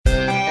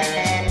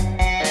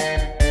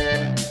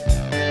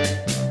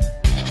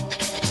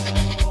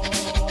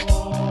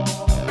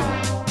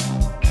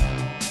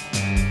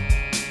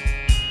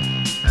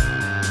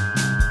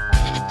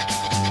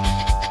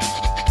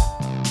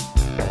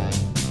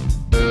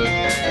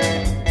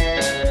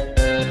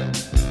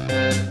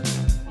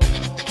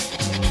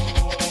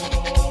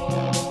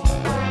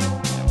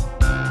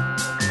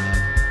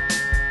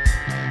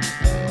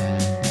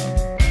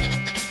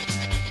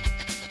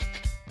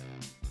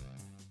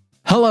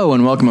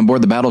and welcome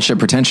aboard the Battleship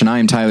Pretension. I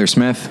am Tyler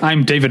Smith.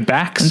 I'm David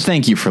Bax. And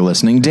thank you for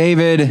listening.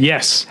 David.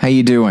 Yes. How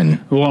you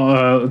doing?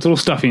 Well, it's a little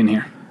stuffy in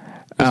here.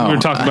 We were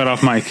talking about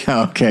off mic.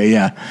 Okay,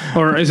 yeah.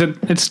 Or is it,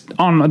 it's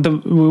on,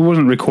 it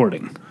wasn't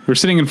recording. We're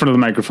sitting in front of the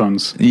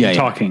microphones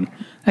talking.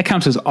 That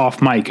counts as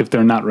off mic if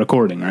they're not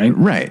recording, right?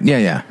 Right,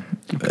 yeah.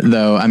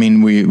 Though, I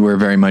mean, we're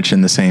very much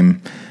in the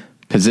same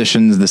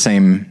positions, the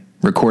same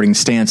recording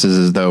stances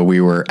as though we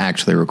were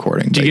actually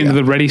recording. Did you get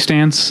into the ready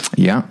stance?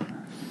 Yeah.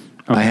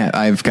 Okay.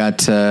 I've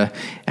got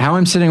how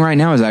I'm sitting right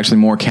now is actually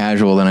more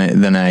casual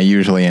than I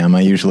usually am. I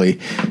usually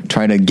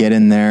try to get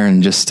in there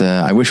and just.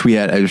 I wish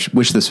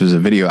this was a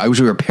video. I wish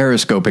we were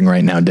periscoping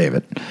right now,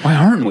 David. Why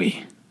aren't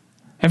we?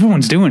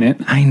 Everyone's doing it.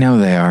 I know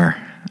they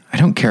are. I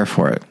don't care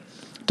for it.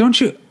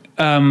 Don't you?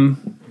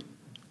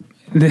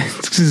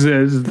 This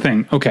is the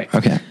thing. Okay.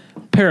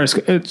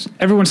 Periscope.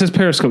 Everyone says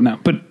Periscope now,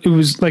 but it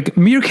was like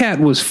Meerkat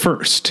was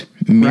first.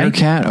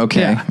 Meerkat, right?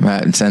 okay,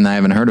 yeah. And I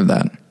haven't heard of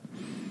that.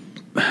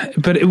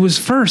 But it was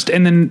first,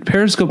 and then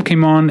Periscope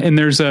came on, and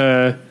there's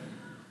a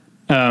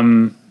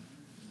word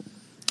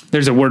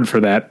for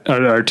that,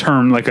 or a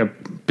term, like a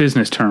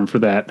business term for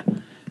that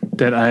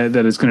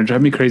is going to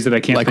drive me crazy that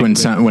I can't. Like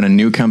when a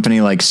new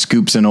company like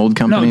scoops an old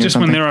company. No, just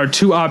when there are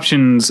two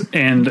options,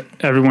 and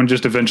everyone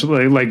just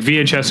eventually like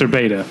VHS or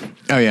beta.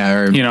 Oh yeah,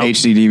 or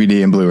HD,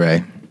 DVD, and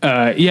Blu-ray.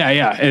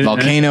 Yeah.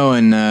 Volcano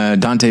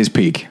and Dante's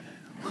Peak.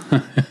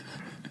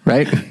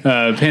 Right?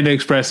 Panda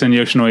Express and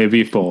Yoshinoya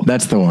Beef Bowl.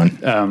 That's the one.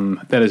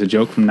 That is a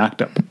joke from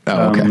Knocked Up.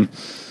 Oh, okay.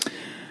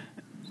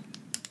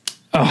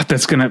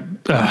 That's going to...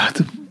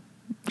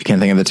 You can't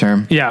think of the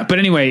term? Yeah, but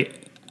anyway,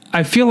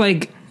 I feel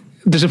like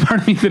there's a part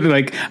of me that,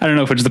 like, I don't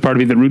know if it's the part of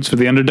me that roots for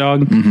the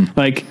underdog. Mm-hmm.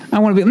 Like, I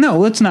want to be... No,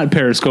 let's not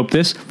Periscope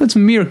this. Let's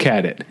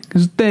Meerkat it.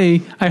 Because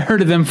I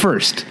heard of them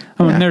first.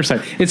 I'm on their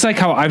side. It's like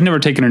how I've never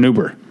taken an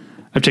Uber.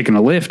 I've taken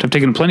a Lyft. I've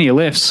taken plenty of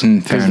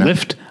Lyfts. Because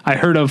Lyft I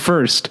heard of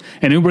first.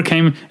 And Uber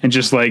came and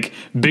just like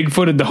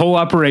Bigfooted the whole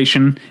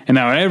operation. And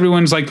now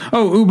everyone's like,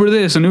 oh, Uber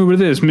this and Uber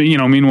this.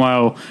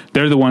 Meanwhile,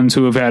 they're the ones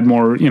who have had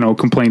more,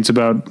 complaints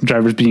about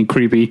drivers being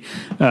creepy.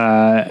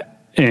 And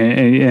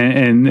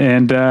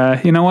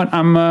you know what?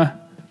 I'm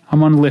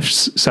on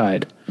Lyft's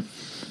side.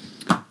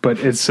 But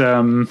it's...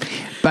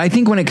 But I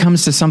think when it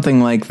comes to something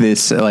like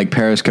this, like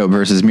Periscope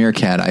versus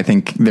Meerkat, I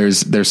think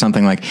there's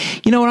something like,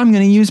 you know what, I'm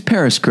going to use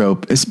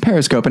Periscope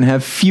and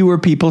have fewer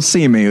people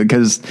see me,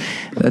 because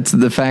that's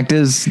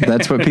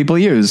what people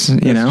use,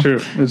 That's true.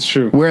 It's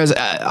true. Whereas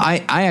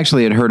I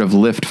actually had heard of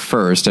Lyft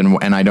first,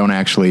 and I don't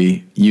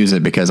actually use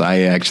it because I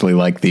actually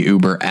like the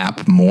Uber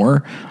app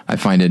more. I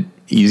find it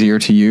easier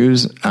to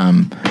use.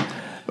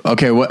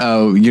 Okay,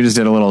 you just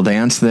did a little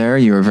dance there.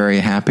 You were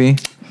very happy.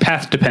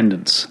 Path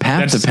dependence.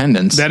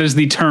 Dependence. That is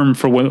the term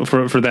for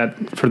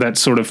that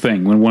sort of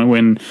thing.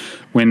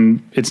 When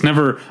it's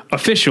never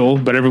official,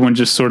 but everyone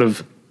just sort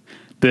of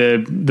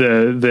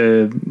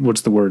the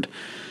what's the word?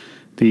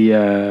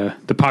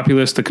 The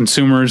populace, the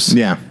consumers.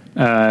 Yeah.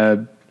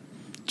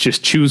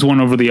 Just choose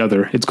one over the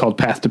other. It's called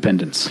path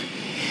dependence.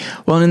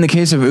 Well, and in the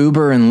case of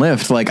Uber and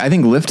Lyft, like I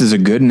think Lyft is a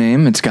good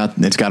name. It's got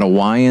a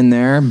Y in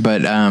there,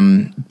 but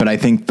I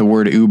think the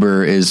word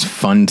Uber is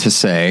fun to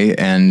say,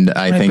 and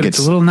I think it's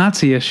a little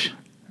Nazi-ish.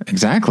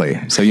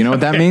 Exactly. So you know what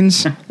that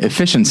means?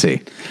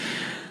 Efficiency.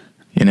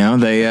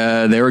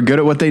 They were good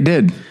at what they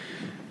did.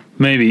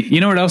 Maybe.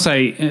 You know what else?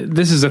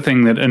 This is a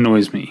thing that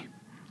annoys me.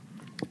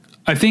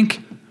 I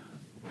think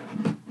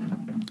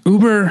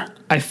Uber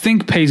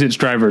pays its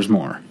drivers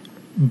more,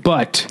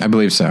 but I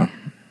believe so.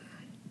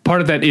 Part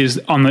of that is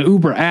on the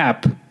Uber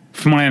app,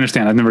 from what I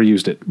understand, I've never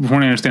used it. From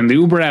what I understand, the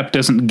Uber app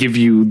doesn't give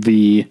you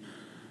the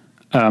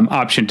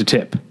option to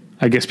tip.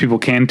 I guess people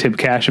can tip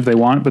cash if they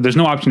want, but there's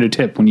no option to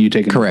tip when you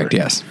take an Correct,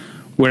 Uber. yes.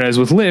 Whereas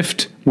with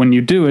Lyft, when you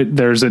do it,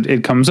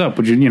 it comes up,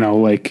 which, 2,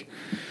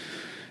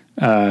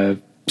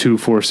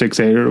 4, 6,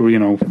 8, or,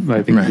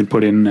 I think you can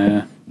put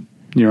in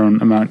your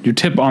own amount. You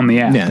tip on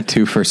the app. Yeah,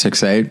 2, 4,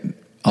 6, 8.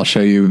 I'll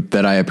show you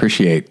that I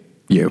appreciate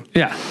you.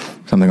 Yeah.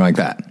 Something like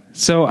that.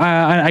 So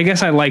I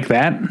guess I like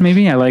that.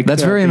 Maybe I like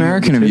that's very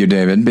American of you,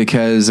 David,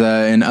 because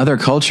in other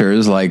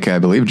cultures, like I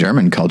believe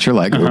German culture,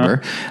 like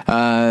Uber,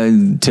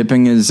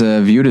 tipping is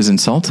viewed as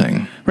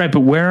insulting. Right,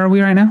 but where are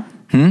we right now?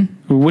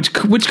 Which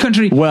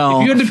country? Well,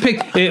 if you had to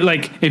pick,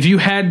 if you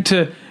had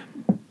to,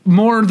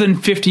 more than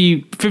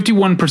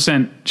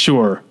 51%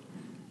 sure,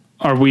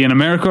 are we in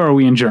America or are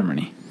we in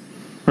Germany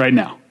right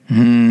now?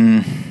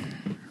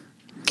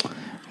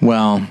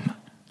 Well.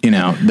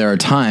 There are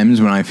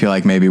times when I feel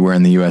like maybe we're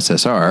in the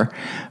USSR.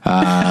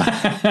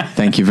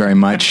 Thank you very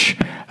much,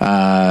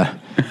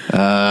 Nancy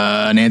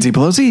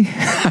Pelosi.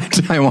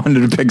 I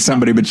wanted to pick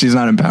somebody, but she's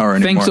not in power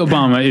anymore. Thanks,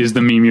 Obama is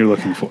the meme you're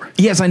looking for.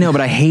 Yes, I know, but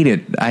I hate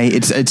it.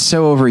 It's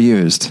so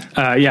overused.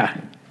 Yeah.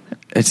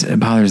 It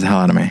bothers the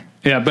hell out of me.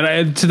 Yeah,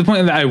 but to the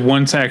point that I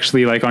once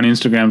actually, on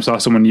Instagram, saw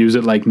someone use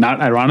it,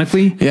 not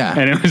ironically. Yeah.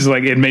 And it was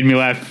it made me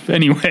laugh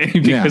anyway,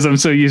 because I'm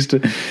so used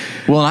to.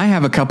 Well, I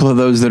have a couple of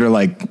those that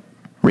are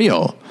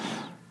real.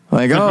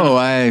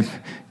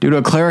 Due to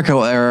a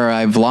clerical error,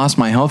 I've lost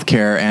my health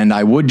care, and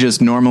I would just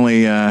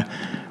normally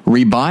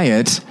rebuy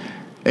it,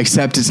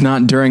 except it's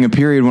not during a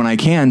period when I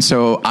can.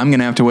 So I'm going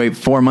to have to wait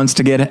 4 months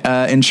to get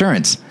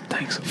insurance.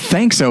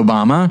 Thanks,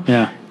 Obama.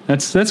 Yeah.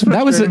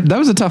 That was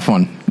a tough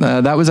one.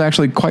 That was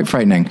actually quite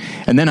frightening.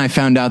 And then I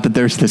found out that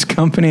there's this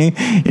company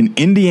in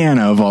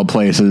Indiana, of all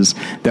places,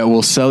 that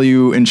will sell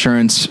you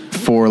insurance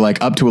for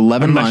like up to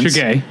 11 months. Unless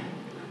you're gay.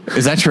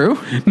 Is that true?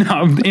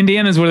 No,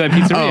 Indiana's where that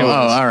pizzeria was.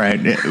 Oh, all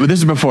right. This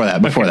is before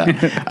that.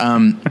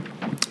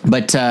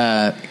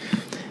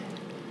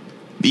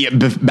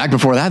 Back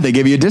before that, they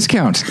gave you a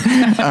discount.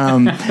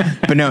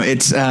 But no,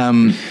 it's...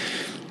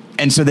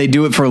 and so they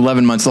do it for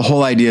 11 months. The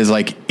whole idea is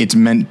like it's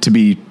meant to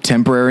be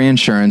temporary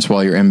insurance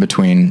while you're in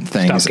between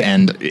things,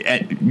 and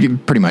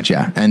pretty much,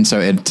 yeah. And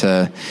so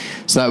so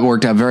that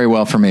worked out very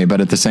well for me. But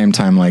at the same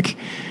time, like,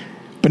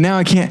 but now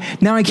I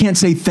can't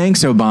say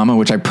thanks, Obama,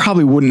 which I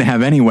probably wouldn't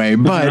have anyway.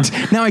 But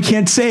now I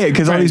can't say it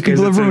because all these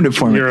people have ruined it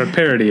for me. You're a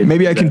parody.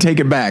 Maybe I can take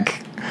it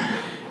back.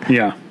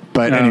 Yeah.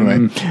 But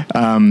anyway,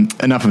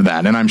 enough of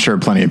that. And I'm sure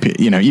plenty of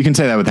people, you can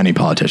say that with any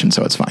politician,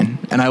 so it's fine.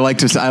 And I like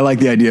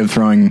the idea of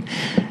throwing.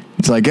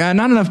 It's like,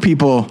 not enough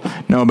people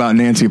know about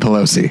Nancy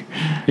Pelosi.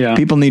 Yeah.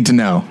 People need to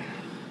know.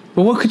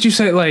 But what could you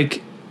say,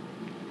 like,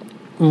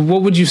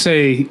 what would you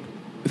say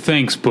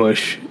thanks,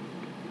 Bush,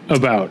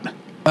 about?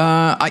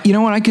 You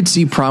know what? I could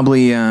see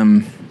probably,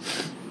 how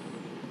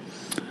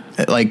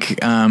about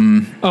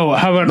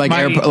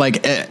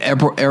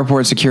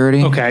airport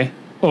security? Okay.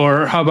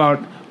 Or how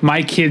about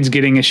my kid's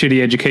getting a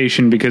shitty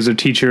education because their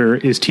teacher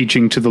is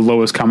teaching to the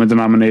lowest common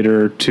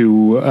denominator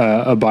to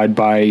abide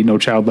by No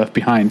Child Left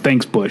Behind.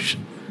 Thanks, Bush.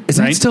 Is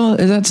that still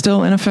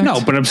in effect? No,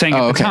 but I'm saying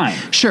at the time.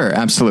 Sure,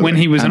 absolutely. When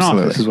he was in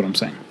office is what I'm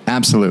saying.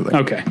 Absolutely.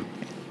 Okay.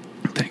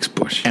 Thanks,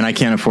 Bush. And I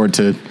can't afford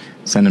to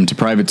send him to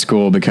private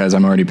school because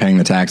I'm already paying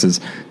the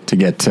taxes to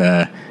get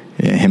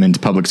him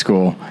into public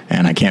school,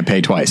 and I can't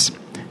pay twice.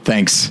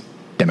 Thanks,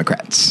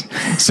 Democrats.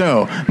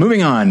 So,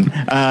 moving on.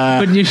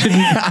 But you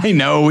shouldn't. I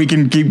know, we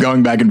can keep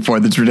going back and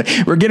forth. It's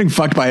ridiculous. We're getting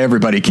fucked by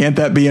everybody. Can't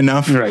that be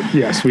enough? Right.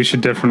 Yes, we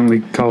should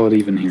definitely call it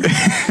even here.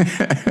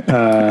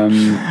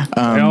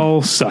 They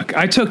all suck.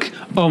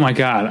 Oh my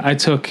God.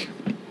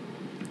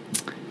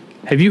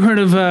 Have you heard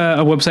of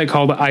a website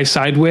called I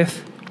Side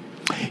With?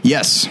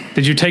 Yes.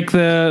 Did you take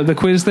the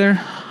quiz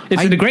there?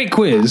 It's a great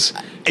quiz.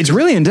 It's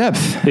really in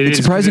depth. It's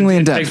surprisingly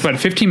in depth. It takes about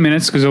 15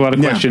 minutes because there are a lot of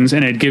questions,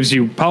 and it gives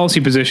you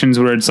policy positions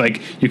where it's like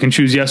you can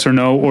choose yes or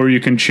no, or you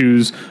can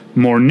choose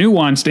more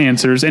nuanced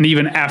answers, and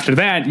even after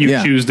that, you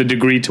choose the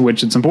degree to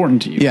which it's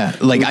important to you. Yeah,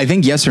 like I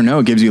think yes or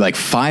no gives you like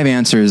 5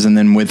 answers, and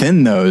then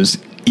within those,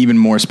 even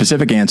more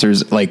specific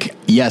answers like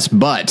yes,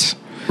 but.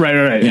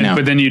 Right.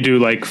 But then you do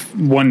like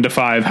 1 to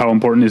 5, how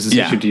important is this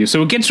issue to you?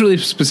 So it gets really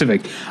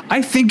specific.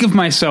 I think of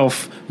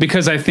myself,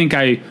 because I think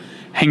I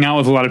hang out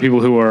with a lot of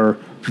people who are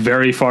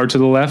very far to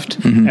the left,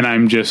 and I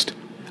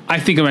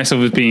think of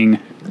myself as being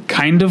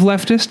kind of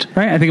leftist,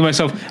 right? I think of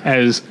myself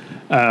as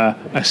a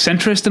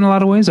centrist in a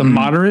lot of ways, a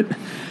moderate.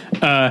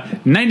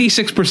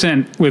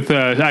 96% with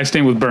I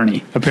stand with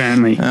Bernie,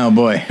 apparently. Oh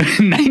boy.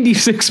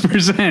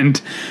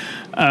 96%.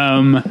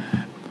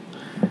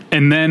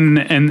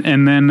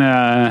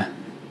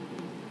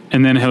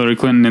 And then Hillary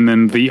Clinton, and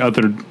then the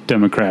other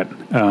Democrat,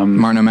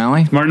 Martin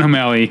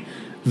O'Malley,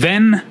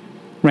 then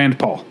Rand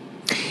Paul.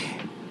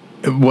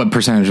 What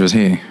percentage was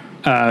he?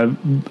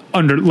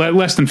 Under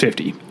less than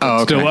 50.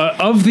 Oh, okay. Still,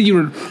 of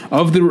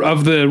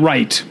the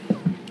right,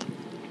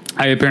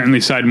 I apparently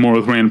side more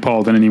with Rand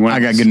Paul than anyone else.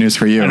 I got good news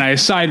for you. And I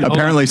side.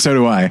 Apparently, so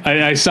do I.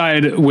 I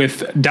side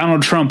with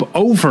Donald Trump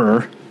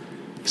over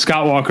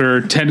Scott Walker,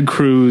 Ted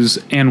Cruz,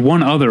 and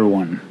one other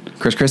one.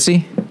 Chris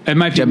Christie? It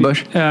might be Jeb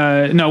Bush?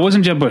 No, it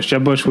wasn't Jeb Bush.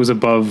 Jeb Bush was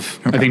above.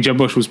 Okay. I think Jeb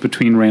Bush was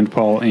between Rand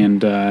Paul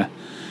and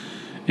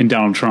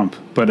Donald Trump.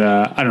 But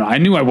I don't know. I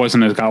knew I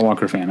wasn't a Scott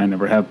Walker fan. I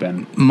never have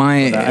been.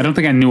 I don't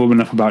think I knew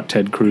enough about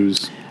Ted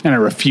Cruz, and I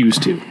refuse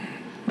to.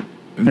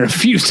 I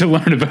refuse to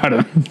learn about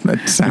him.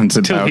 That sounds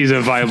until he's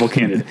a viable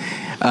candidate.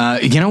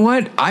 You know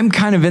what? I'm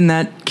kind of in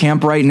that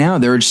camp right now.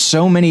 There are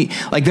so many,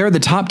 like there are the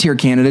top tier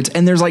candidates,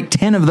 and there's like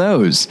 10 of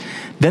those.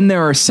 Then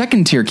there are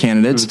second tier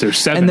candidates, there's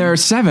 7. And there are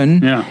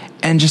 7. Yeah.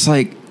 And just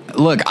like,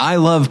 look, I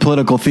love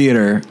political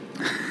theater,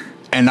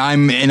 and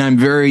I'm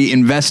very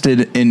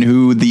invested in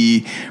who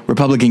the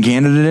Republican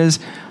candidate is.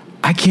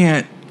 I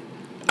can't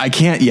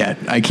yet.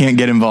 I can't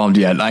get involved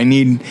yet. I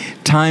need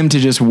time to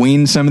just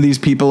wean some of these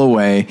people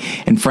away.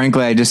 And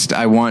frankly,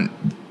 I want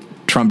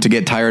Trump to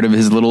get tired of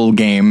his little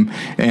game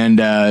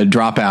and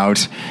drop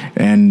out.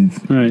 And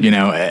right.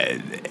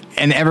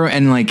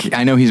 and like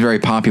I know he's very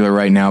popular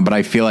right now, but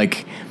I feel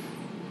like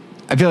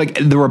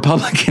the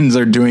Republicans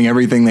are doing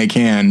everything they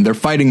can. They're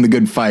fighting the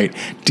good fight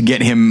to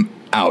get him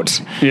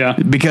out. Yeah,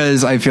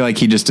 because I feel like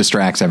he just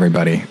distracts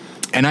everybody.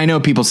 And I know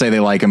people say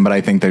they like him, but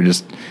I think they're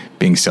just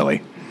being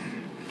silly.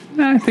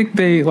 I think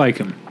they like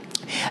him.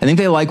 I think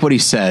they like what he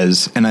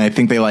says, and I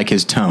think they like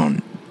his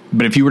tone.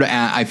 But if you were to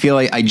I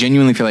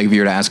genuinely feel like if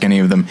you were to ask any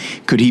of them,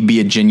 could he be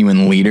a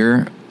genuine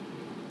leader?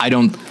 I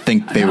don't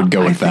think they would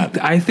go with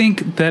that. I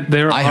think that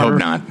I hope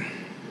not.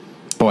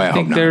 Boy, I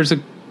hope not. There's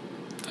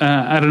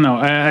I don't know.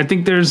 I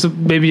think there's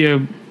maybe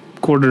a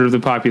quarter of the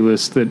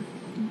populace that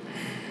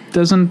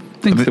doesn't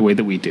think the way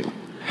that we do.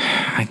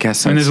 I guess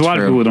that's And there's a lot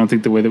true. of people who don't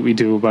think the way that we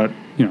do about,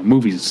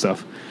 movies and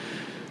stuff.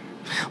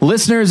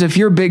 Listeners, if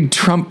you're big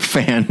Trump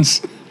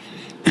fans,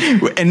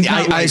 and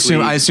I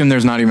assume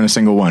there's not even a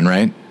single one,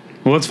 right?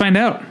 Well, let's find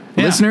out.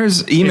 Yeah.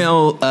 Listeners,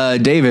 email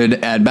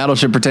David at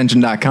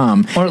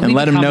battleshippretension.com Or and leave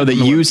let a him know comment that on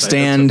the you website.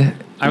 stand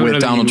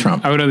with Donald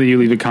Trump. I would rather you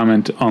leave a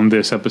comment on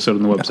this episode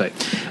on the website.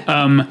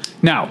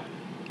 Now,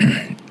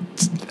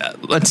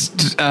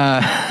 Let's.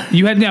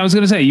 I was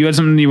going to say, you had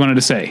something you wanted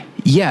to say.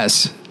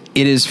 Yes,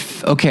 it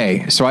is.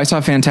 Okay, so I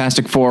saw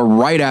Fantastic Four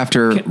right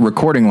after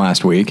recording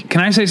last week.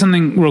 Can I say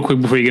something real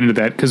quick before you get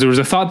into that? Because there was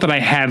a thought that I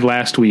had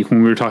last week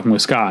when we were talking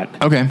with Scott.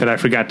 Okay. That I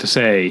forgot to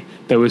say.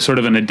 That was sort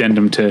of an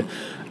addendum to,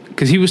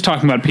 because he was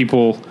talking about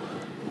people.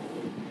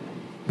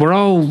 We're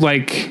all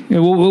like,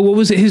 what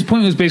was it? His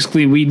point was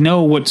basically, we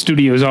know what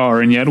studios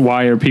are, and yet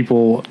why are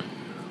people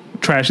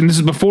trash? And this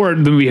is before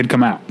the movie had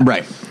come out.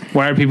 Right.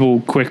 Why are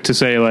people quick to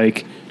say,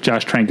 like,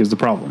 Josh Trank is the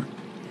problem?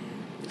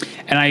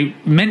 And I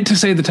meant to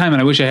say at the time,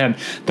 and I wish I had,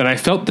 that I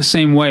felt the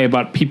same way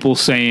about people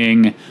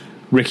saying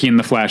Ricky and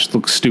the Flash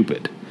looks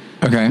stupid.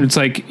 Okay. It's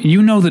like,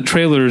 that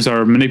trailers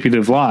are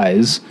manipulative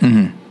lies.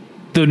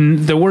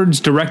 Mm-hmm. The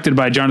words directed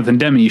by Jonathan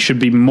Demme should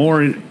be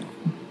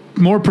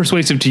more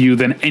persuasive to you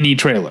than any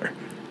trailer.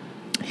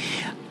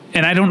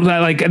 And I don't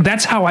like,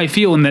 that's how I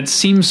feel, and that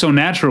seems so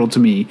natural to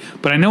me.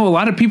 But I know a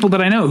lot of people that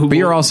I know who. But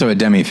you're also a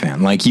Demme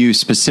fan, like you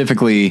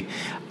specifically.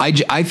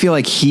 I feel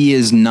like he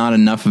is not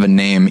enough of a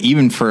name,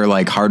 even for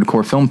like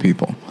hardcore film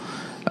people.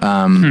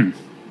 But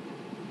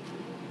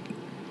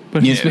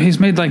he's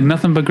made like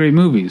nothing but great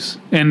movies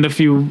and a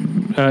few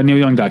Neil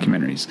Young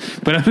documentaries.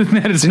 But other than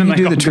that, it's Didn't been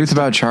he like do The Truth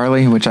About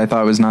Charlie, which I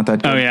thought was not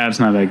that good? Oh yeah, it's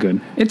not that good.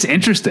 It's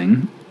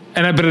interesting.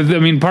 But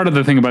part of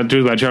the thing about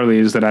Truth About Charlie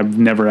is that I've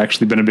never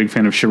actually been a big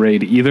fan of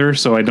Charade either,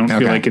 so I don't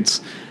feel like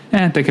it's.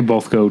 They could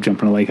both go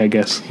jump in a lake, I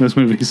guess. Those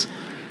movies.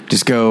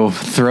 Just go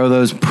throw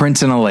those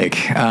prints in a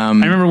lake. I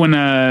remember when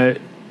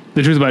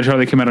The Truth About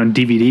Charlie came out on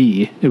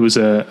DVD. It was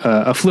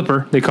a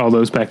flipper, they called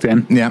those back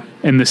then. Yeah.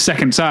 And the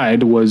second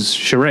side was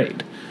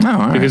Charade. Oh, all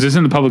right. Because it's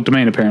in the public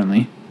domain,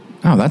 apparently.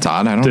 Oh, that's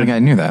odd. I don't think I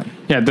knew that.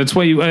 Yeah, that's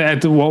why you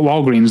at the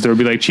Walgreens there would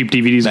be like cheap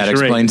DVDs. That of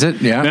Charade. explains it.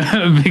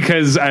 Yeah,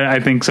 because I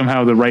think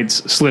somehow the rights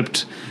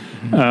slipped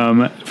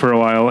for a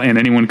while, and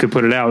anyone could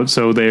put it out.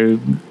 So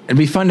it'd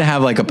be fun to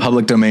have like a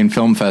public domain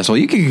film festival.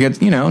 You could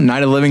get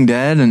Night of the Living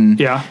Dead and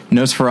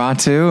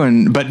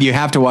Nosferatu, but you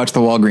have to watch the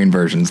Walgreen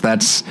versions.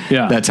 That's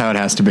how it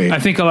has to be. I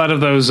think a lot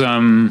of those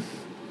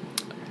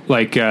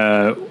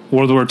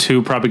World War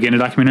II propaganda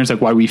documentaries,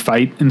 like Why We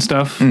Fight and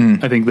stuff.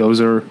 I think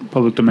those are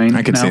public domain.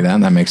 I could see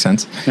that. That makes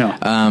sense.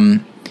 Yeah.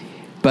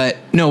 But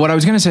no, what I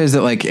was going to say is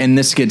that like, and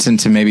this gets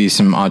into maybe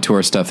some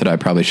auteur stuff that I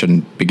probably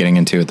shouldn't be getting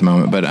into at the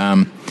moment, but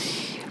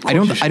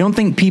I don't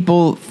think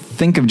people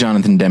think of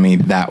Jonathan Demme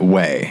that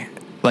way.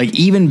 Like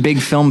even big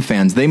film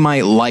fans, they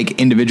might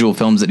like individual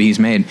films that he's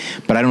made,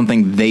 but I don't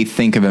think they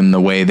think of him the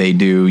way they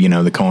do,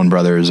 the Coen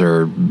brothers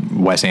or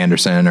Wes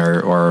Anderson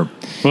or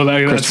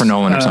Christopher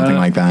Nolan or something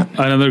like that.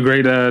 Another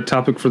great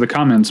topic for the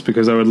comments,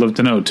 because I would love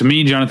to know. To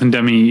me, Jonathan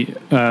Demme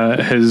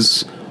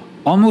has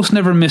almost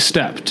never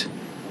misstepped.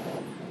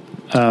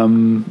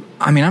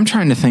 I'm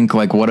trying to think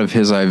like what of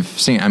his I've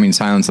seen. I mean,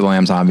 Silence of the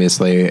Lambs,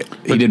 obviously.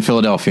 He did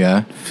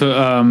Philadelphia.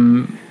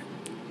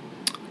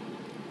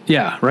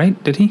 Yeah,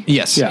 right? Did he?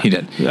 Yes, he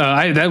did.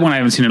 That one I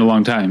haven't seen in a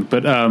long time,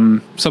 but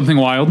Something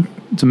Wild.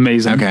 It's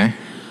amazing. Okay.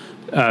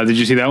 Did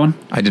you see that one?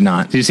 I did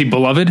not. Did you see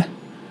Beloved?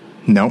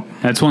 Nope.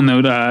 That's one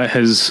that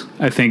has,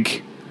 I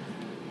think,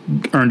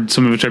 earned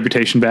some of its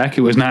reputation back.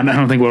 It was not, I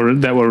don't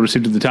think, that well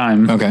received at the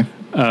time. Okay.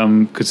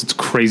 Because it's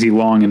crazy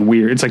long and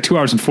weird. It's like 2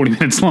 hours and 40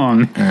 minutes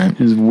long. All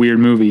right. It's a weird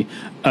movie.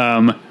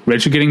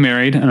 Rachel Getting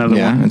Married, another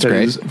one. That's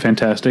great. Is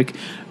fantastic.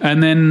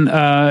 And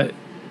then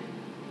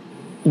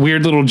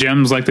weird little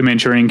gems like the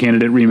Manchurian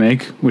Candidate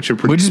remake, which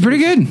is pretty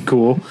good.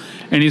 Cool.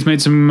 And he's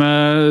made some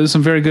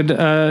very good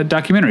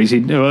documentaries.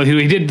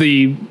 He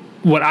did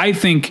what I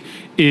think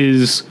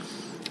is,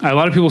 a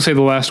lot of people say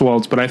The Last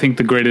Waltz, but I think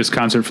the greatest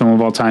concert film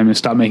of all time is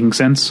Stop Making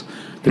Sense,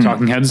 the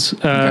Talking Heads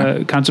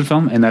concert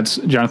film, and that's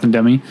Jonathan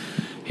Demme.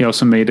 He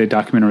also made a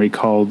documentary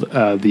called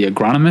The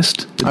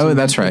Agronomist.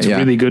 That's right. It's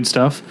really good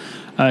stuff.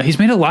 He's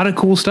made a lot of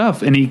cool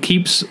stuff, and he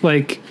keeps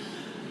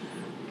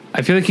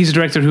I feel like he's a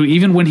director who,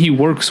 even when he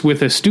works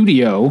with a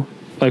studio,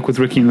 like with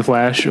Ricky and the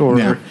Flash,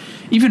 or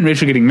even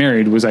Rachel Getting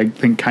Married was, I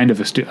think, kind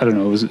of it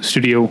was a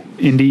studio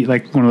indie,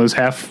 like one of those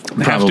half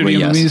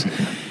studio movies.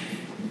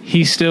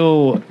 He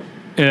still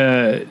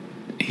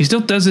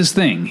does his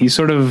thing. He's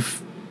sort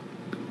of,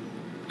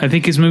 I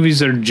think his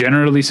movies are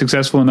generally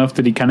successful enough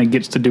that he kind of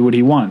gets to do what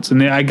he wants.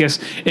 And I guess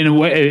in a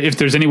way, if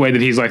there's any way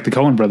that he's like the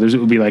Coen brothers, it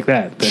would be like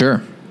that.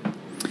 Sure.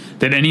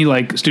 That any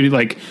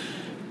studio,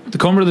 the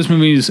Coen Brothers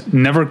movies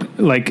never,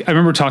 I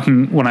remember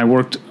talking when I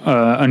worked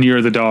on Year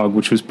of the Dog,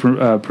 which was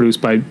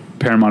produced by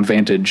Paramount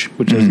Vantage,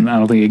 which I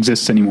don't think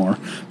exists anymore,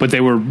 but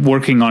they were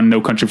working on No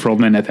Country for Old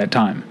Men at that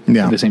time,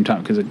 at the same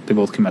time, because they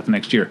both came out the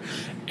next year.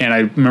 And I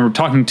remember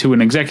talking to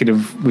an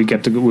executive, we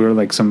were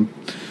like some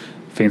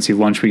fancy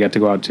lunch we got to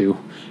go out to,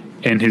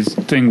 and his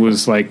thing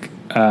was like,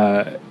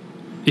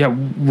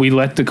 we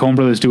let the Coen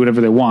brothers do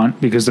whatever they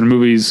want because their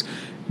movies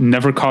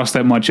never cost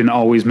that much and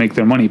always make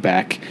their money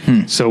back.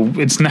 So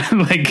it's not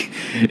like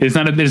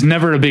there's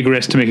never a big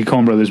risk to make a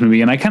Coen brothers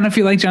movie. And I kind of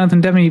feel like Jonathan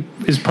Demme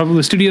is probably,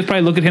 the studios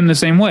probably look at him the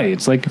same way.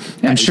 It's like,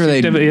 I'm sure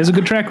he has a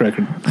good track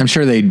record. I'm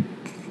sure they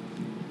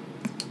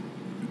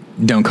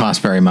don't cost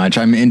very much.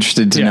 I'm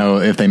interested to know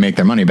if they make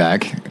their money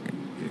back.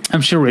 I'm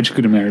sure Rich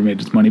Good and Mary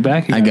made its money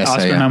back. He I guess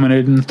Oscar so, yeah.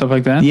 nominated and stuff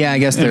like that. Yeah, I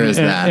guess there is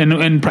that.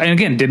 And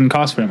again, didn't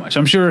cost very much.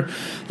 I'm sure,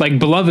 like,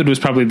 Beloved was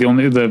probably the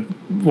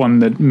one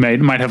that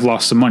might have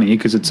lost some money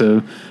because it's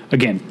a,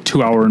 again,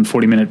 2 hour and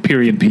 40-minute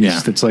period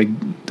piece that's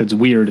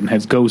weird and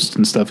has ghosts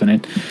and stuff in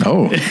it.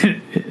 Oh,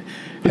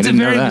 it's a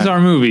very bizarre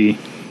movie,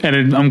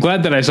 and I'm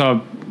glad that I saw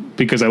it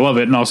because I love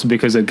it, and also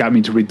because it got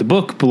me to read the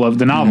book, Beloved,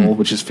 the novel,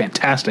 which is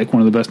fantastic,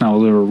 one of the best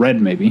novels I've ever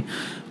read, maybe.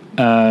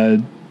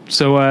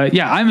 So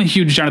I'm a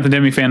huge Jonathan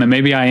Demme fan, and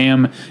maybe I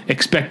am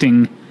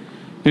expecting.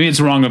 Maybe it's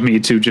wrong of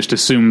me to just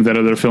assume that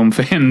other film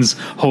fans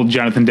hold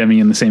Jonathan Demme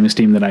in the same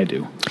esteem that I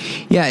do.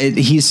 Yeah,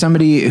 he's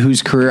somebody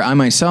whose career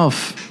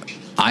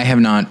I have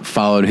not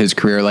followed his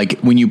career. Like,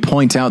 when you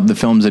point out the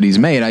films that he's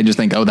made, I just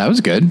think, oh, that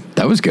was good.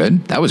 That was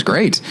good. That was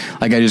great.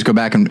 Like, I just go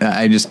back and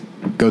I just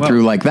go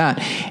through like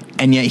that.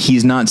 And yet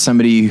he's not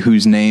somebody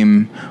whose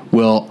name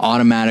will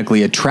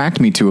automatically attract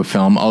me to a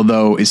film,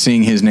 although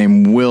seeing his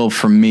name will,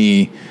 for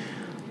me,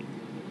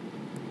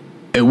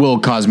 it will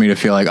cause me to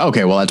feel like,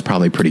 okay, well, that's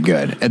probably pretty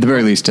good. At the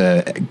very least,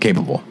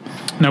 capable.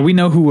 Now, we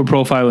know who we're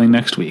profiling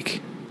next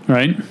week,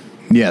 right?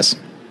 Yes.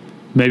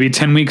 Maybe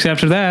 10 weeks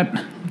after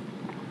that.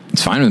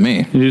 It's fine with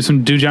me.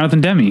 Do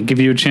Jonathan Demme. Give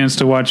you a chance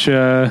to watch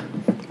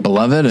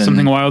Beloved. And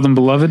Something Wild and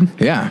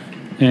Beloved. Yeah.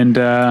 And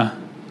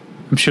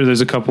I'm sure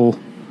there's a couple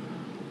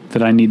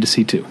that I need to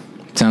see too.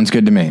 Sounds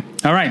good to me.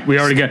 All right. We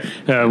already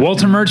got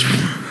Walter Murch.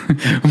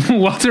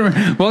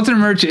 Walter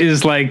Murch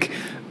is like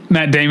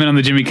Matt Damon on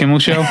the Jimmy Kimmel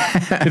Show.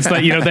 It's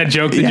like, that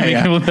joke that Jimmy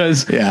Kimmel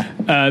does. Yeah.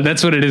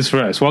 That's what it is for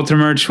us. Walter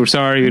Murch, we're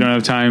sorry we don't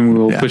have time.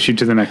 We'll push you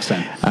to the next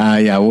time.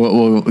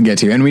 We'll get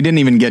to you. And we didn't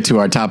even get to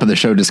our top of the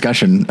show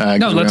discussion.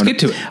 No, let's get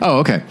to it.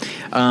 Oh, okay.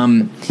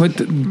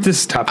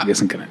 This topic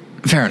isn't going to.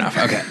 Fair enough.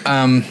 Okay.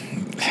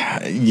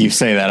 You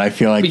say that, I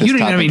feel like but this you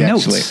don't topic have any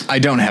actually. Notes. I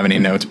don't have any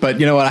notes, but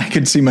you know what? I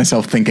could see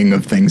myself thinking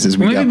of things as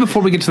we go. Maybe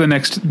before we get to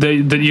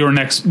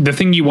the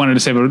thing you wanted to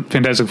say about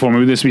Fantastic Four,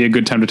 maybe this would be a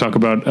good time to talk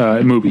about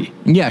Mubi.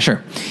 Yeah,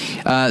 sure.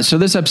 So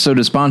this episode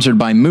is sponsored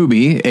by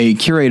Mubi, a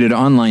curated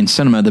online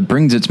cinema that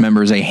brings its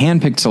members a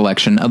handpicked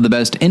selection of the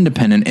best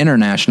independent,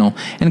 international,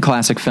 and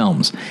classic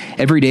films.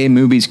 Every day,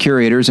 Mubi's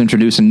curators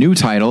introduce a new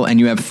title,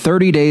 and you have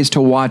 30 days to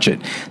watch it.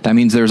 That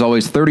means there's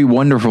always 30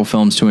 wonderful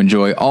films to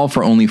enjoy, all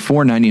for only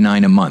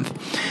 $4.99 a month.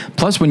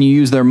 Plus, when you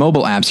use their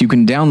mobile apps, you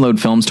can download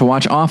films to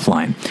watch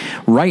offline.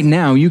 Right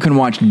now, you can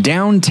watch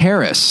Down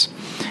Terrace,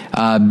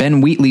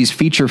 Ben Wheatley's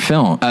feature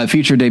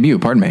debut.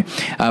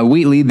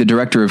 Wheatley, the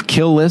director of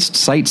Kill List,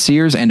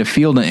 Sightseers, and A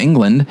Field in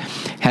England,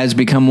 has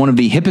become one of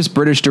the hippest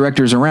British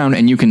directors around,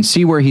 and you can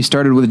see where he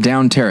started with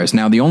Down Terrace.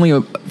 Now, the only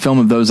film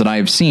of those that I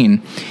have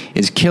seen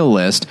is Kill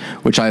List,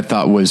 which I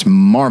thought was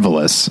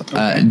marvelous.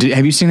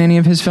 Have you seen any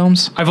of his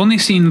films? I've only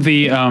seen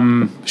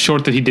the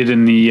short that he did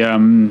in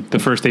the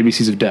first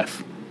ABCs of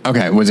Death.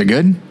 Okay, was it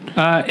good?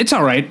 It's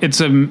all right.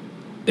 It's an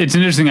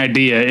interesting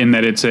idea in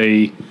that it's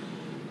a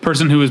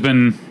person who has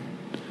been.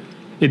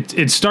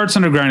 It starts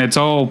underground. It's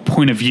all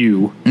point of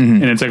view,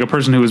 and it's like a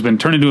person who has been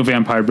turned into a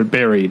vampire but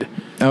buried.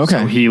 Okay.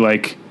 So he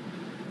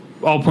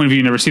all point of view.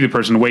 You never see the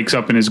person. Wakes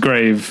up in his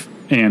grave,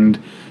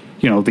 and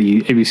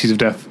the ABCs of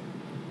Death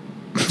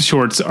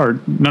shorts are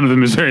none of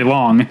them is very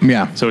long.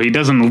 Yeah. So he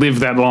doesn't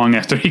live that long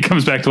after he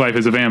comes back to life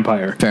as a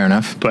vampire. Fair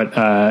enough. But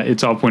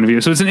it's all point of view.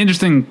 So it's an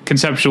interesting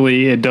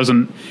conceptually.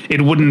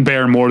 It wouldn't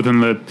bear more than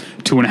the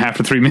 2.5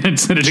 to 3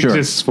 minutes that it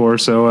exists for.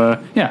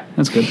 So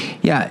that's good.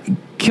 Yeah.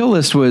 Kill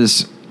List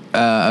was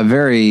a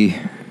very,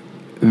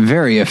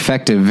 very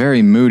effective,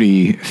 very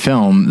moody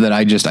film that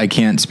I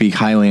can't speak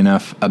highly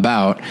enough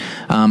about.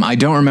 I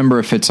don't remember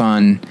if it's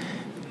on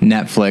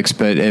Netflix,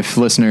 but if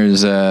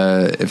listeners,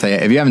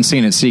 if you haven't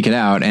seen it, seek it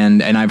out.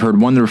 And I've heard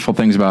wonderful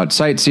things about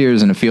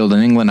Sightseers and A Field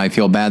in England. I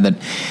feel bad that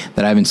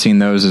I haven't seen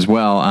those as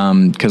well.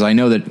 Cause I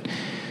know that,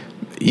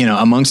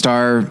 amongst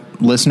our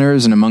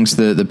listeners and amongst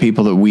the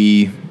people that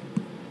we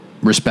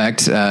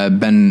respect,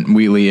 Ben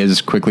Wheatley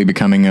is quickly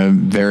becoming a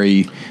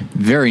very,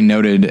 very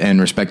noted and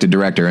respected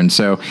director. And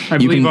so I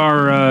believe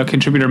our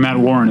contributor Matt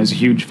Warren is a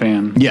huge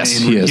fan. Yes,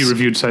 he is. He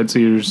reviewed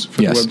Sightseers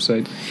for the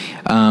website.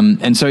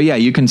 And so,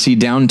 you can see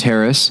Down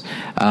Terrace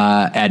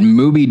at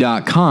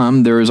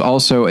Mubi.com. There is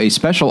also a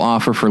special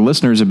offer for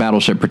listeners of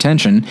Battleship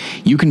Pretension.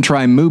 You can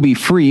try Mubi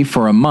free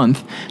for a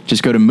month.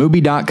 Just go to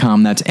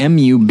Mubi.com. That's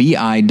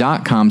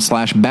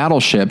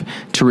MUBI.com/Battleship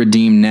to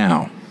redeem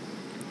now.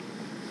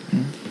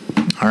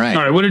 All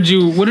right. What did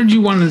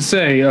you want to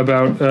say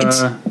about?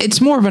 It's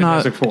more of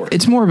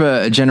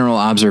a general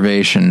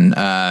observation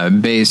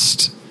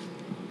based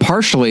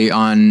partially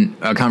on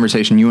a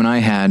conversation you and I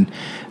had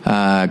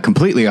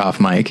completely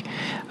off mic.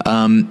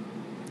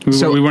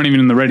 We weren't even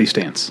in the ready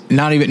stance.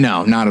 Not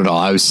at all.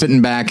 I was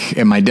sitting back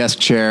in my desk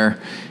chair,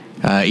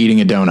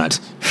 eating a donut.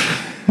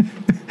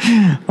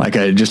 Like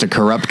just a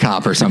corrupt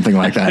cop or something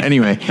like that.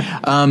 Anyway,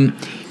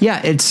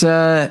 it's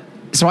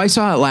so I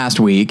saw it last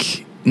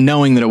week,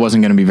 knowing that it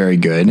wasn't going to be very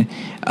good,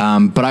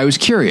 but I was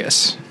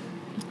curious,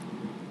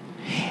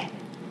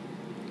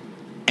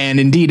 and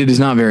indeed, it is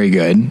not very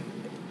good.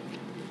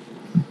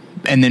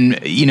 And then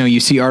you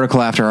see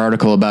article after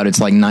article about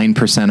it's like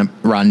 9%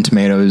 Rotten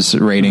Tomatoes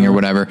rating or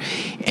whatever,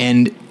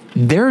 and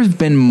there have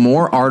been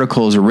more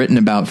articles written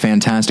about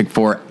Fantastic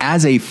Four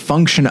as a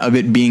function of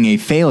it being a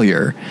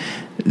failure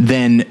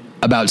than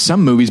about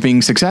some movies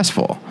being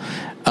successful.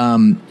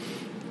 And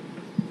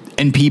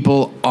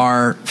people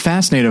are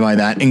fascinated by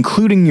that,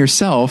 including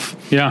yourself.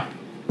 Yeah.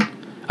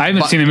 I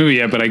haven't seen the movie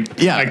yet, but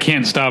I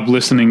can't stop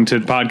listening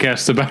to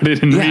podcasts about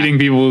it and reading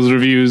people's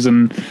reviews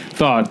and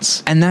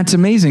thoughts. And that's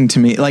amazing to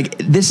me. Like,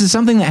 this is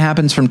something that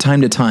happens from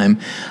time to time.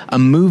 A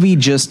movie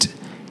just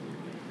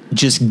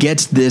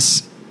gets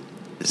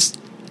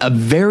a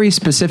very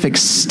specific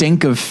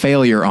stink of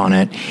failure on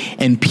it,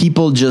 and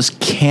people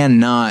just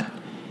cannot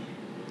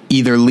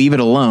either leave it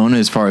alone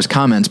as far as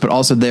comments, but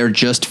also they're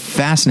just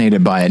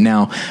fascinated by it.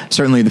 Now,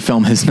 certainly the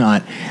film has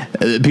not,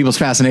 people's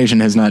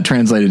fascination has not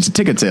translated to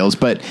ticket sales,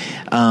 but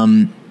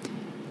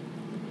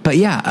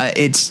yeah,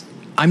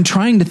 I'm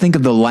trying to think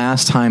of the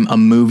last time a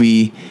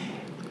movie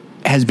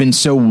has been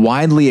so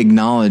widely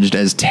acknowledged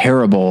as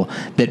terrible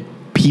that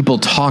people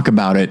talk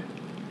about it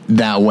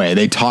that way.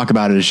 They talk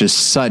about it as just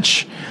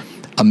such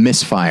a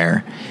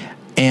misfire.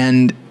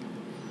 And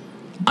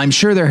I'm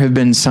sure there have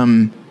been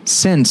some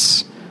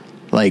since,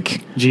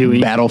 like Geely.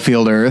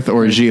 Battlefield Earth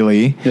or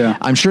Geely. Yeah.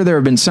 I'm sure there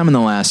have been some in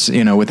the last,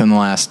 within the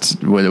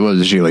last, what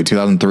was Geely,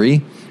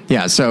 2003?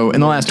 Yeah. So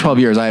in the last 12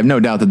 years, I have no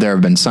doubt that there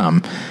have been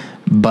some,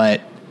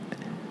 but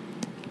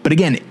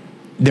again,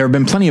 there have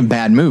been plenty of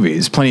bad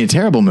movies, plenty of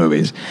terrible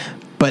movies,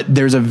 but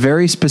there's a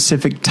very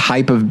specific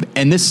type of,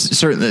 and this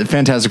certainly,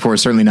 Fantastic Four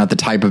is certainly not the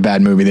type of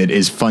bad movie that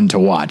is fun to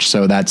watch.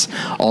 So that's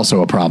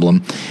also a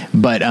problem.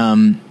 But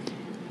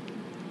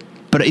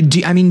do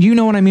you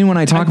know what I mean when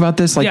I talk about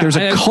this? Like, there's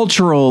a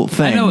cultural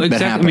thing. I know exactly.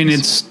 That happens. I mean,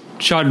 it's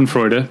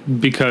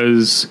Schadenfreude,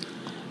 because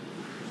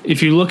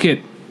if you look at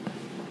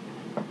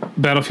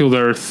Battlefield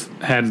Earth,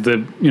 had the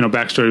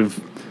backstory of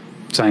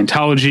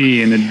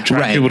Scientology and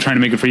people trying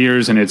to make it for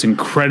years, and it's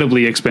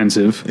incredibly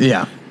expensive.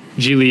 Yeah.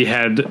 Geely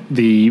had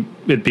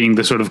it being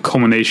the sort of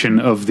culmination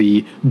of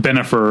the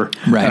Bennifer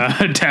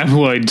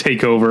tabloid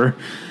takeover,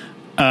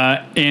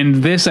 and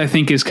this, I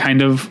think, is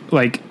kind of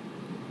like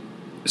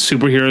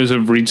superheroes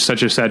have reached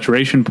such a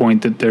saturation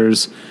point that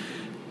there's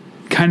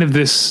kind of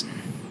this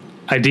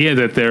idea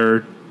that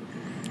they're,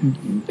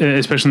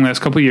 especially in the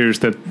last couple of years,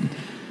 that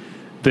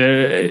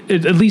they're,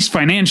 at least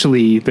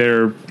financially,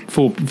 they're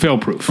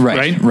fail-proof.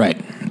 Right.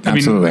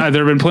 Absolutely. I mean,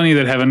 there have been plenty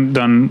that haven't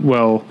done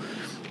well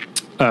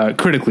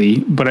critically,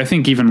 but I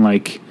think even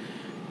like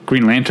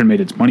Green Lantern made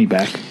its money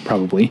back,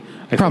 probably.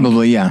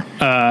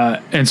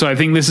 Yeah. And so I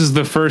think this is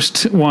the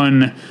first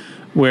one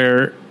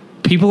where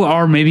people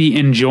are maybe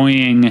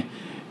enjoying.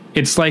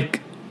 It's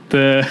like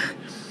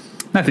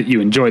not that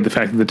you enjoyed the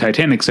fact that the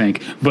Titanic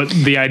sank, but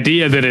the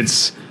idea that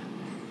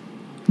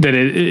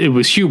it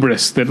was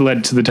hubris that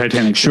led to the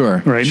Titanic.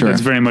 Sure. Right. Sure.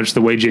 That's very much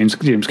the way James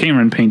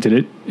Cameron painted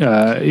it,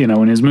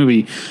 in his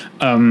movie.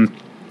 And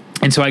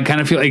so I kind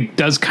of feel like it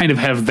does kind of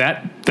have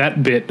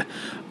that bit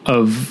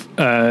of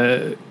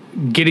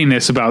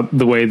giddiness about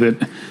the way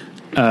that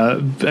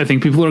I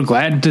think people are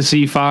glad to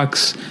see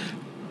Fox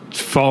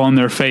fall on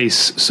their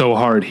face so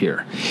hard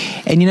here.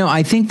 And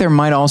I think there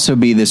might also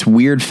be this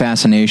weird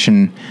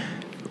fascination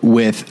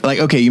with, like,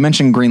 okay, you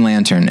mentioned Green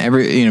Lantern.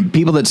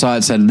 People that saw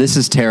it said, this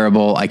is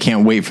terrible, I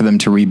can't wait for them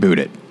to reboot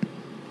it.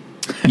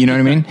 You know what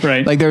I mean?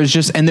 Right. Like, there was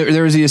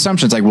the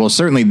assumption, it's like, well,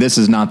 certainly this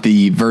is not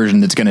the version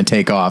that's going to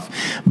take off,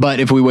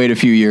 but if we wait a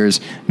few years,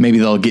 maybe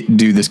they'll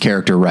do this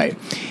character right.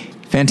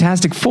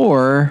 Fantastic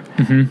Four.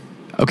 Mm-hmm.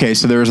 Okay,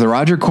 so there was the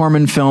Roger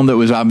Corman film that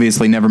was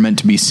obviously never meant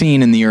to be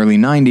seen in the early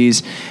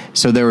 90s.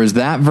 So there was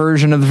that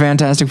version of the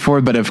Fantastic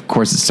Four, but of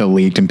course it still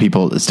leaked and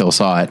people still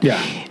saw it.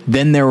 Yeah.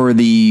 Then there were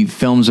the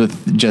films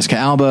with Jessica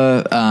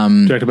Alba.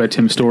 Directed by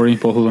Tim Story,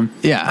 both of them.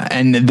 Yeah,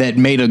 and that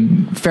made a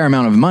fair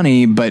amount of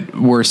money, but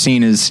were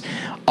seen as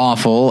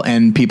awful,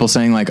 and people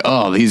saying like,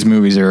 oh, these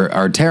movies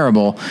are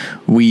terrible.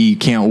 We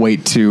can't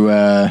wait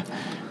to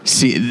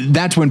see.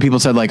 That's when people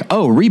said like,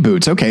 oh,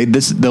 reboots. Okay,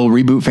 they'll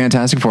reboot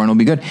Fantastic Four and it'll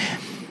be good.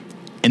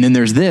 And then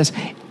there's this.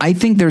 I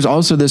think there's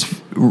also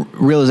this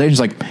realization,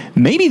 like,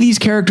 maybe these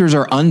characters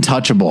are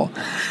untouchable.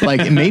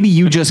 Like, maybe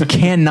you just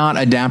cannot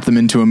adapt them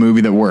into a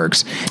movie that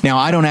works. Now,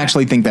 I don't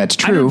actually think that's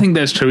true. I don't think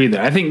that's true either.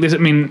 I think this,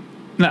 again,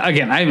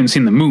 I haven't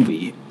seen the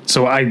movie,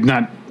 so I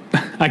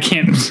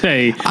can't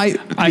say. I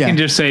can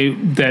just say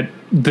that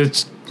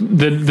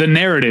the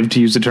narrative, to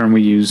use the term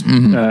we used,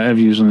 I've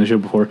used on the show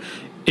before,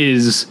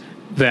 is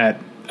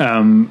that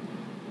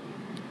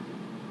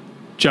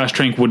Josh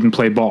Trank wouldn't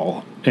play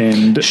ball.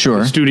 And sure.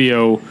 the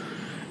studio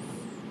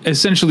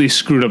essentially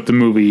screwed up the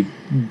movie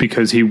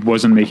because he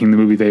wasn't making the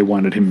movie they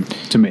wanted him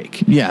to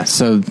make. Yeah,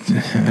 so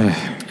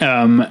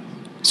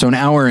so an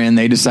hour in,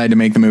 they decide to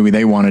make the movie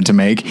they wanted to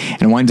make,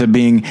 and it winds up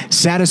being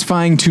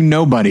satisfying to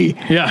nobody.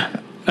 Yeah.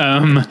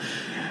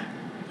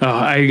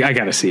 I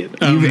gotta see it.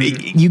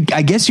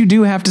 I guess you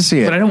do have to see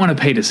it, but I don't want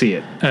to pay to see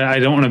it. I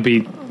don't want to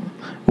be.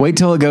 Wait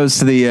till it goes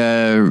to the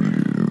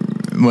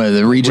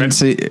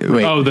Regency.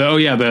 Wait.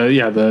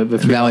 The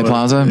Valley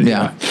Plaza.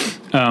 Yeah.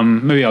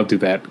 Maybe I'll do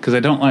that because I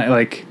don't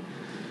like.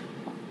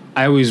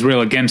 I always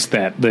rail against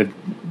that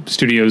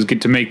studios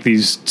get to make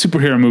these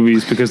superhero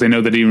movies because they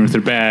know that even if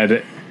they're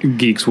bad,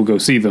 geeks will go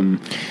see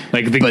them.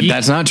 But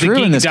that's not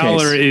true in this case. The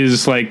dollar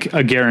is like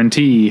a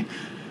guarantee.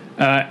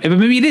 But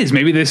maybe it is.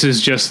 Maybe this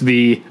is just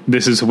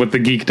this is what the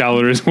geek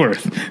dollar is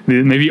worth.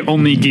 Maybe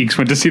only geeks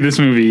went to see this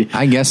movie.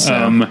 I guess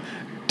so.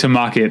 To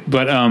mock it,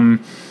 but I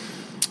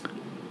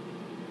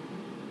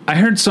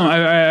heard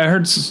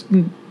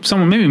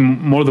someone, maybe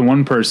more than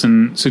one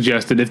person,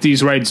 suggested if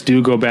these rights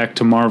do go back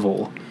to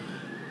Marvel,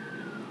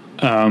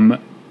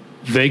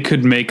 they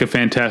could make a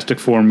Fantastic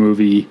Four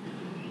movie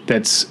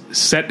that's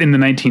set in the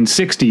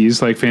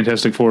 1960s, like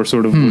Fantastic Four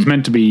sort of was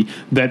meant to be,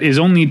 that is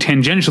only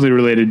tangentially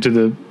related to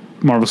the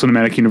Marvel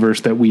Cinematic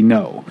Universe that we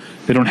know.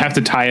 They don't have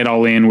to tie it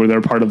all in where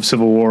they're part of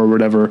Civil War or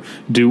whatever.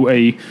 Do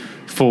a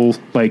full,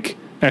 like,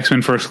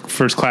 X-Men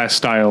first class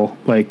style,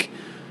 like,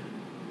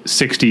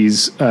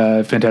 60s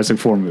Fantastic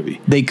Four movie.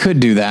 They could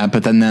do that,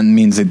 but then that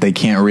means that they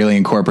can't really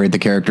incorporate the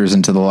characters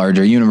into the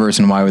larger universe,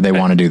 and why would they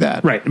want to do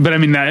that? Right. But I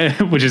mean,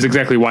 which is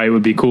exactly why it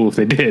would be cool if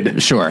they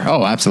did. Sure.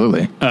 Oh,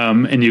 absolutely.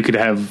 And you could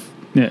have,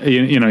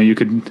 you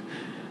could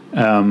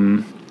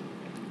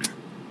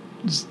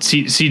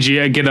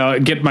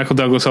CGI, get Michael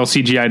Douglas all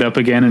CGI'd up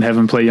again and have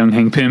him play young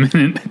Hank Pym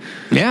in it.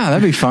 Yeah,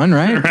 that'd be fun,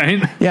 right?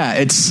 Right. Yeah,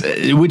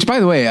 which, by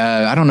the way,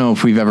 I don't know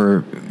if we've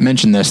ever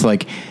mentioned this,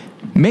 like,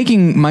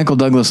 making Michael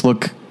Douglas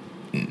look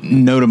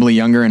notably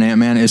younger in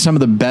Ant-Man is some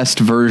of the best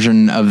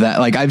version of that.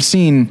 Like, I've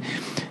seen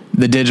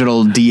the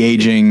digital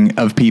de-aging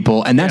of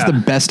people, and that's the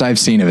best I've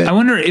seen of it. I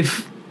wonder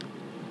if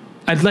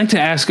I'd like to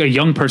ask a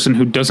young person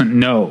who doesn't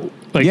know,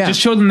 just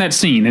show them that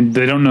scene and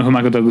they don't know who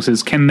Michael Douglas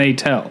is. Can they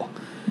tell?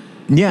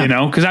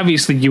 Yeah. Because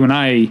obviously you and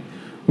I,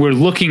 we're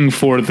looking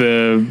for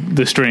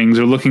the strings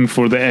or looking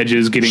for the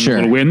edges getting a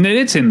little weird. And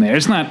it's in there.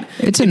 It's in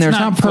there. It's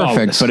not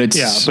perfect, but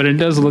but it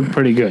does look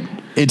pretty good.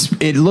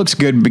 It looks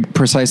good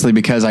precisely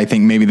because I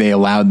think maybe they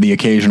allowed the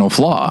occasional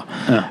flaw,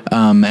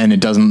 and it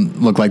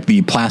doesn't look like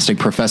the plastic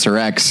Professor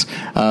X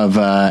of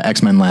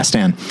X-Men Last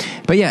Stand.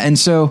 But yeah, and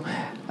so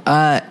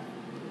as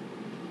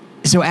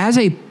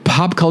a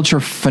pop culture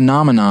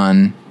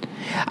phenomenon,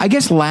 I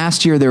guess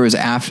last year or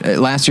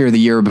the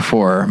year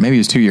before, maybe it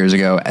was 2 years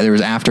ago, there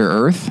was After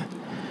Earth,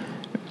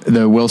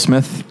 the Will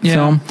Smith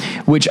film,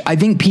 which I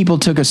think people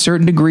took a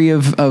certain degree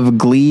of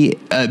glee,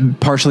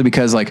 partially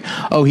because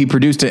he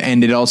produced it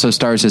and it also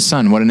stars his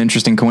son. What an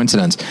interesting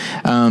coincidence.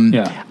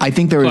 I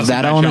think there was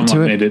that element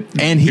to it.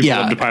 And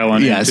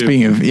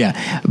speaking of,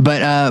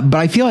 but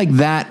I feel like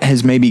that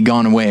has maybe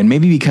gone away, and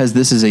maybe because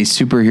this is a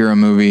superhero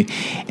movie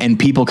and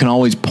people can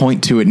always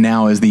point to it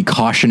now as the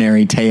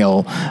cautionary tale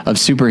of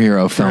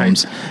superhero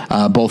films,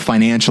 both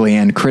financially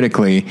and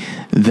critically,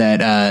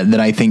 that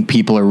I think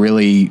people are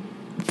really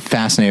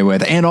fascinated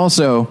with. And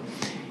also,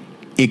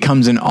 it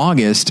comes in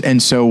August,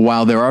 and so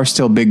while there are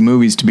still big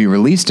movies to be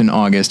released in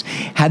August,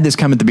 had this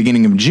come at the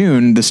beginning of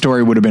June, the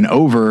story would have been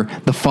over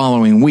the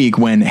following week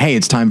when, hey,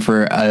 it's time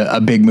for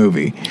a big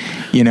movie,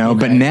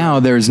 but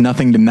now there's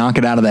nothing to knock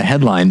it out of the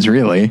headlines,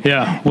 really.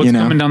 What's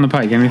coming down the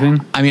pike?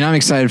 Anything? I mean, I'm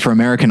excited for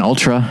American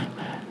Ultra.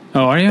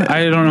 Oh, are you?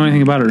 I don't know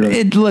anything about it. Really.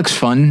 It looks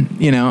fun,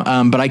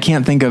 but I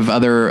can't think of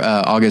other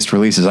August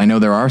releases. I know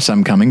there are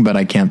some coming, but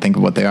I can't think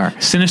of what they are.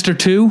 Sinister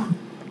 2?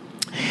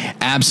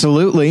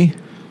 Absolutely.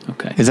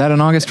 Okay. Is that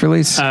an August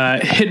release?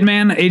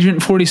 Hitman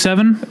Agent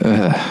 47?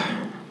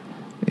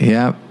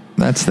 Yeah,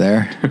 that's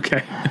there.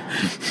 Okay.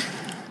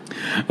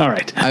 All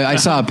right. I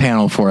saw a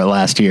panel for it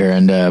last year,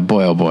 and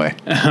boy, oh boy.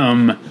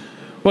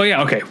 Well,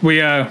 yeah, okay. We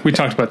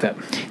talked about that.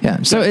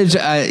 Yeah. So it's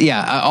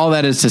all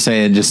that is to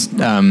say,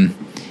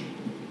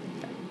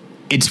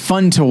 it's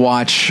fun to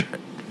watch.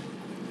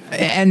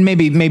 And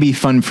maybe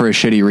fun for a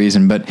shitty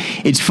reason, but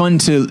it's fun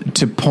to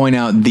point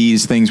out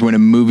these things when a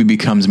movie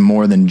becomes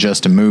more than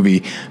just a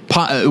movie,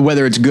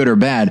 whether it's good or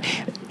bad,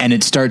 and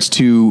it starts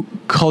to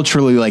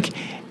culturally it'd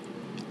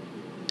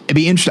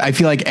be interesting. I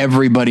feel like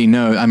everybody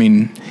knows. I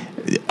mean,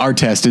 our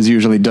test is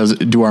usually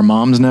do our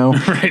moms know?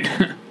 Right.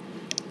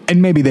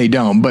 And maybe they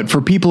don't, but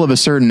for people of a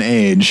certain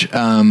age,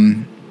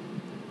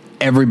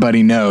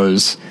 everybody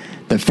knows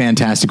that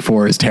Fantastic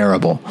Four is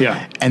terrible.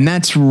 Yeah. And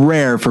that's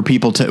rare for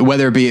people to,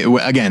 whether it be,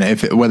 again,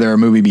 whether a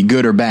movie be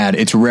good or bad,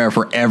 it's rare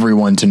for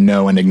everyone to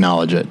know and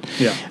acknowledge it.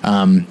 Yeah.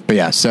 But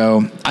yeah,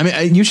 so, I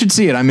mean, you should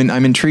see it. I'm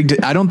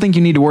intrigued. I don't think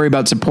you need to worry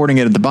about supporting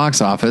it at the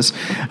box office.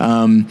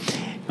 On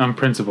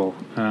principle.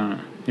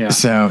 Yeah.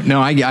 So,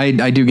 no,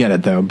 I do get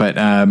it though. But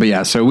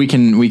yeah, so we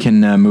can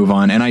move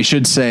on. And I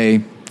should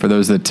say, for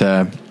those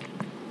that,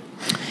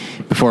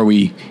 before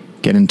we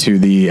get into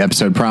the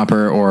episode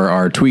proper or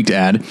our tweaked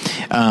ad.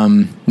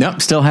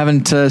 Nope, still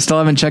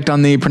haven't checked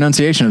on the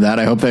pronunciation of that.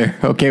 I hope they're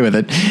okay with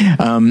it.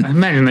 I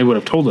imagine they would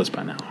have told us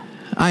by now.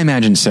 I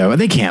imagine so.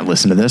 They can't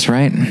listen to this,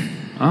 right?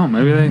 Oh,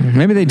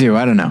 Maybe they do.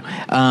 I don't know.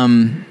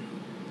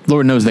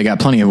 Lord knows they got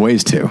plenty of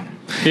ways to.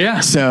 Yeah.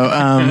 So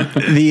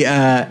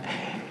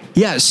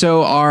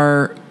so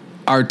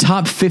our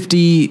top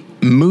 50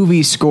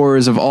 movie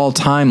scores of all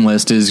time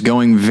list is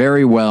going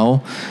very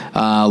well.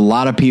 A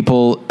lot of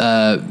people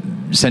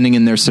sending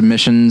in their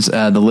submissions.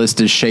 The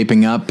list is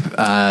shaping up.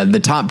 The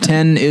top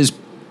 10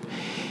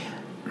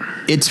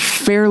 it's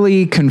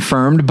fairly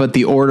confirmed, but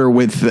the order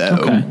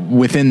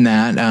within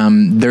that,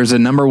 there's a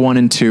number 1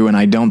 and 2, and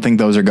I don't think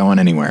those are going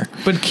anywhere.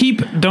 But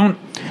don't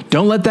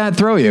let that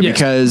throw you,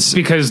 because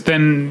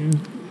then.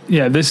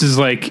 Yeah, this is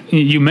like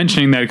you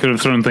mentioning that it could have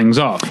thrown things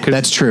off.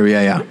 That's true.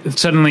 Yeah.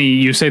 Suddenly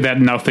you say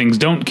that now things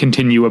don't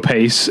continue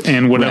apace,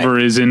 and whatever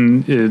is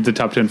in the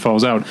top 10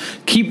 falls out.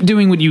 Keep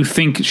doing what you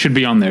think should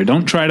be on there.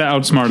 Don't try to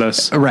outsmart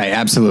us. Right.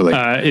 Absolutely.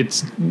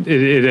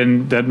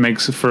 And that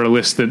makes for a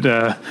list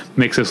that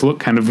makes us look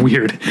kind of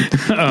weird.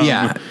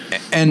 Yeah.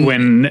 And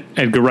when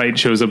Edgar Wright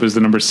shows up as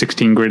the number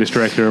 16 greatest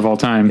director of all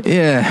time.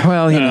 Yeah.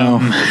 Well, you know.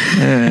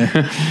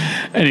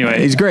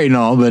 Anyway, he's great and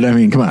all, but I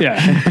mean, come on.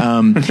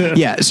 Yeah.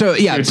 Yeah. So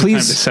yeah.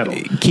 Please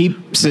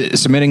keep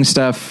submitting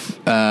stuff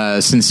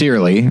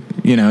sincerely.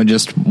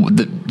 Just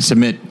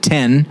submit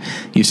 10.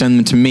 You send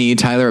them to me,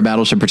 Tyler at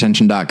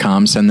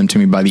battleshippretension.com. Send them to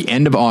me by the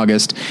end of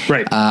August.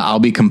 Right. I'll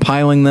be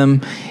compiling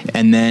them,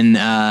 and then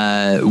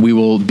we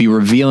will be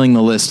revealing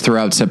the list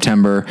throughout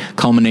September,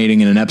 culminating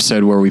in an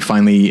episode where we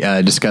finally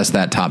discuss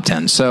that top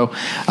 10. So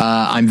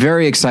I'm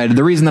very excited.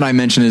 The reason that I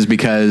mention is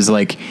because,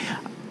 one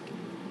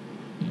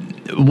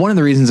of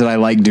the reasons that I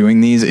like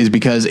doing these is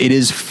because it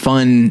is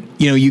fun.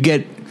 You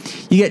get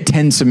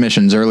 10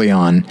 submissions early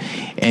on,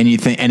 and you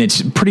think, and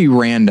it's pretty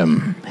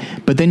random,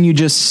 but then you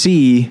just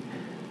see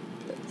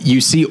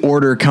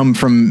order come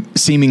from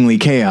seemingly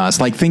chaos.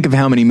 Like, think of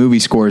how many movie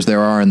scores there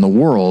are in the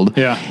world.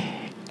 Yeah.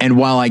 And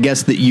while I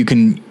guess that you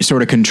can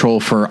sort of control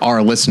for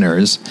our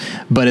listeners,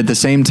 but at the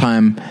same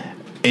time,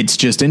 it's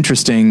just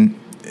interesting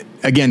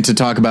again to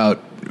talk about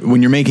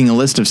when you're making a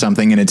list of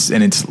something and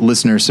it's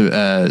listener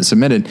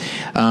submitted.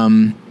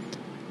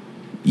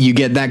 You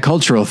get that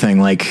cultural thing,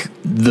 like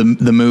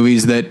the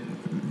movies that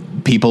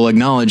people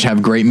acknowledge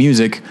have great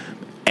music.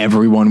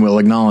 Everyone will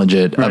acknowledge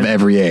it, right, of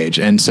every age.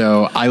 And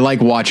so I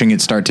like watching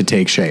it start to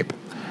take shape.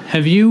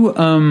 Have you,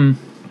 a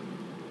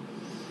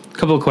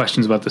couple of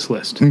questions about this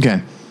list.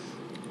 Okay.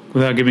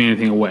 Without giving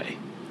anything away.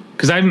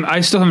 Because I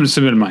still haven't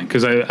submitted mine,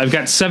 because I've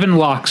got 7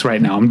 locks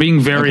right now. I'm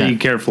being very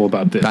careful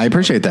about this. I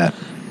appreciate that.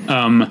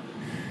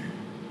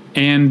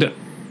 And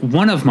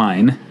one of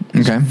mine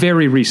is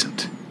very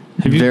recent.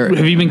 Have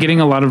you been getting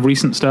a lot of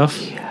recent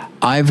stuff?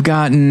 I've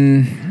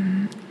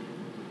gotten...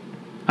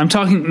 I'm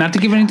talking, not to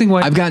give anything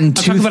away. I'm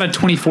talking about a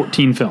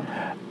 2014 film.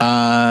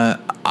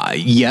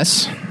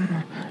 Yes.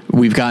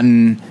 We've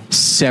gotten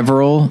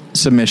several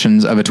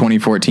submissions of a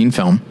 2014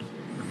 film.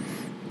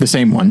 The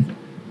same one.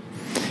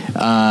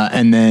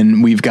 And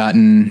then we've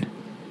gotten...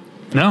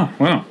 No,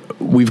 wow.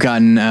 We've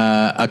gotten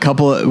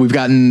we've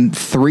gotten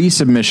 3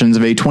 submissions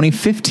of a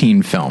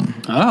 2015 film.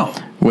 Oh.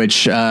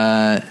 Which...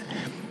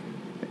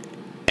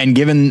 and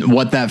given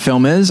what that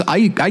film is,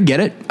 I get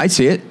it. I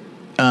see it.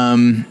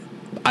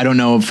 I don't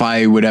know if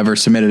I would ever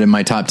submit it in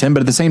my top 10,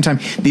 but at the same time,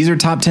 these are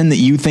top 10 that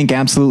you think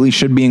absolutely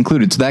should be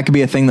included. So that could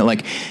be a thing that,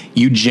 like,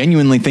 you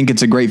genuinely think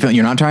it's a great film.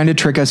 You're not trying to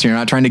trick us. You're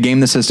not trying to game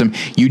the system.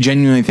 You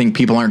genuinely think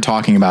people aren't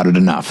talking about it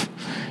enough,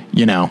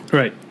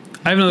 Right.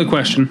 I have another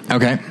question.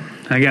 Okay.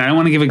 And again, I don't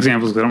want to give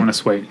examples because I don't want to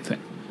sway anything.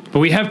 But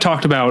we have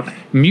talked about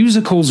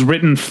musicals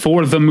written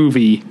for the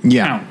movie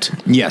count.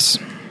 Yes.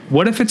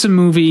 What if it's a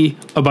movie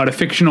about a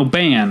fictional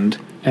band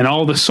and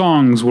all the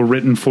songs were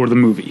written for the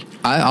movie?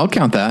 I'll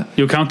count that.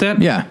 You'll count that?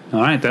 Yeah.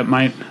 All right. That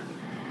might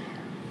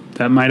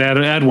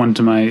add one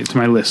to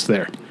my list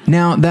there.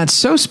 Now, that's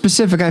so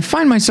specific. I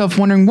find myself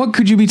wondering, what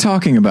could you be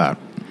talking about?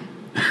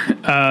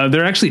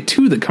 There are actually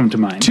 2 that come to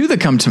mind. 2 that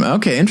come to mind.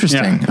 Okay,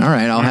 interesting. Yeah. All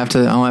right, I'll have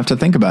to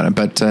think about it.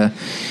 But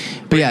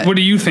yeah. What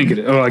do you think it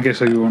is? Oh, I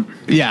guess you won't.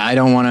 Yeah, I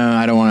don't want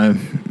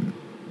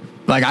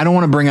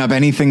to bring up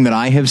anything that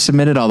I have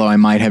submitted, although I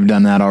might have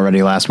done that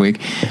already last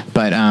week.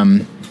 But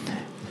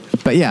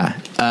yeah,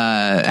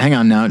 hang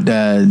on now.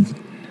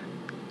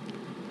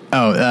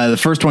 The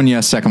first one,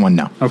 yes. Second one,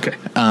 no. Okay.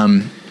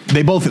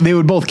 They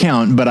would both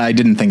count, but I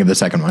didn't think of the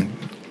second one.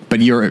 But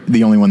you're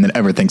the only one that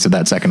ever thinks of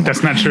that second one.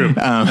 That's not true.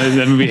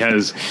 That movie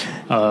has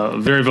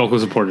very vocal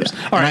supporters.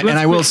 All right, and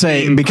I will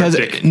say, because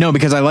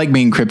I like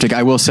being cryptic,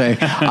 I will say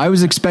I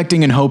was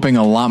expecting and hoping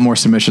a lot more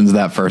submissions of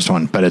that first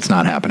one, but it's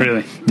not happening.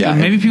 Really? Yeah.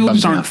 Maybe people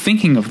just aren't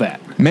thinking of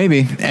that.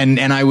 Maybe. And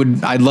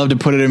I'd love to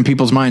put it in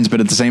people's minds, but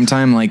at the same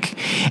time,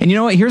 and you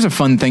know what? Here's a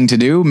fun thing to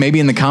do.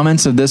 Maybe in the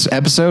comments of this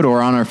episode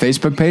or on our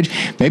Facebook page,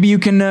 maybe you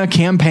can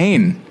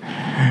campaign.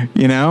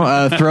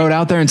 Throw it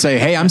out there and say,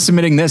 "Hey, I'm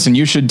submitting this, and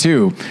you should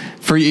too,"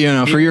 for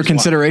your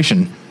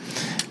consideration.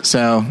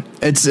 So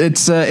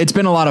it's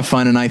been a lot of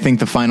fun, and I think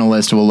the final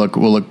list will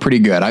look pretty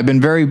good. I've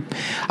been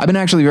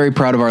actually very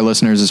proud of our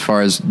listeners as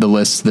far as the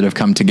lists that have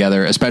come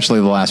together, especially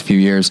the last few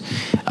years.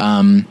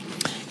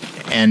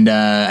 And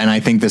I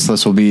think this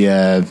list will be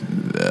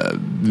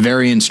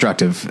very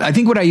instructive. I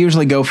think what I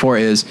usually go for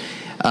is,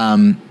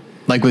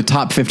 like with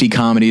top 50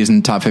 comedies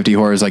and top 50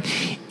 horrors, like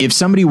if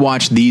somebody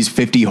watched these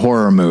 50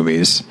 horror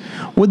movies,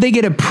 would they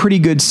get a pretty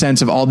good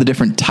sense of all the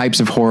different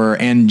types of horror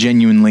and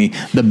genuinely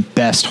the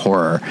best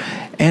horror?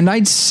 And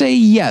I'd say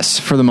yes,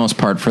 for the most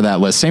part, for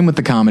that list. Same with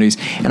the comedies.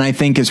 And I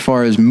think as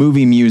far as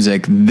movie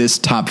music, this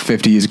top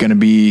 50 is going to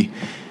be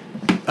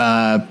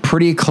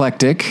pretty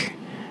eclectic.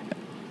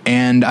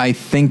 And I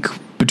think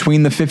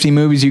between the 50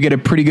 movies, you get a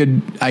pretty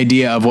good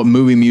idea of what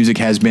movie music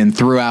has been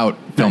throughout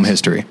film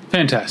history.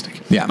 Fantastic.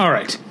 Yeah. All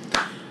right.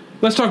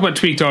 Let's talk about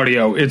Tweaked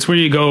Audio. It's where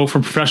you go for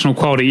professional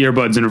quality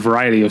earbuds in a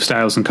variety of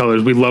styles and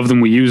colors. We love them.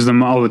 We use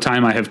them all the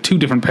time. I have 2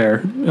 different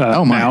pair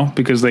now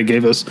because they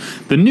gave us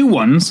the new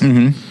ones,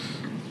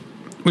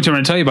 which I'm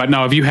going to tell you about.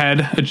 Now, have you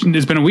had?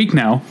 It's been a week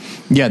now.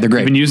 Yeah, they're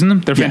great. You've been using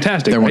them? They're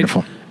fantastic. They're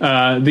wonderful.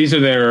 These are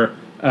their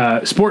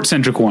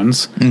sports-centric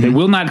ones. They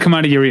will not come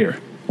out of your ear.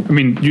 I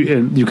mean,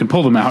 you can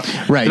pull them out.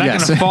 Right, they're not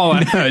going to fall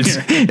out. No, it's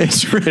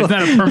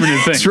not a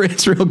permanent thing.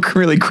 It's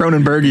really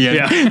Cronenbergian.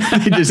 Yeah.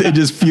 it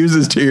just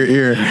fuses to your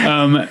ear.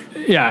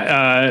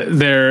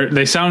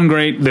 They sound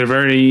great. They're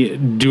very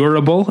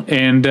durable,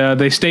 and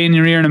they stay in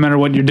your ear no matter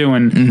what you're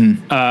doing.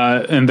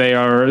 And they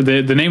are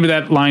the name of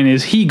that line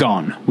is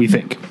Hegon. We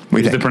think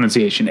the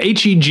pronunciation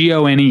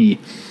HEGONE.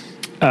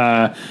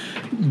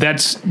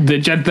 That's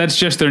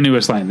just their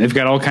newest line. They've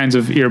got all kinds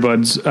of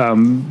earbuds.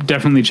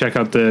 Definitely check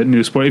out the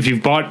new sport. If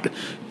you've bought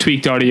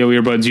Tweaked Audio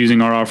earbuds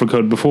using our offer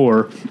code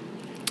before,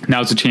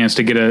 now's a chance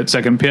to get a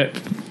second pair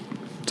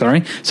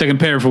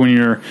for when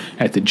you're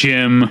at the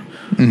gym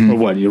or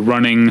what you're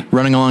running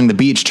along the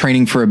beach,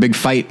 training for a big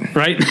fight.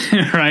 Right,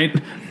 right.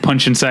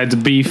 Punching sides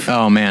of beef.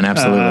 Oh man,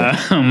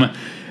 absolutely.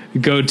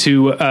 Go to,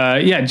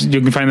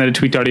 you can find that at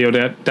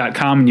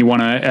tweakedaudio.com, and you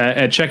want to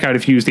at checkout,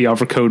 if you use the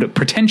offer code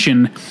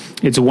pretension,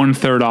 it's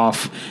 1/3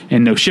 off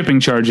and no shipping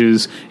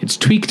charges. It's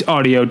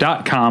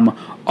tweakedaudio.com,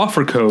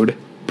 offer code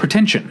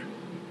pretension.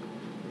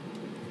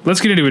 Let's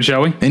get into it,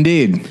 shall we?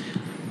 Indeed.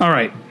 All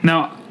right.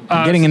 Now,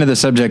 getting into the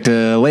subject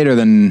later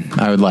than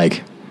I would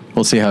like.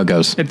 We'll see how it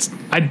goes.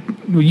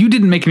 You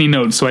didn't make any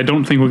notes, so I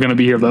don't think we're going to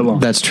be here that long.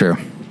 That's true.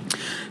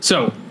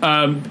 So,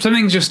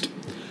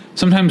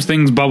 sometimes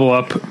things bubble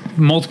up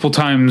multiple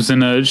times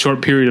in a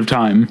short period of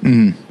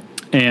time,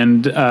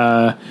 and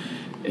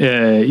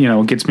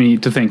it gets me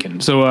to thinking.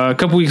 So a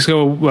couple weeks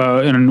ago,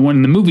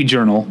 in the Movie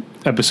Journal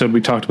episode,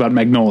 we talked about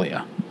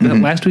Magnolia. Was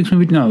that last week's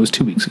movie? No, it was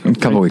 2 weeks ago. A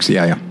couple weeks,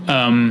 yeah.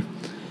 And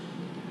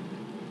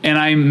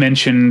I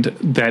mentioned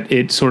that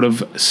it sort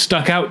of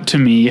stuck out to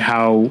me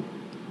how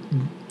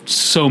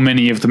so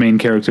many of the main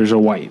characters are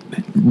white.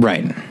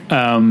 Right.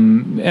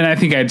 And I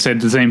think I'd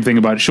said the same thing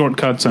about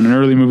Shortcuts on an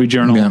early Movie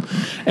Journal. Yeah.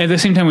 At the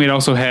same time, we had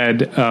also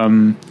had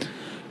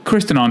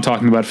Kristen on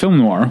talking about film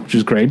noir, which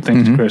is great.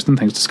 Thanks to Kristen.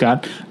 Thanks to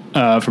Scott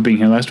for being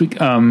here last week.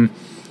 And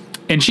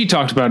she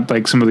talked about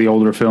like some of the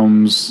older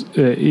films,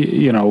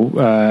 being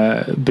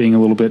a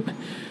little bit,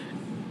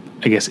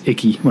 I guess,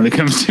 icky when it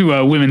comes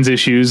to women's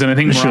issues. And I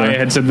think Mariah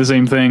had said the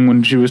same thing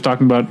when she was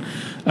talking about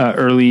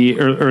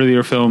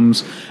earlier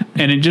films.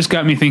 And it just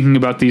got me thinking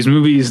about these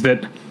movies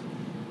that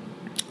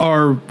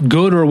are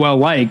good or well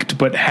liked,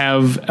 but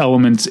have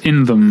elements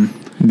in them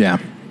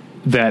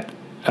that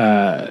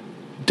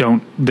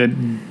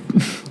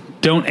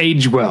don't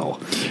age well.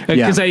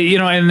 Because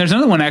and there's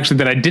another one actually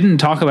that I didn't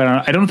talk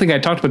about. I don't think I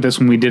talked about this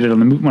when we did it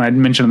when I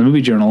mentioned on the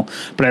Movie Journal,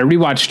 but I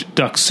rewatched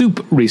Duck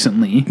Soup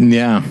recently.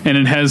 Yeah, and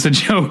it has the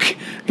joke,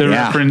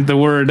 reference, the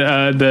word,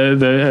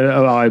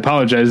 I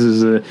apologize.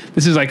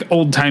 This is like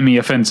old timey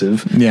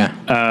offensive.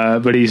 Yeah,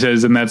 but he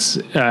says, and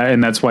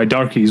that's why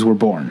darkies were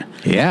born.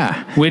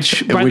 Yeah,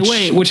 which by the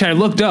way, which I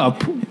looked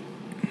up.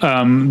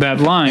 That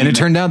line, and it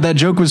turned out that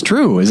joke was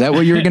true. Is that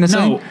what you were going to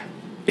say? No.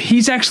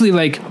 He's actually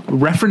like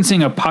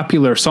referencing a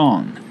popular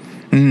song.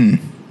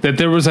 That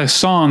there was a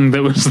song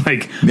that was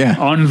like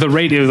on the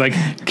radio, like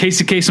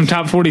Casey Kasem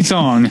top 40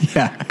 song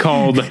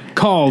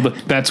called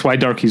That's Why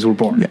Darkies Were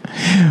Born.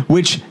 Yeah.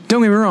 Which,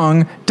 don't get me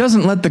wrong,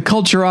 doesn't let the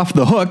culture off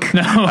the hook.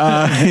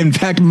 No. In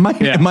fact,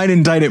 might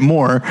indict it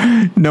more,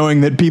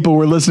 knowing that people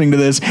were listening to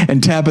this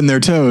and tapping their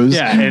toes.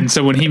 Yeah, and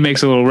so when he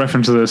makes a little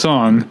reference to the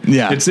song,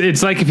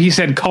 it's like if he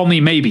said, "Call me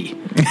maybe,"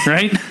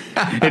 right?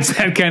 It's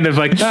that kind of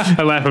like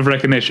a laugh of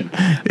recognition.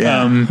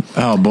 Yeah.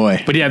 Oh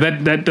boy. But yeah,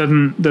 that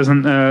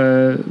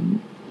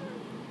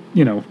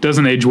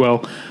doesn't age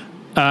well.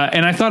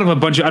 And I thought of a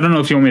bunch of, I don't know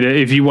if you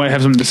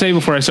have something to say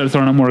before I start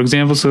throwing out more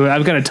examples. So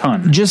I've got a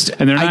ton.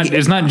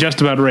 It's not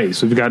just about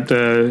race. We've got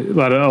a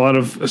lot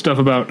of stuff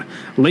about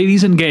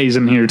ladies and gays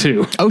in here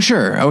too. Oh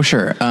sure.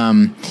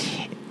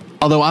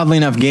 Although oddly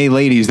enough, gay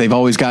ladies, they've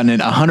always gotten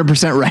it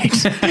 100%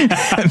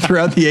 right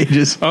throughout the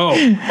ages. Oh,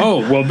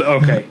 well,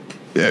 okay.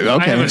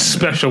 I have a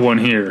special one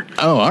here.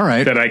 Oh, all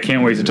right. That I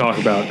can't wait to talk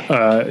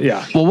about.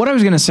 Yeah. Well, what I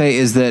was going to say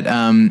is that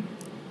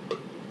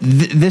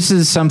this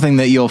is something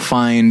that you'll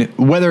find,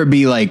 whether it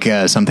be like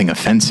something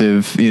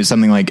offensive,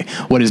 something like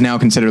what is now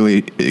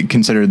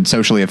considered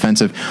socially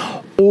offensive,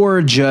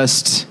 or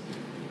just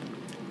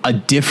a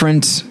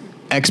different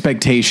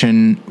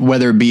expectation,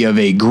 whether it be of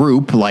a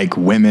group like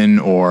women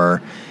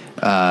or,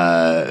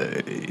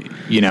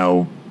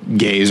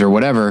 gays or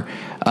whatever,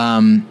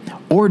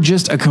 or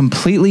just a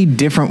completely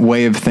different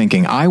way of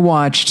thinking. I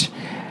watched,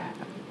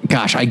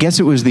 I think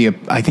it was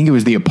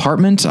The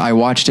Apartment. I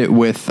watched it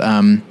with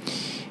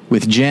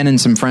Jen and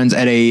some friends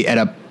at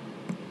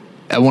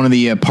one of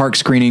the park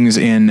screenings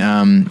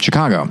in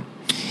Chicago.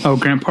 Oh,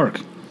 Grant Park.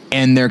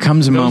 And there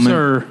comes a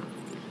moment.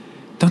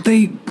 Don't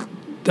they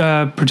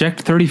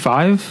project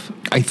 35?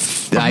 I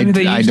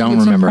don't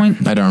remember.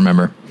 I don't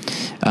remember.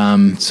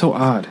 So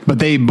odd. But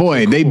they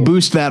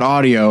boost that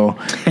audio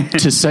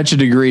to such a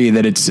degree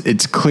that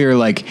it's clear,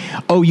 like,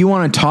 oh, you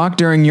want to talk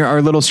during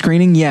our little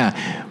screening?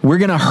 Yeah, we're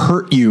going to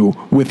hurt you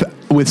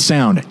with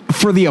sound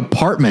for The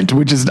Apartment,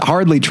 which is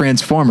hardly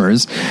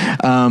Transformers.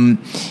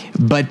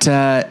 But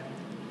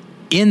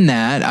in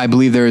that, I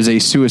believe there is a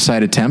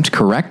suicide attempt,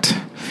 correct?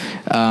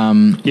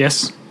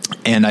 Yes.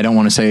 And I don't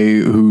want to say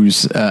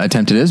whose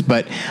attempt it is,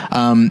 but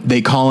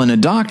they call in a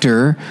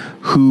doctor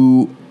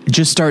who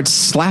just starts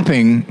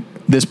slapping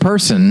this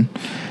person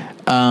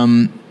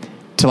to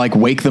like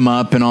wake them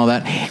up and all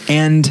that.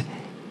 And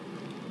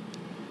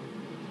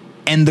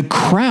the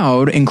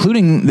crowd,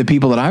 including the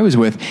people that I was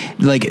with,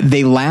 like,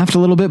 they laughed a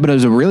little bit, but it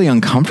was a really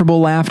uncomfortable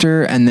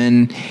laughter. And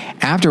then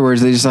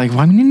afterwards they just like,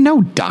 well, I mean,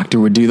 no doctor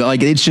would do that.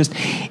 Like,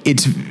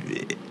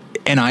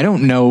 and I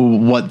don't know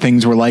what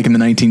things were like in the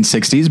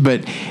 1960s,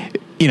 but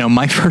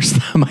my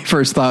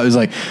first thought was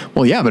like,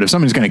 well, yeah, but if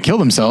somebody's going to kill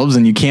themselves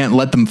and you can't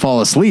let them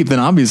fall asleep, then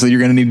obviously you're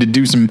going to need to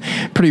do some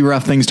pretty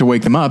rough things to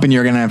wake them up, and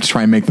you're going to have to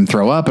try and make them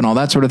throw up and all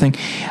that sort of thing.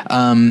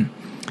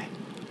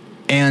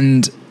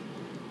 And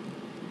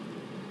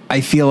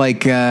I feel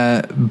like,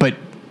 but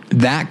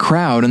that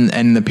crowd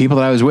and the people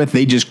that I was with,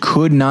 they just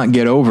could not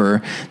get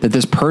over that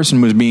this person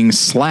was being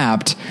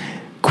slapped,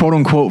 quote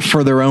unquote,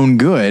 for their own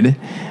good.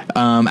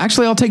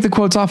 Actually, I'll take the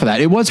quotes off of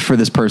that. It was for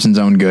this person's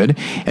own good,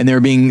 and they were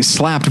being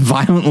slapped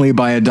violently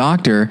by a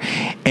doctor,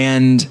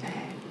 and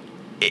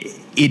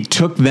it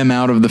took them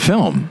out of the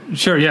film.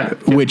 Sure, yeah.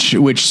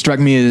 Which struck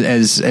me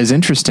as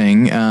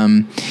interesting.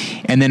 And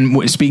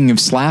then speaking of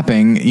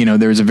slapping,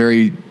 there's a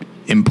very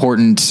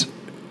important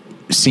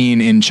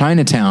scene in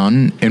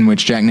Chinatown in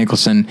which Jack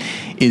Nicholson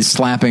is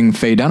slapping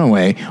Faye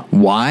Dunaway.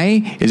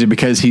 Why? Is it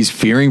because he's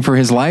fearing for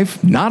his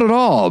life? Not at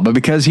all, but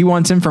because he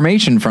wants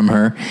information from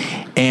her.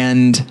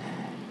 And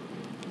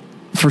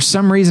for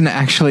some reason,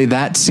 actually,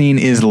 that scene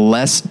is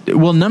less...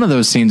 Well, none of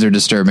those scenes are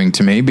disturbing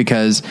to me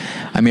because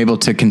I'm able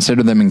to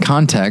consider them in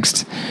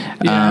context.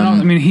 Yeah,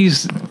 I mean,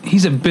 he's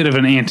a bit of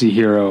an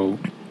anti-hero.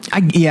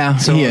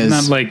 So he is.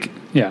 Not like...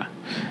 Yeah.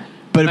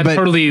 But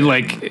totally,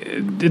 like...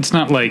 It's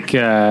not like...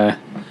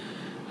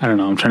 I don't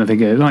know. I'm trying to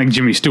think of like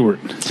Jimmy Stewart.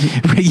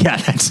 Yeah,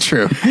 that's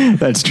true.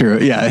 That's true.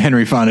 Yeah,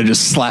 Henry Fonda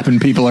just slapping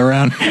people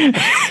around. But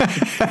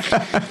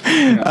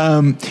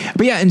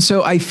yeah, and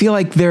so I feel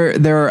like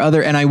there are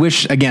other, and I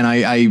wish, again,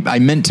 I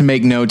meant to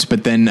make notes,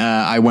 but then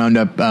I wound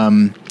up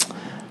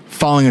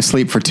falling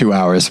asleep for 2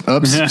 hours.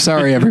 Oops,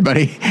 sorry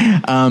everybody.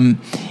 And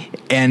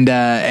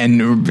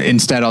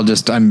instead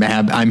I'm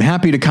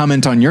happy to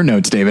comment on your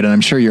notes, David, and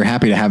I'm sure you're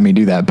happy to have me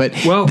do that. But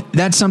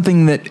that's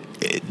something that.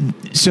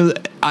 So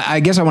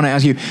I guess I want to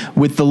ask you,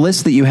 with the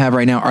list that you have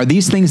right now, are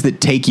these things that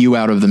take you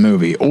out of the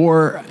movie,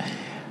 or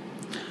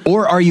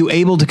are you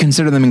able to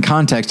consider them in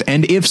context?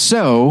 And if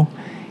so,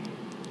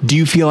 do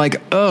you feel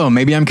like, oh,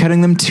 maybe I'm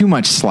cutting them too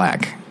much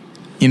slack?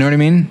 You know what I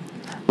mean?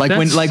 Like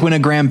when a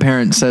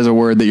grandparent says a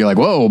word that you're like,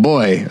 whoa,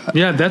 boy.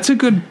 Yeah, that's a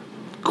good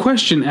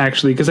question,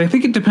 actually, because I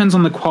think it depends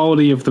on the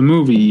quality of the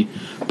movie.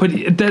 But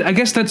I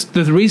guess that's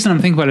the reason I'm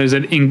thinking about it, is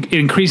that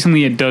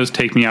increasingly it does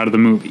take me out of the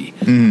movie.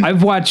 Mm.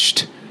 I've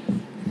watched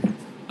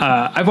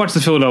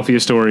The Philadelphia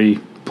Story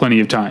plenty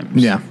of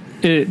times. Yeah,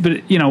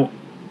 but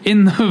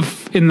in the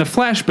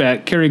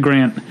flashback, Cary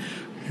Grant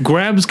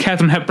grabs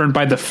Katharine Hepburn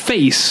by the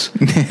face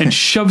and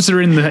shoves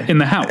her in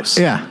the house.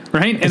 Yeah,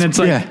 right. And it's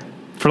like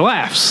for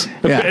laughs.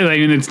 Yeah, I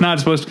mean, it's not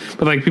supposed to,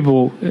 but like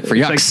people for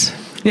yucks.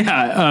 Like,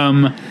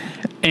 yeah.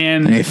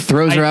 And he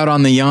throws her out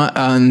on the yard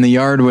on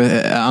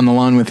the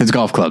lawn with his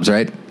golf clubs,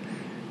 right?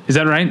 Is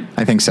that right?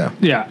 I think so.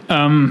 Yeah.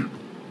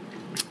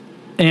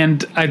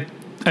 And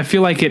I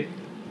feel like it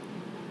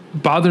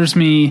bothers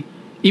me,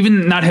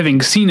 even not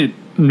having seen it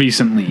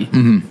recently.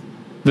 Mm-hmm.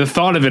 The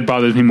thought of it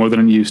bothers me more than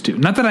it used to.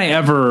 Not that I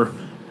don't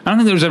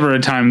think there was ever a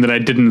time that I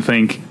didn't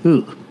think,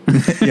 ugh,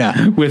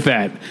 yeah, with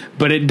that,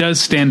 but it does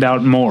stand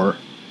out more.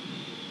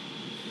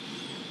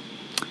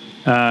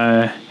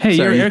 Hey,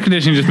 your air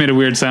conditioning just made a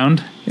weird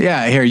sound.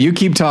 Yeah, here, you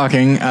keep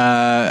talking.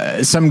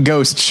 Some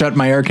ghost shut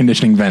my air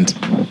conditioning vent.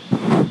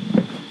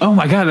 Oh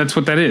my God, that's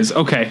what that is.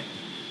 Okay.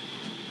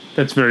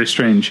 That's very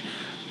strange.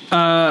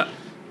 But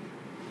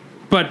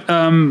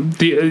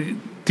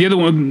the other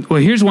one,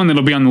 well, here's one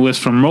that'll be on the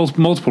list for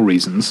multiple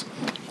reasons.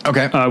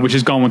 Okay. which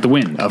is Gone with the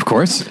Wind. Of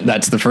course.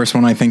 That's the first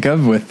one I think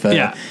of with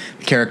Yeah.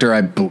 the character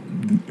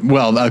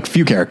a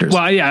few characters.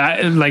 Well,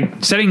 yeah,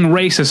 like setting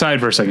race aside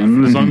for a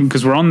second,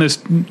 because we're on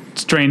this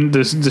strain,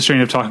 the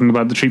strain of talking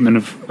about the treatment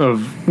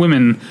of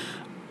women.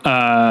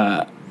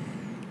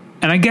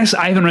 And I guess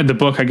I haven't read the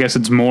book. I guess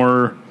it's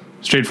more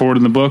straightforward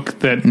in the book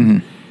that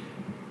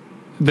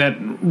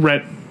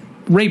Rhett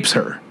rapes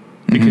her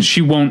because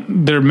she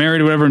won't. They're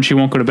married or whatever, and she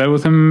won't go to bed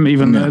with him.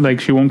 Even though, like,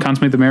 she won't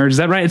consummate the marriage. Is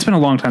that right? It's been a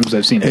long time since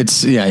I've seen it.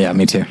 It's yeah,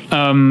 me too.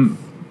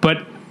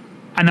 But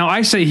now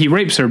I say he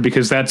rapes her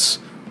because that's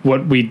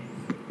what we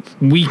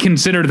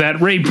consider that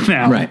rape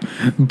now. Right.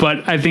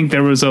 But I think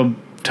there was a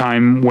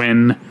time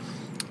when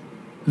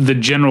the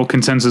general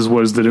consensus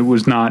was that it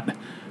was not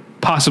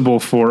possible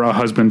for a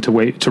husband to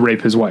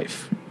rape his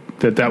wife.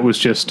 That was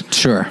just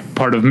Sure.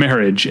 part of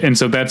marriage. And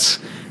so that's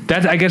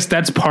I guess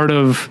that's part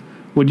of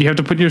what you have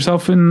to put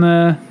yourself in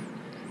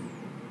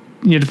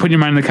you have to put your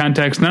mind in the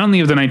context not only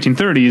of the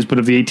 1930s but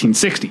of the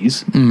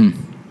 1860s.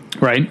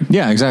 Right?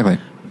 Yeah, exactly.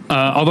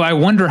 Although I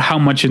wonder how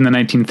much in the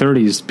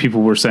 1930s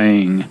people were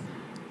saying,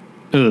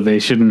 "Oh, they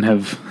shouldn't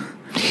have,"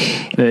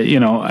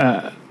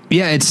 Yeah,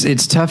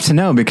 it's tough to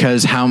know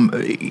because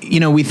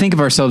we think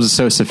of ourselves as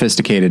so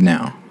sophisticated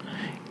now,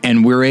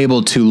 and we're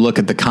able to look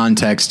at the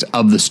context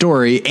of the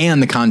story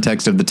and the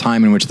context of the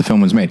time in which the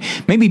film was made.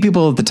 Maybe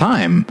people at the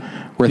time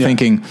were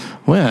thinking,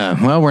 well,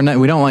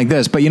 we don't like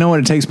this, but you know what?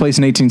 It takes place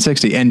in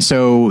 1860, and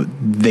so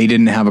they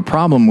didn't have a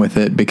problem with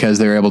it because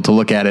they were able to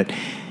look at it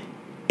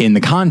in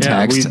the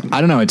context. I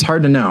don't know. It's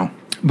hard to know.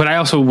 But I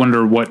also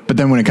wonder what. But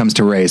then when it comes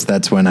to race,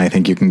 that's when I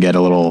think you can get a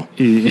little.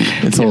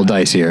 It's a little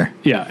dicier.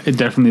 Yeah, it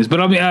definitely is.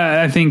 But I mean,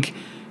 I think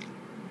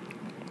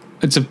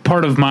it's a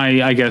part of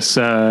my, I guess,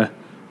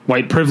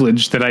 white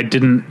privilege that I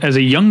didn't, as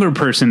a younger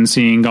person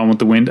seeing Gone with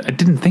the Wind, I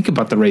didn't think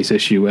about the race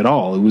issue at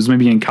all. It was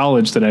maybe in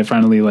college that I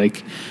finally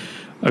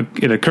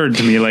it occurred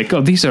to me like,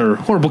 oh, these are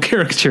horrible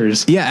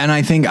caricatures. Yeah, and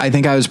I think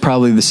I was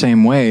probably the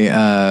same way.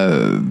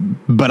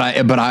 But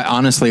I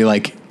honestly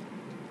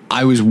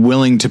I was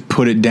willing to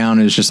put it down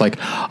as just like,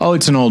 oh,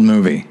 it's an old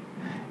movie.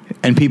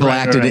 And people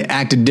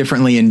acted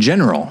differently in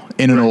general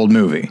in an old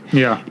movie.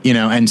 Yeah.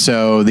 And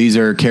so these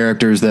are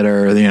characters that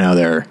are,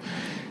 they're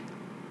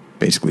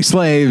basically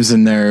slaves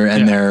and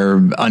they're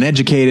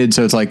uneducated.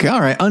 So it's like,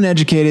 all right,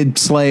 uneducated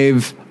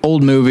slave,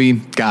 old movie,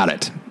 got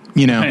it.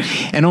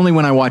 And only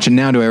when I watch it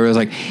now do I realize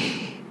like,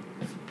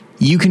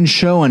 you can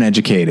show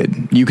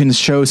uneducated, you can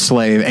show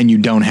slave, and you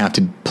don't have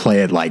to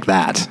play it like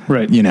that.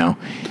 Right.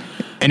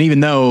 And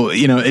even though,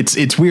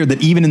 it's weird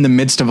that even in the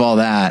midst of all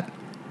that,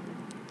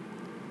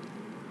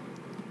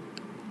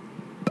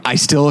 I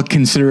still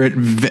consider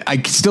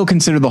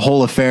the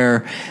whole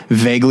affair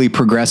vaguely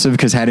progressive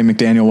because Hattie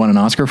McDaniel won an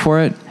Oscar for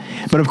it.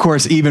 But of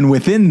course, even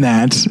within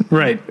that,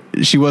 right,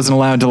 she wasn't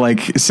allowed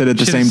to sit at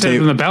the same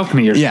table on the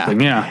balcony or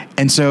something. Yeah.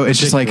 And so it's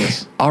just like,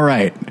 all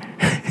right.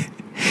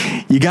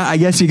 I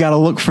guess you got to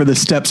look for the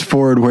steps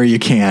forward where you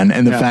can.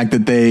 And the fact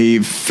that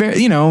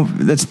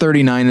that's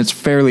 39. It's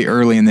fairly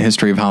early in the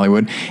history of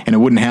Hollywood, and it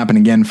wouldn't happen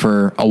again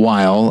for a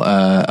while,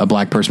 a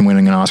black person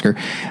winning an Oscar.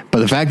 But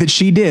the fact that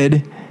she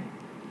did,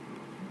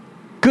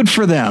 good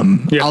for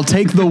them. Yeah. I'll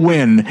take the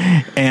win.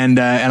 And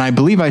I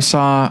believe I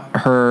saw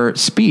her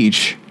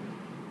speech.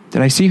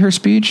 Did I see her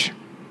speech?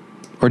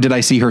 Or did I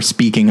see her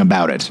speaking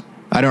about it?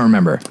 I don't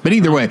remember. But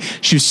either way,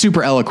 she was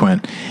super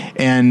eloquent.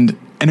 And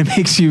it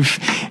makes you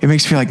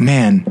feel like,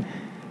 man,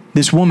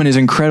 this woman is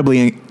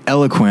incredibly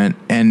eloquent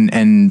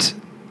and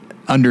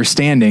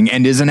understanding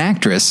and is an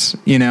actress,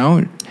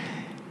 And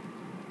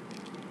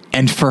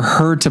for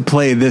her to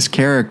play this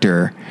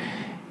character,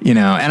 and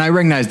I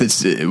recognize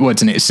that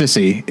what's in it,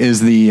 Sissy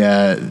is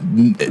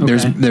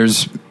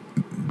there's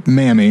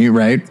Mammy,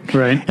 right?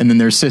 Right. And then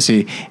there's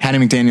Sissy. Hattie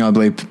McDaniel,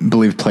 I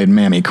believe played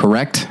Mammy,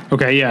 correct?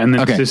 Okay, yeah. And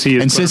then Sissy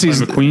is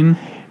Sissy's McQueen.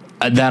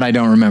 That I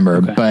don't remember,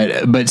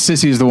 but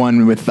Sissy is the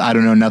one with, I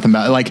don't know nothing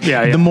about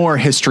it. The more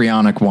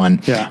histrionic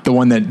one, the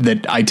one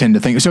that I tend to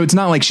think. So it's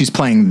not like she's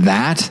playing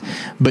that,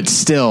 but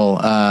still,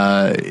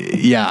 I'm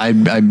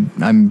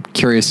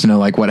curious to know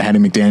what Hattie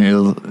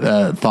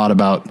McDaniel thought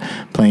about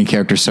playing a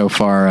character so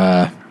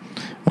far.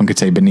 One could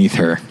say beneath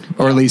her,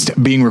 or at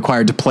least being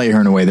required to play her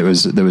in a way that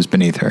was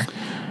beneath her.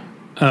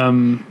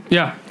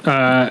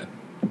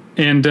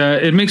 And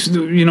it makes,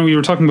 we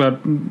were talking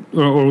about,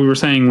 or we were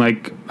saying,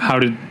 how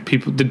did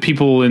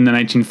people in the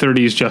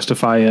 1930s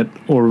justify it,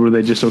 or were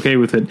they just okay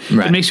with it?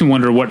 Right. It makes me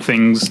wonder what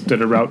things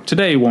that are out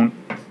today won't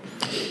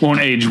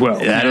age well.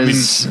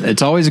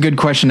 It's always a good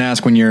question to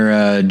ask when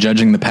you're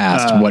judging the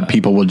past, what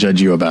people will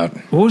judge you about.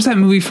 What was that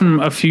movie from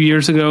a few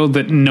years ago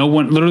that no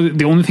one, literally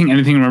the only thing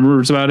anything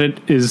remembers about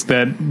it is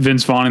that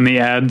Vince Vaughn in the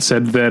ad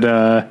said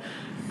that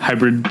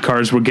hybrid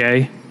cars were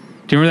gay?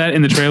 Do you remember that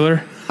in the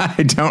trailer?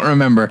 I don't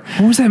remember.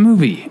 What was that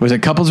movie? Was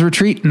it Couples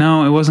Retreat?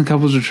 No, it wasn't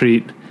Couples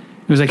Retreat.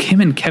 It was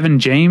him and Kevin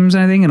James,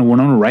 I think, and a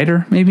Winona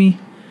Ryder, maybe.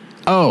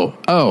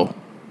 Oh.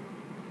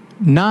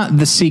 Not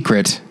The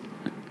Secret.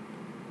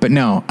 But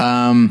no.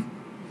 I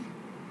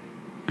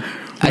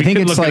think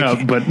it's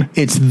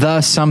it's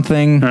The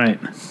Something. Right.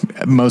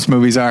 most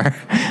movies are.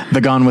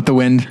 The Gone with the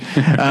Wind.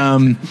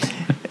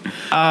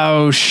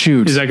 Oh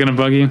shoot! Is that going to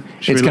bug you?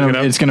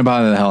 It's gonna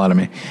bother the hell out of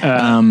me.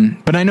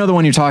 But I know the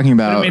one you're talking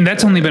about. I mean,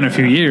 that's only been a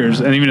few years,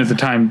 and even at the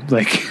time,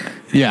 like,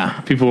 yeah,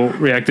 people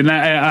reacted. And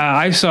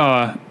I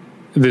saw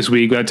this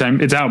week. By the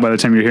time it's out, by the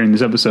time you're hearing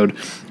this episode,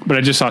 but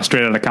I just saw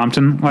Straight Outta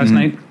Compton last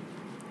night,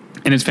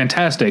 and it's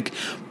fantastic.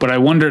 But I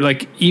wonder,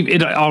 like,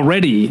 it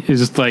already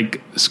is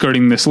like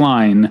skirting this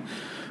line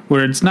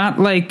where it's not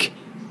like,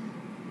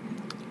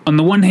 on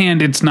the one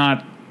hand, it's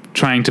not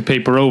trying to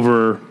paper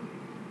over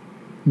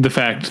the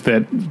fact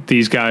that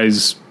these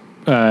guys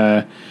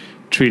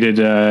treated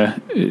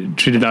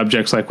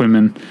objects like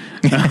women,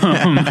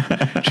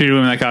 treated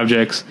women like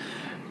objects,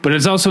 but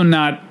it's also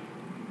not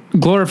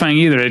glorifying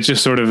either. It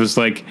just sort of is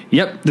like,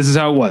 yep, this is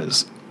how it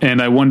was.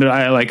 And I wonder,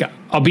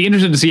 I'll be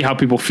interested to see how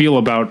people feel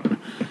about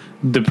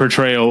the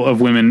portrayal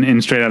of women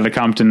in Straight Outta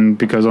Compton,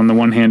 because on the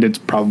one hand, it's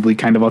probably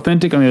kind of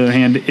authentic. On the other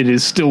hand, it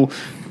is still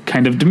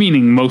kind of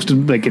demeaning.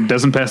 It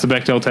doesn't pass the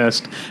Bechdel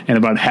test, and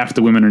about half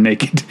the women are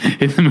naked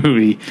in the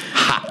movie.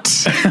 Hot.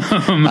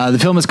 The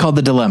film is called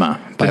The Dilemma,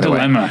 by the way.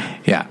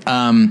 Yeah.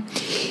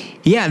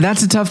 Yeah,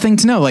 that's a tough thing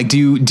to know. Like, do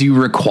you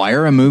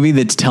require a movie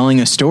that's telling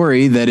a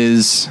story that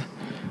is,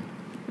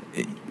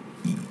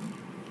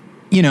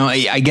 you know,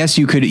 I guess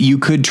you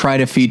could try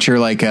to feature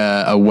like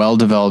a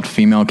well-developed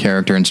female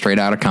character in Straight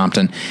Outta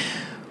Compton,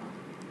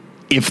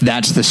 if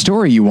that's the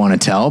story you want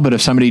to tell. But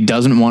if somebody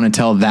doesn't want to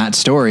tell that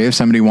story, if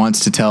somebody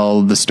wants to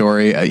tell the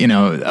story,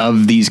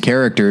 of these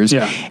characters,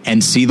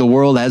 and see the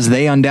world as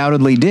they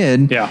undoubtedly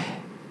did,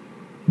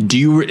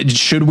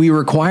 should we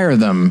require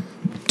them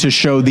to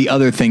show the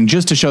other thing,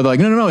 just to show that, like,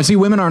 no, see,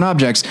 women aren't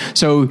objects,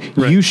 so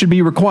you should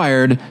be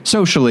required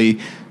socially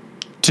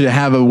to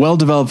have a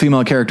well-developed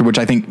female character, which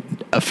I think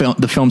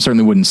the film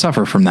certainly wouldn't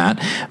suffer from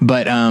that.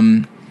 But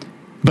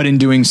in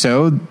doing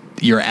so,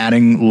 you're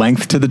adding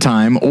length to the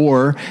time,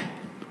 or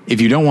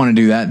if you don't want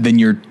to do that, then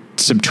you're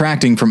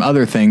subtracting from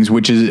other things,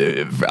 which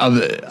is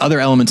other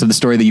elements of the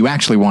story that you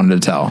actually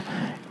wanted to tell.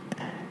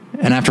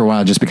 And after a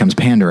while, it just becomes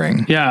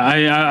pandering. Yeah,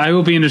 I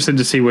will be interested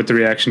to see what the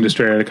reaction to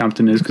Straight Outta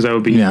Compton is, because I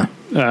would be,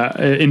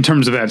 in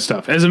terms of that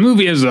stuff. As a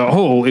movie as a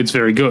whole, it's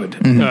very good.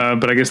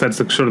 But I guess that's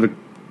sort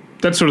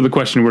of the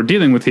question we're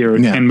dealing with here.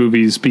 Can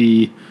movies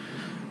be,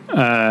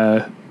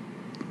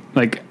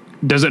 like,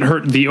 does it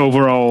hurt the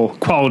overall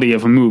quality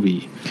of a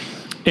movie?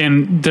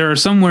 And there are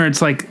some where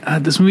it's like,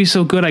 this movie's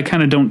so good, I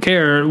kind of don't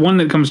care. One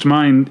that comes to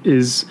mind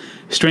is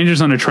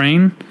Strangers on a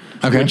Train,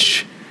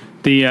 which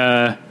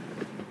the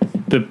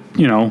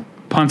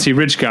Ponzi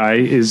rich guy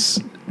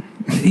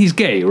he's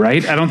gay,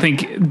 right? I don't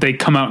think they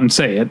come out and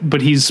say it,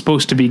 but he's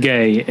supposed to be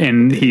gay,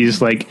 and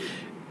he's like,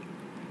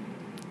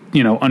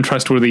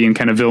 untrustworthy and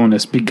kind of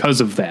villainous because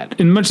of that.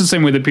 In much the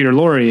same way that Peter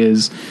Lorre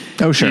is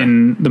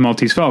in The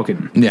Maltese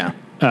Falcon. Yeah.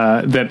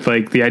 That,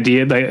 like, the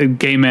idea that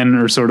gay men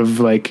are sort of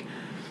like,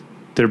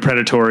 they're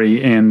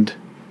predatory and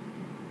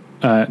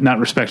not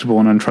respectable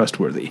and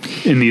untrustworthy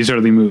in these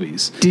early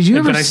movies. Did you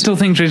ever? But I still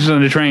think Strangers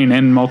on a Train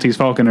and Maltese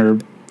Falcon are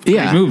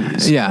great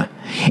movies. Yeah,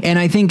 and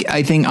I think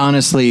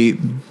honestly,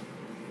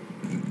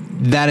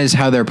 that is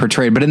how they're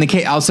portrayed. But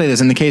I'll say this: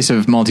 in the case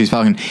of Maltese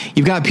Falcon,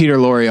 you've got Peter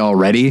Lorre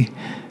already.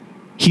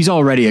 He's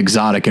already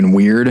exotic and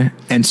weird,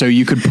 and so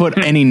you could put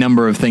any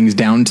number of things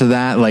down to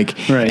that,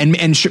 like, and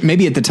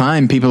maybe at the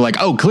time people are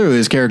like, oh, clearly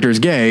this character is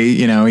gay,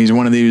 he's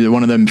one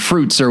of them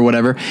fruits or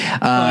whatever.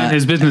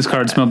 His business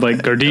card smelled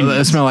like gardenias.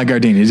 It smelled like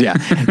gardenias, yeah,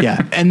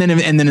 yeah. And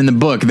then in the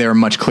book they were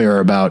much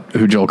clearer about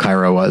who Joel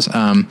Cairo was.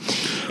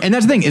 And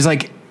that's the thing is,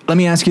 like, let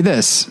me ask you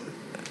this,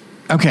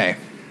 okay.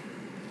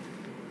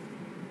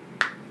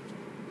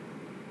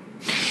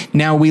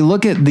 Now we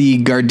look at the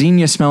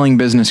gardenia smelling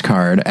business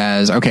card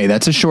as, okay,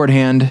 that's a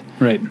shorthand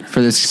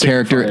for this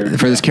character.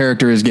 This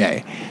character is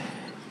gay.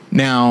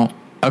 Now,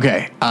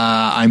 okay,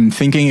 I'm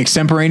thinking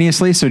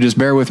extemporaneously, so just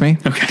bear with me.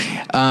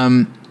 Okay.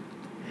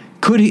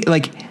 Could he,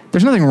 like,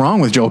 there's nothing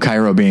wrong with Joel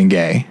Cairo being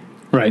gay,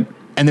 right?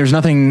 And there's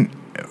nothing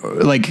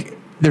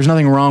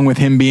wrong with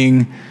him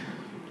being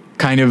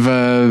kind of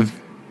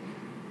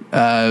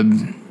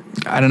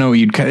I don't know.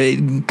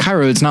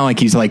 Cairo. It's not like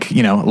he's like,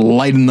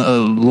 light in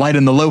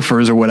the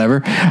loafers or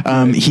whatever.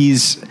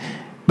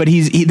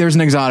 There's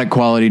an exotic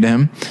quality to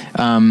him,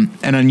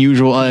 an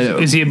unusual.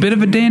 Is he a bit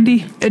of a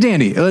dandy? A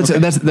dandy.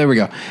 There we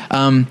go.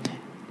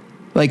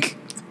 Like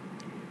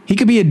he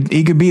could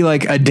be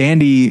like a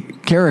dandy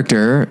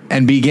character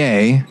and be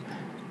gay,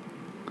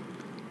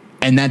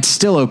 and that's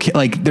still okay.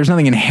 Like, there's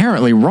nothing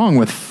inherently wrong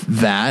with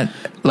that.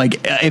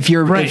 Like, if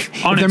you're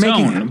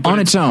on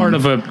its own, part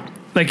of a.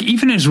 Like,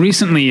 even as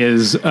recently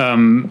as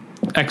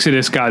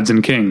Exodus, Gods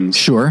and Kings.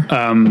 Sure.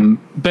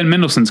 Ben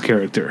Mendelsohn's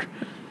character.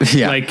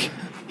 Yeah. Like,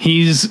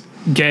 he's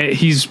gay.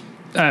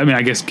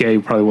 I guess gay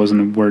probably wasn't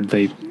a word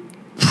they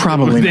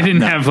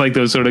didn't have, like,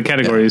 those sort of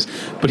categories.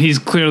 Yeah. But he's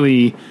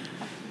clearly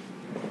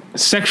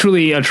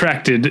sexually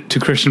attracted to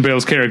Christian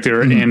Bale's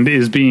character and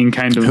is being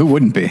kind of... Who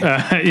wouldn't be?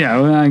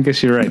 Yeah, well, I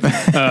guess you're right.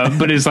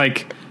 But is,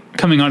 like,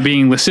 coming on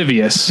being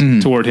lascivious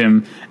toward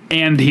him.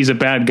 And he's a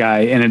bad guy.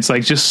 And it's,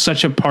 like, just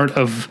such a part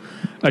of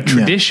a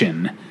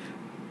tradition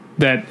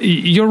that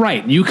you're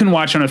right. You can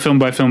watch on a film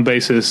by film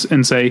basis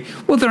and say,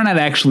 well, they're not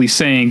actually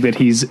saying that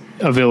he's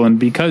a villain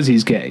because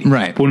he's gay.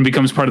 Right. But when it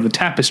becomes part of the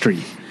tapestry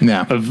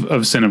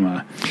of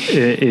cinema,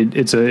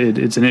 it's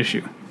an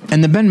issue.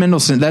 And the Ben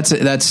Mendelsohn,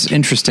 that's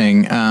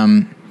interesting,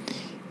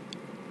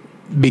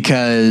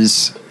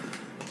 because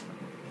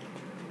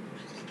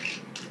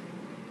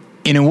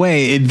in a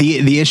way,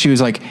 the issue is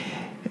like,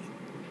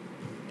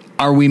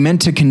 are we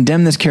meant to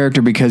condemn this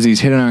character because he's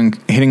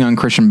hitting on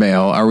Christian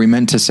Bale? Are we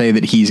meant to say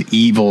that he's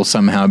evil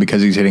somehow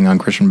because he's hitting on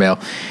Christian Bale?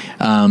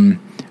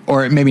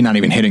 Or maybe not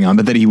even hitting on,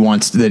 but that he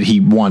wants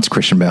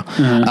Christian Bale.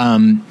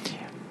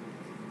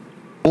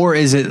 Or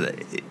is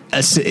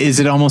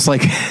it almost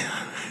like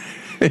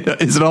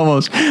is it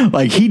almost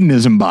like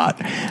hedonism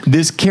bot?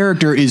 This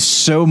character is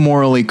so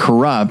morally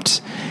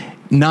corrupt,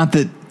 not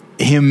that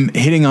him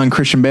hitting on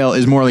Christian Bale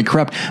is morally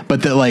corrupt,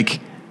 but that like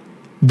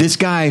this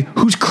guy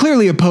who's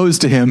clearly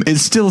opposed to him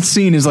is still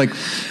seen as like,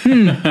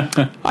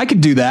 I could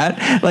do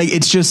that. Like,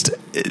 it's just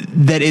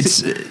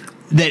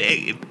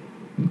that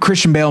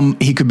Christian Bale,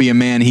 he could be a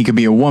man, he could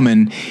be a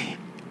woman.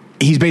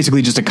 He's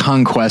basically just a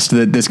conquest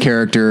that this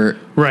character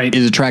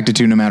is attracted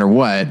to no matter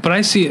what. But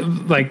I see,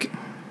 like,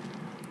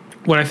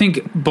 what I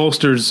think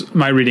bolsters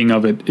my reading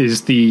of it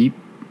is I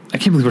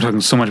can't believe we're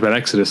talking so much about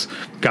Exodus,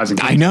 Gods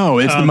and Kings. I know,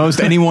 it's the most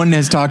anyone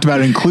has talked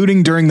about,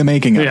 including during the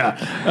making of it.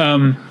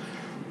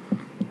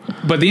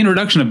 But the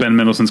introduction of Ben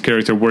Mendelsohn's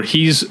character, where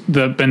he's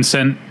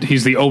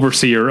the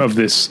overseer of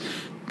this,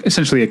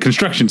 essentially a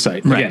construction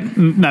site. Right.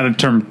 Again, not a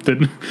term that,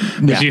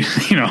 they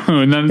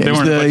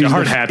weren't a bunch of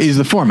hard hats. He's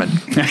the foreman.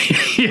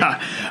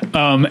 Yeah.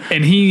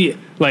 And he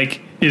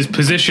is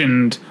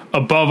positioned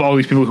above all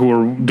these people who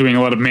are doing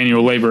a lot of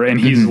manual labor, and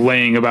he's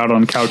laying about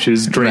on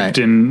couches draped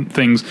in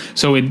things.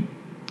 So it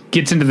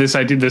gets into this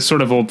idea, this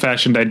sort of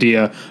old-fashioned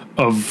idea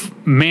of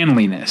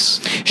manliness.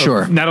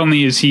 Sure. Not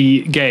only is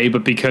he gay,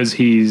 but because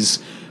he's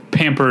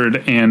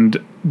pampered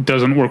and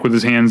doesn't work with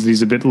his hands,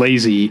 he's a bit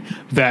lazy,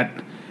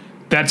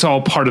 that's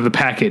all part of the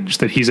package,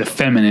 that he's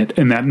effeminate,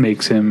 and that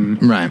makes him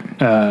right.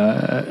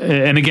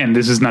 And again,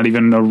 this is not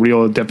even a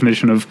real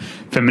definition of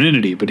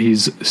femininity, but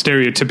he's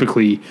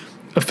stereotypically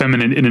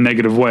effeminate in a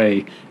negative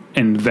way,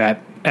 and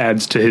that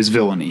adds to his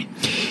villainy,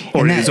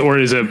 or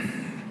is a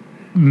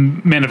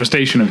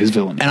manifestation of his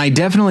villainy. And I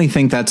definitely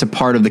think that's a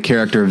part of the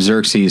character of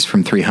Xerxes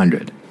from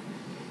 300.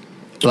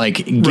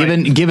 Like,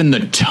 given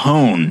the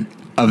tone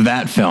of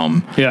that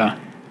film,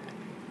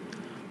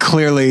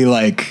 clearly,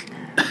 like,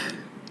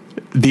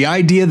 the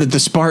idea that the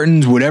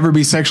Spartans would ever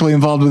be sexually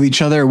involved with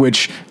each other,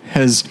 which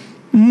has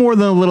more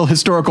than a little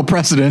historical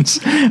precedence,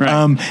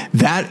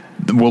 that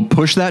we'll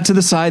push that to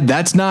the side.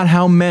 That's not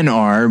how men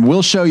are.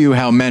 We'll show you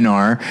how men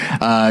are,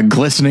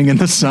 glistening in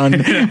the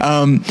sun.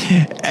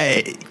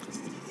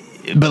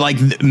 But like,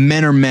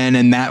 men are men,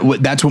 and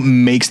that's what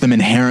makes them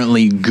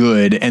inherently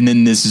good. And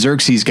then this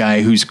Xerxes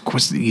guy,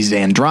 he's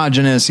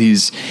androgynous,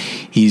 he's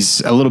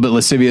a little bit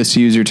lascivious,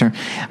 to use your term.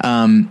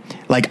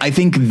 Like, I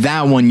think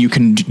that one you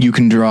can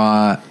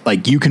draw,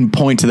 like, you can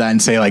point to that and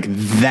say, like,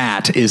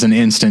 that is an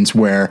instance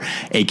where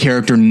a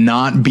character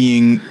not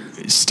being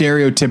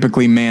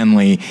stereotypically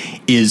manly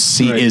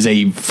is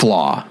a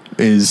flaw.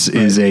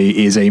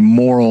 Is a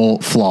moral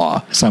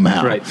flaw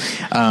somehow. Right.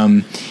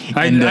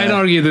 I'd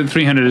argue that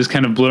 300 is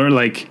kind of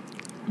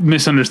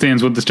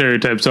misunderstands what the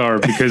stereotypes are,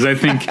 because I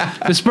think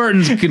the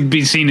Spartans could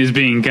be seen as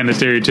being kind of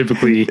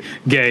stereotypically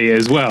gay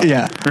as well.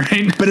 Yeah.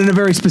 Right. But in a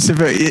very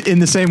specific, in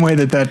the same way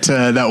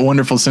that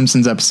wonderful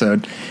Simpsons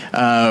episode,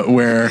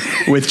 where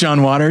with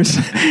John Waters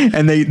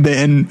and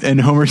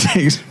and Homer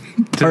takes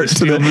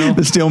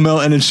the steel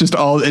mill, and it's just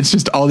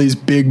all these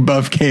big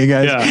buff gay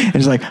guys, and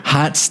it's like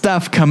hot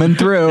stuff coming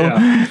through.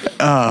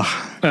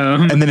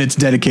 And then it's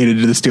dedicated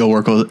to the steel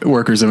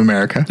workers of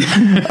America.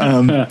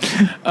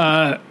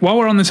 While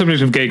we're on the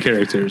subject of gay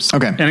characters,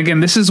 okay, and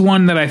again, this is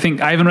one that I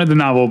think, I haven't read the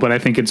novel, but I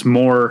think it's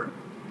more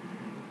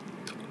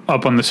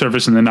up on the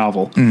surface in the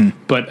novel.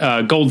 But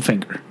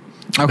Goldfinger,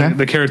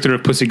 the character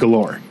of Pussy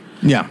Galore,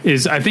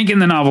 is, I think, in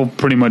the novel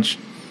pretty much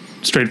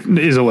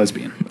is a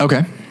lesbian.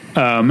 Okay.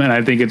 And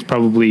I think it's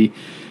probably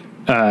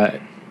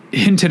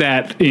hinted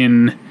at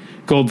in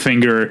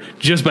Goldfinger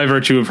just by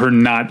virtue of her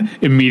not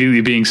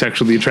immediately being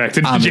sexually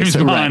attracted to James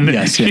Bond. Right.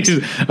 Yes.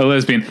 She's a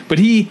lesbian. But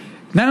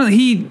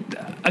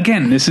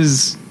again, this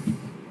is,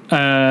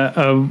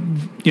 the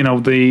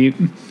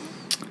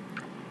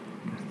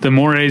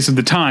mores of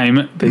the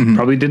time. They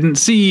probably didn't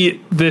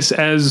see this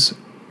as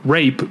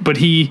rape, but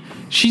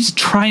she's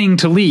trying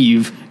to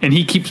leave, and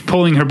he keeps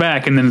pulling her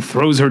back and then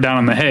throws her down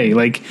on the hay.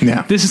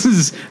 This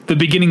is the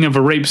beginning of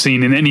a rape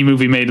scene in any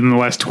movie made in the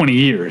last 20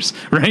 years,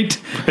 right?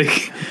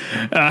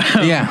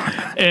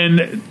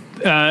 And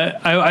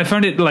I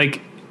found it,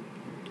 like,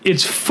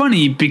 it's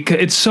funny because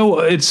it's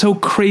so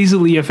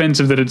crazily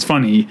offensive that it's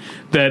funny,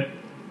 that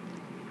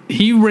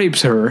he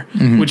rapes her,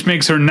 which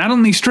makes her not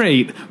only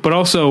straight but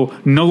also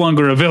no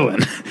longer a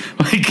villain.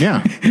 Like,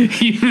 Yeah.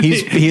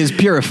 He has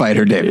purified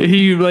her, David.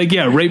 He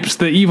rapes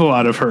the evil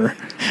out of her.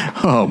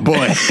 Oh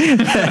boy,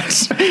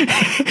 that's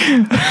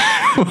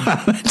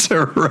wow, that's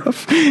a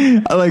rough,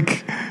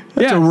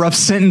 a rough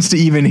sentence to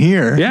even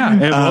hear. Yeah,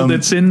 well,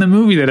 it's in the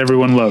movie that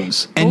everyone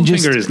loves. And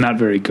Goldfinger is not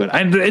very good.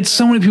 It's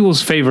so many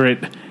people's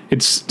favorite.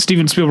 It's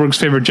Steven Spielberg's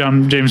favorite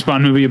James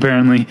Bond movie.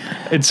 Apparently,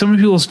 it's so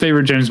many people's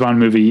favorite James Bond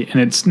movie,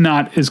 and it's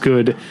not as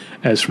good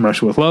as From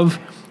Russia with Love,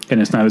 and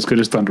it's not as good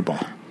as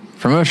Thunderball.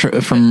 From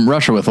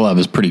Russia with Love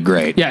is pretty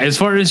great. Yeah, as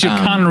far as your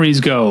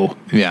Connerys go,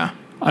 Yeah.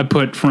 I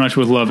put From Russia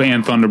with Love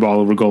and Thunderball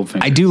over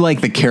Goldfinger. I do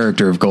like the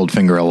character of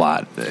Goldfinger a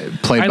lot,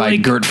 played by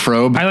Gert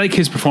Frobe. I like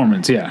his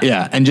performance, yeah.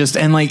 Yeah,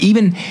 and like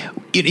even,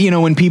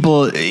 when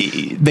people,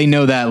 they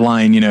know that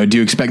line, do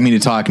you expect me to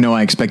talk? No,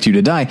 I expect you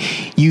to die.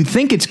 You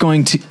think it's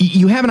going to,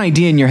 you have an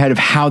idea in your head of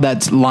how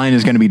that line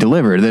is going to be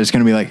delivered. That it's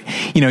going to be like,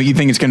 you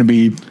think it's going to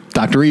be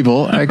Dr.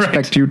 Evil, I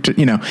expect you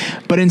to,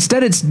 but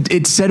instead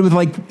it's said with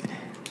like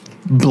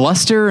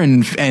bluster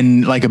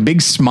and like a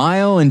big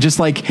smile and just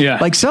like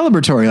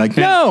celebratory, like,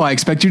 no, I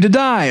expect you to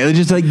die. It's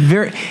just like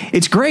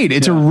it's great.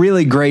 It's a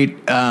really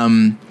great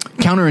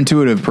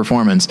counterintuitive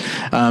performance.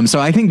 So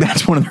I think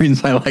that's one of the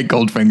reasons I like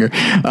Goldfinger.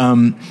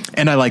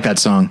 And I like that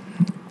song.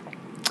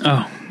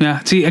 Oh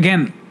yeah. See,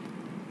 again,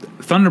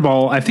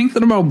 Thunderball, I think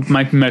Thunderball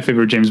might be my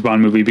favorite James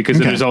Bond movie because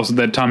there's also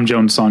that Tom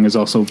Jones song is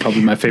also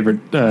probably my favorite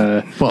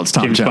it's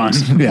Tom James Bond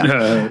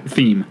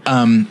theme.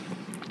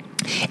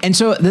 And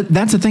so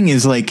that's the thing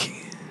is like,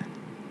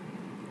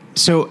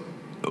 so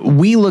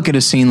we look at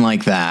a scene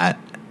like that.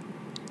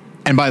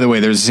 And by the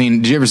way, there's a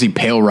scene. Did you ever see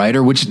Pale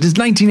Rider, which is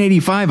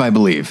 1985, I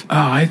believe? Oh,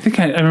 I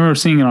think I remember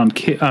seeing it on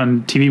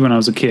TV when I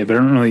was a kid, but I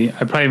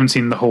probably haven't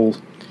seen the whole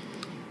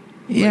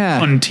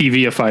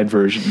un-TV-ified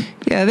version.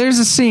 Yeah, there's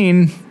a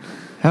scene.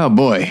 Oh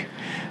boy.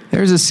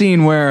 There's a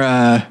scene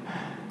where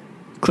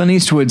Clint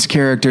Eastwood's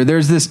character,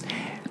 there's this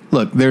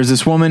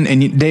woman,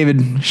 and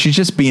David, she's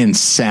just being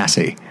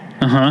sassy.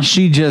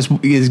 She just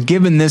is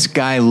giving this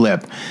guy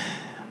lip.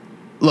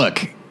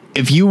 Look,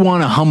 if you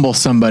want to humble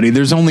somebody,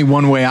 there's only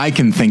one way I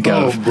can think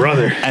of. Oh,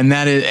 brother. And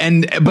that is,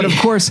 but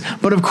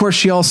of course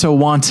she also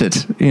wants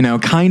it,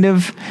 kind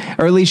of,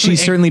 or at least she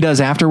certainly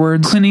does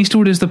afterwards. Clint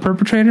Eastwood is the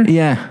perpetrator?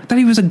 Yeah. I thought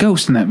he was a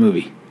ghost in that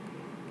movie.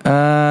 What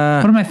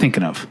am I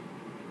thinking of?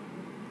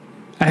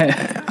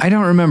 I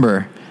don't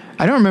remember.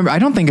 I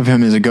don't think of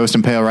him as a ghost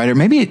in Pale Rider.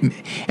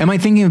 Am I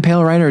thinking of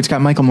Pale Rider? It's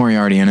got Michael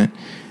Moriarty in it.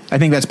 I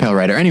think that's Pale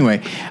Rider. Anyway.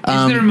 Is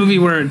there a movie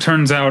where it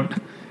turns out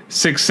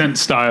Sixth Sense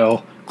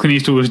style Clint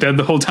Eastwood was dead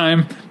the whole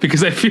time?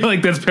 Because I feel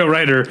like that's Pale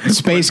Rider.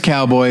 Space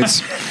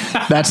Cowboys.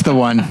 That's the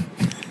one.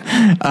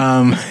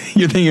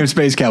 You're thinking of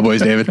Space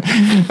Cowboys, David.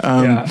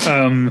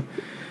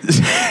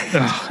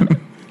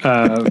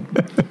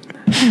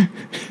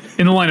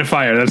 In the Line of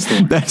Fire, that's the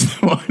one. That's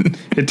the one.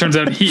 It turns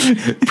out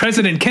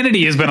President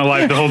Kennedy has been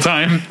alive the whole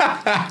time,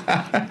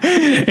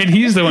 and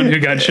he's the one who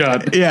got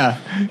shot. Yeah,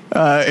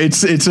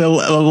 it's a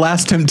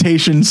Last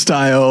Temptation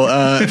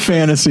style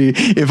fantasy.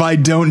 If I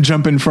don't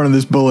jump in front of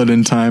this bullet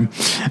in time,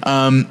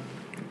 oh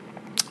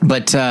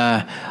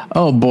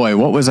boy,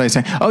 what was I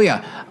saying? Oh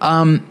yeah,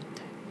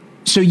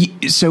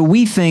 so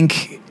we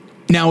think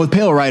now with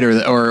Pale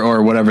Rider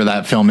or whatever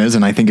that film is,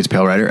 and I think it's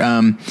Pale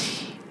Rider.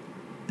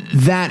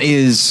 That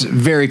is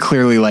very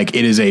clearly like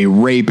it is a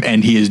rape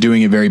and he is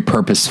doing it very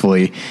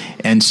purposefully.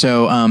 And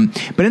so,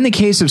 but in the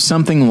case of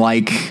something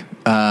like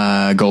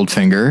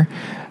Goldfinger,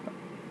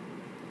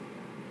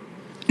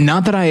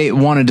 not that I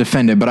want to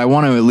defend it, but I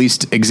want to at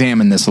least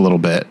examine this a little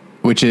bit,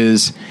 which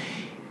is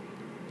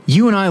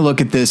you and I look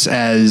at this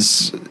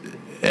as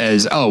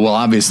oh, well,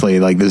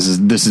 obviously like this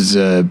is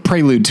a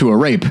prelude to a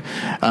rape.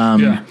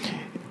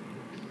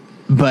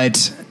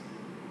 But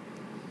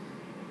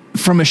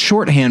from a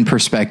shorthand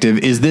perspective,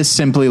 is this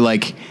simply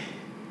like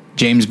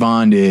James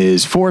Bond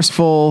is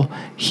forceful?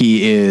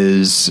 He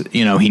is,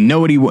 he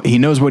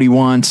knows what he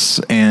wants,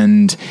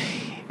 and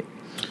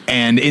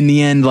in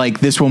the end, like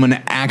this woman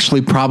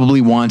actually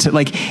probably wants it.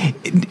 Like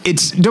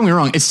it's don't get me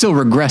wrong, it's still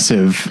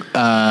regressive,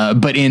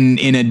 but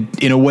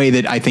in a way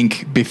that I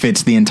think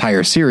befits the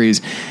entire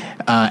series,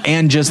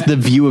 and just the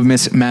view of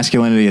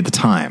masculinity at the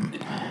time.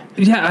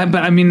 Yeah,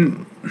 but I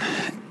mean,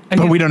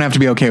 but we don't have to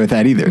be okay with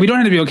that either. We don't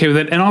have to be okay with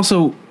it, and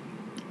also,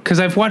 because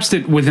I've watched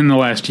it within the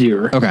last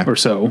year or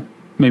so,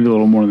 maybe a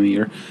little more than a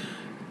year.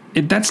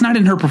 That's not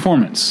in her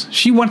performance.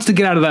 She wants to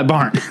get out of that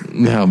barn.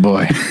 Oh,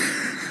 boy.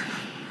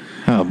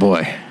 Oh,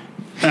 boy.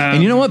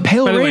 And you know what?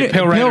 Pale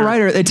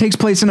Rider, it takes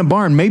place in a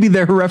barn. Maybe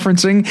they're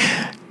referencing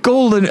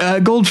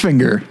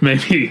Goldfinger.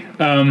 Maybe.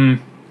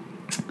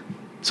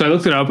 So I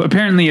looked it up.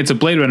 Apparently, it's a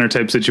Blade Runner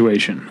type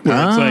situation.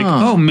 Where it's like,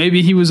 oh,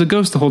 maybe he was a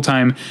ghost the whole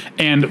time.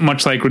 And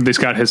much like Ridley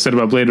Scott has said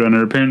about Blade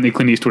Runner, apparently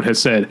Clint Eastwood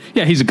has said,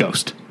 yeah, he's a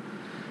ghost.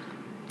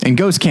 And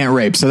ghosts can't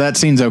rape, so that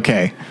seems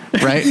okay,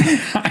 right?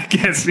 I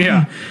guess,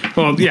 yeah.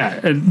 Well, yeah,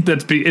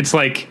 it's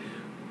like,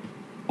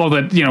 well,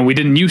 that we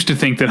didn't used to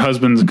think that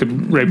husbands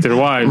could rape their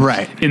wives,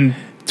 right? In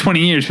 20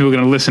 years, people are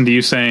going to listen to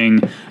you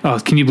saying, "Oh,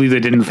 can you believe they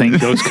didn't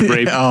think ghosts could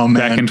rape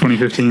back in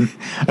 2015?"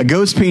 A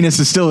ghost penis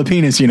is still a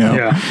penis, you know.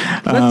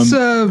 Yeah. Let's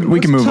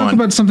can move talk on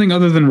about something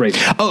other than rape.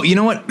 Oh, you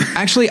know what?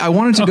 Actually, I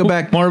wanted to go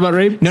back. More about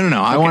rape? No. Okay.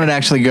 I wanted to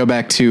actually go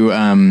back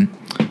to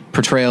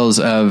portrayals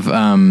of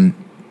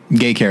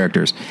gay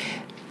characters.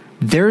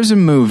 There's a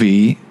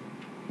movie.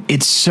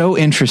 It's so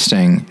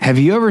interesting. Have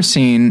you ever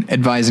seen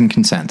Advise and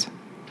Consent?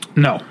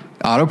 No.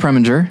 Otto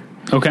Preminger.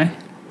 Okay.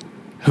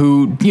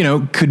 Who,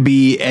 could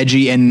be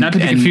edgy and... Not to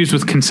be confused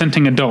with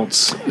Consenting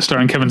Adults,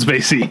 starring Kevin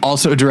Spacey.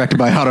 Also directed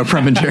by Otto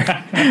Preminger.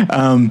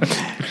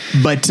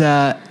 But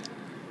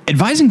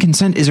Advise and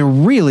Consent is a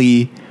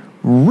really,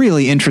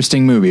 really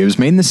interesting movie. It was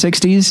made in the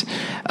 60s.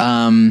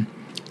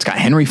 It's got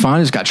Henry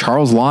Fonda. It's got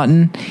Charles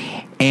Laughton.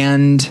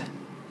 And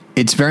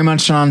it's very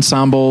much an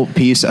ensemble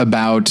piece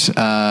about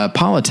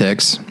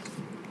politics.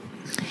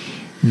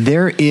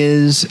 There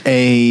is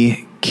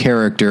a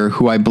character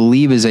who I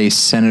believe is a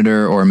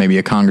senator or maybe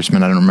a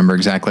congressman, I don't remember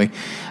exactly,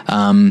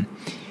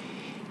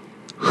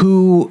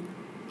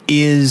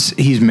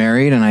 he's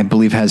married and I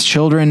believe has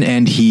children,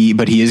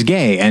 but he is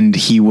gay, and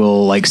he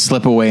will like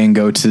slip away and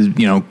go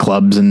to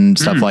clubs and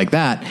stuff like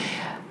that,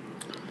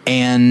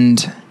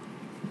 and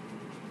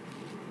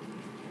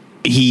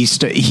he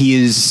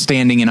is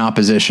standing in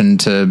opposition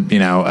to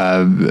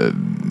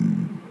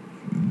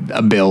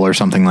a bill or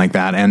something like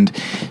that. And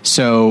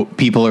so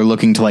people are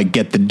looking to like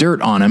get the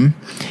dirt on him.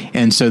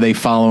 And so they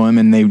follow him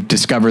and they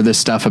discover this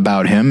stuff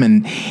about him.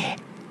 And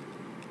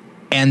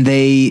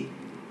the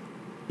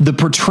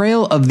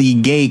portrayal of the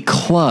gay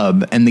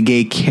club and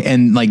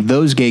like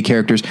those gay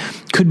characters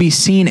could be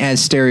seen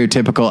as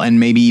stereotypical and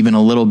maybe even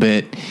a little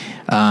bit,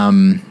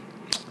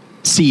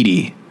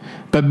 seedy.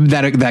 But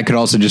that could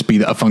also just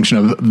be a function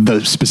of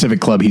the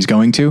specific club he's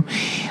going to.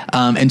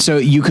 And so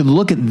you could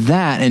look at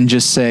that and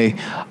just say,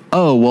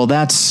 oh, well,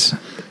 that's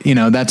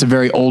a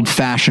very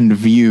old-fashioned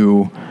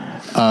view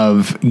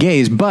of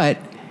gays. But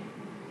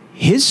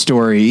his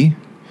story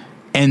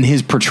and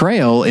his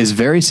portrayal is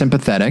very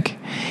sympathetic.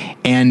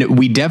 And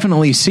we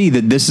definitely see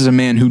that this is a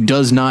man who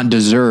does not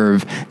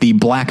deserve the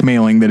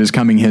blackmailing that is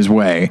coming his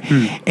way.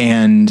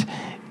 And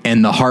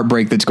the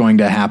heartbreak that's going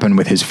to happen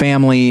with his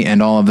family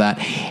and all of that.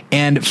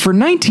 And for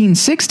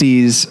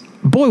 1960s,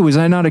 boy, was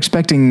I not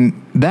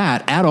expecting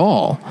that at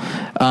all.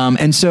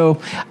 And so,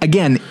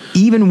 again,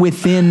 even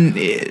within,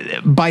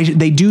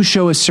 they do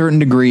show a certain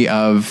degree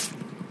of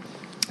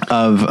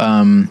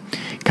kind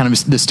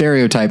of the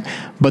stereotype,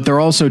 but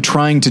they're also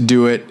trying to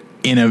do it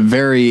in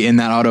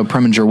that Otto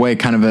Preminger way,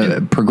 kind of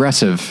a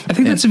progressive. I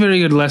think that's a very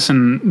good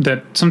lesson,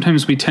 that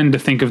sometimes we tend to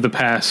think of the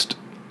past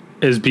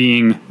as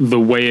being the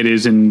way it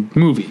is in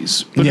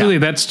movies. But really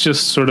that's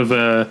just sort of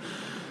a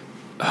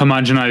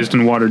homogenized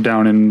and watered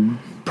down and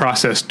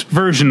processed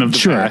version of the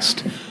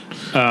past.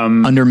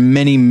 Under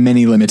many,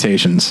 many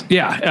limitations.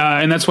 Yeah.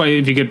 And that's why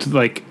if you get to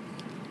like,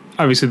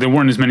 obviously there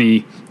weren't as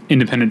many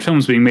independent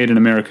films being made in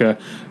America,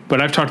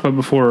 but I've talked about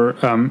before,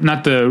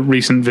 not the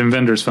recent Wim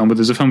Wenders film, but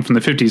there's a film from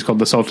the 50s called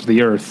The Salt of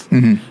the Earth.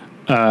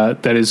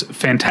 That is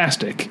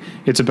fantastic.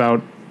 It's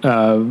about,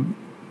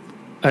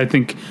 I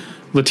think,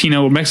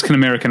 Latino, Mexican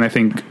American, I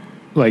think,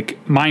 like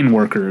mine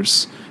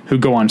workers who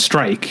go on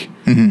strike,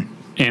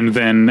 and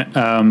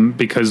then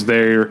because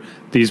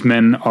these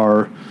men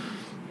are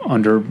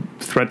under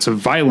threats of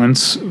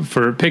violence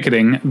for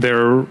picketing,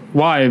 their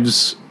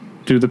wives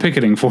do the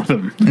picketing for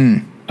them.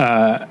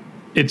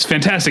 It's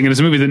fantastic, and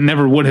it's a movie that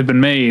never would have been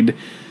made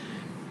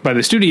by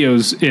the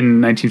studios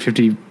in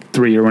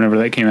 1953 or whenever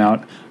that came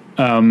out.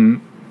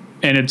 And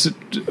it's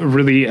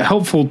really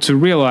helpful to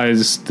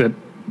realize that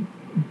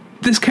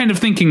this kind of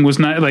thinking was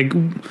not like,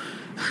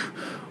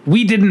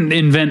 we didn't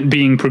invent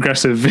being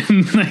progressive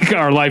in like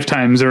our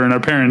lifetimes or in our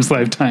parents'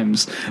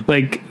 lifetimes.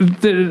 Like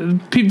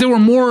there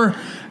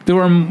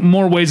were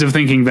more ways of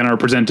thinking than are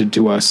presented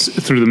to us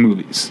through the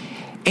movies.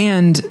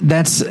 And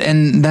that's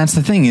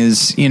the thing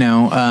is,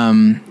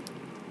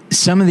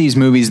 some of these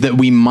movies that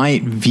we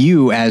might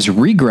view as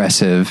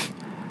regressive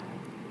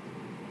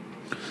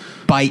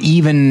by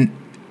even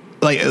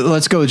like,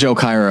 let's go with Joe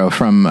Cairo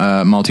from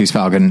Maltese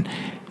Falcon.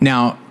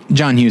 Now,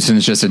 John Huston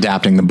is just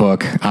adapting the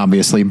book,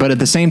 obviously, but at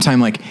the same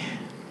time, like,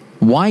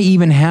 why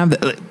even have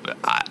that?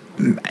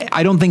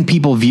 I don't think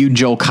people viewed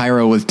Joe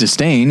Cairo with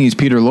disdain. He's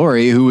Peter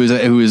Lorre, who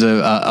is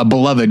a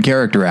beloved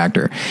character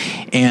actor,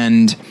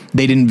 and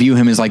they didn't view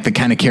him as like the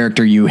kind of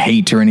character you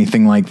hate or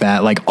anything like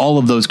that. Like, all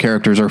of those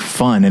characters are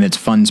fun, and it's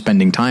fun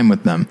spending time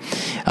with them.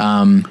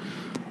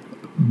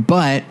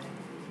 But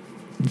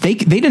they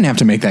didn't have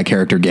to make that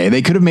character gay.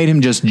 They could have made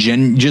him just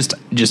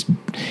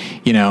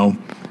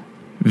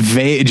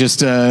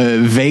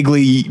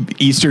vaguely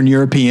Eastern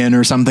European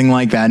or something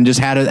like that, and just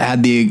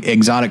had the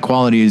exotic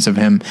qualities of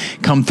him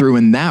come through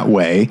in that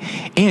way.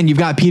 And you've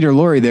got Peter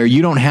Lorre there.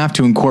 You don't have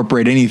to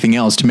incorporate anything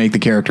else to make the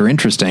character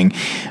interesting,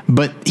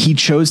 but he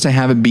chose to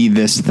have it be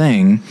this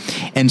thing.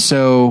 And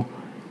so,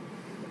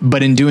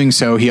 but in doing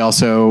so, he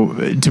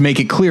also, to make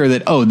it clear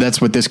that, oh,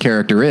 that's what this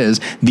character is,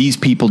 these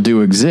people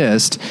do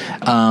exist.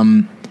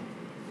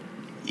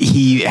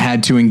 he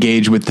had to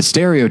engage with the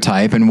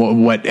stereotype and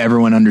what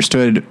everyone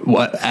understood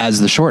as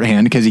the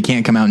shorthand, because he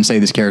can't come out and say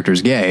this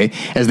character's gay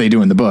as they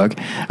do in the book.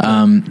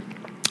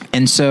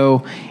 And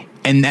so,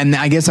 and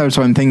I guess that's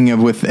what I'm thinking of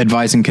with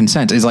advice and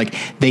consent, is like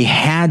they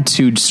had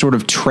to sort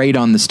of trade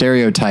on the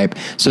stereotype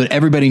so that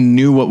everybody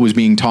knew what was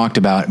being talked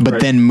about, but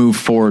then move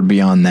forward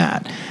beyond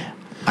that.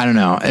 I don't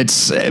know.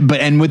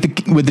 And with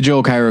the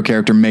Joel Cairo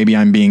character, maybe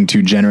I'm being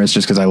too generous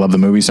just because I love the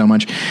movie so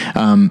much.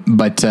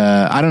 But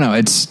I don't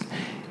know.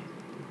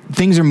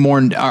 Things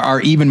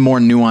are even more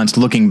nuanced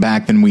looking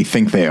back than we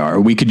think they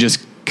are. We could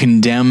just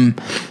condemn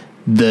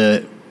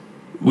the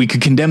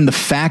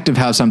fact of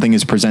how something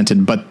is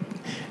presented, but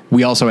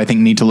we also, I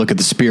think, need to look at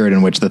the spirit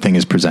in which the thing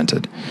is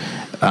presented.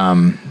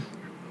 Well,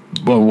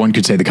 one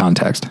could say the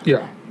context.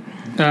 Yeah.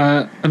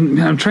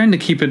 I'm trying to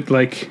keep it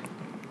like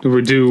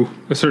we do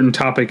a certain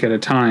topic at a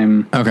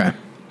time. Okay.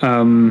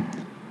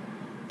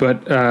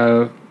 But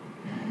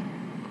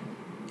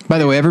by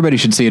the way, everybody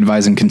should see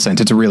Advise and Consent.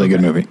 It's a really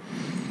good movie.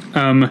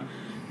 Do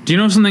you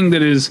know something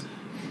that is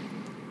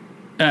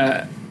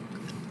okay,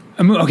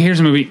 here's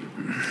a movie.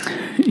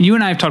 You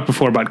and I have talked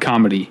before about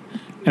comedy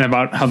and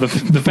about how the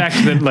fact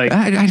that like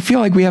I feel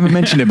like we haven't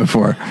mentioned it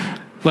before.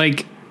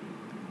 Like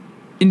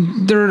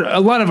there are a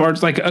lot of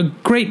arts, like a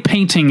great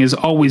painting is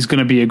always going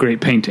to be a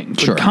great painting. But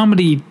sure.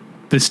 Comedy,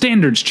 the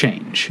standards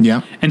change.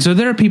 Yeah. And so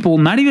there are people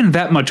not even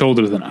that much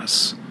older than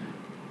us,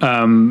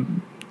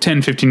 10,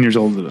 15 years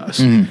older than us,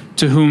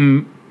 to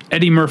whom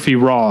Eddie Murphy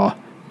Raw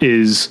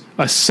is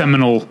a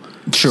seminal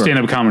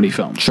stand-up comedy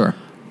film. Sure.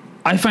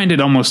 I find it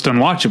almost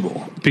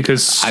unwatchable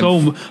because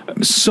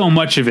so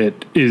much of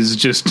it is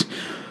just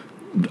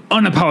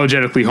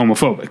unapologetically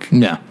homophobic.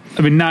 Yeah.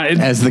 I mean, not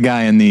as the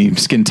guy in the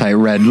skin tight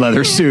red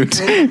leather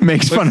suit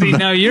makes fun of.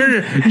 Now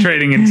you're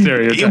trading in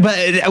stereotypes.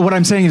 But what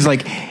I'm saying is,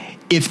 like,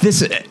 if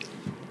this,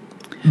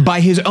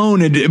 by his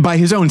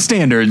own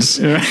standards,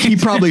 he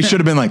probably should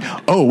have been like,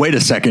 oh, wait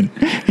a second.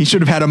 He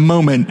should have had a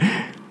moment.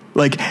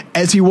 Like,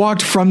 as he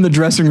walked from the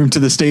dressing room to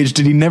the stage,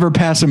 did he never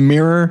pass a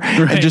mirror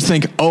and just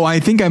think, oh,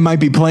 I think I might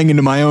be playing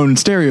into my own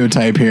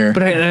stereotype here?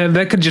 But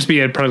that could just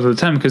be a product of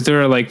the time, because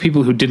there are like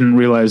people who didn't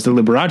realize that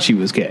Liberace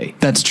was gay.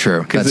 That's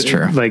true. That's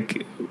true.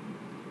 Like,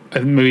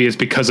 maybe it's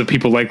because of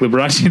people like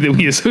Liberace that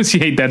we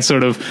associate that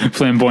sort of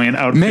flamboyant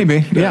outfit.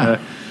 Maybe,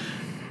 yeah.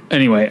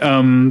 Anyway,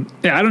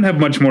 yeah, I don't have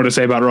much more to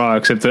say about Raw,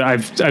 except that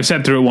I've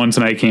sat through it once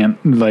and I can't,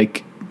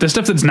 like, the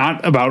stuff that's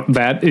not about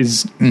that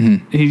is,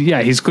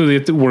 he's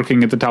clearly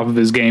working at the top of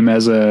his game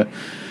as a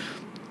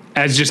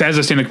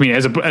stand-up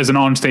comedian, as an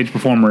on-stage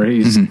performer.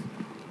 He's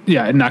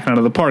knocking out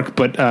of the park.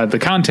 But the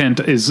content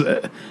is,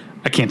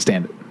 I can't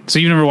stand it. So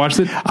you've never watched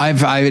it? I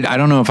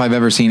don't know if I've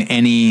ever seen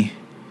any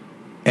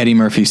Eddie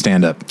Murphy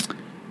stand-up.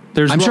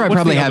 I'm sure I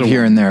probably have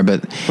here and there,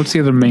 but what's the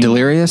other main?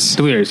 Delirious.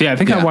 Yeah, I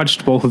think I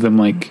watched both of them.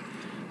 Like,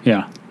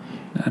 yeah.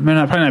 I mean,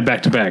 probably not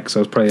back to back,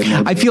 so it's probably.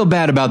 I feel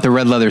bad about the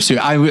red leather suit.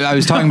 I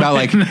was talking about,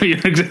 like, no, you're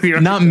exactly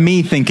right. Not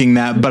me thinking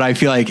that, but I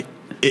feel like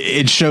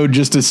it showed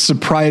just a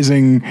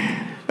surprising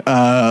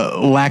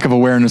lack of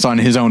awareness on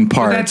his own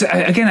part. That's,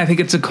 again, I think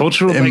it's a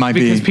cultural. It might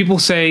because be. People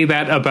say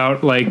that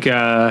about, like,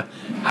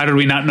 how did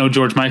we not know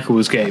George Michael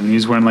was gay when he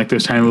was wearing like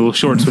those tiny little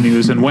shorts when he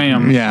was in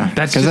Wham? Yeah,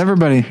 that's because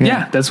everybody.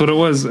 Yeah, that's what it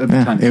was at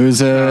the time. It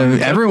was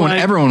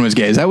everyone was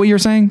gay. Is that what you're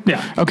saying?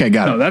 Yeah. Okay,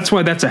 got it. No, that's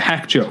why that's a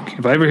hack joke.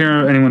 If I ever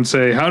hear anyone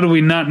say, "How do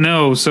we not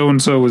know so and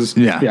so was?"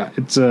 Yeah,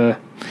 it's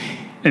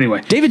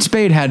anyway. David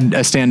Spade had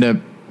a stand-up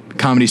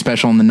comedy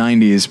special in the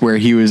 90s where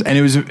he was, and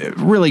it was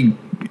really.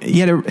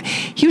 He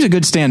was a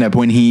good stand-up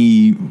when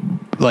he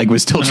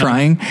was still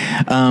trying,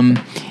 and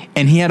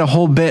he had a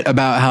whole bit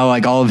about how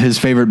like all of his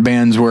favorite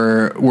bands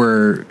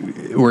were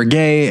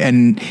gay,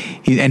 and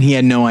he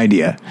had no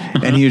idea,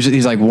 and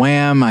he's like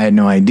Wham, I had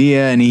no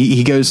idea, and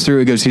he goes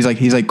through,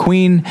 he's like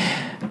Queen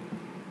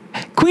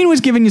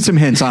was giving you some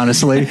hints,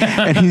 honestly,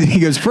 and he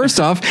goes,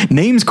 first off,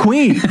 name's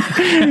Queen,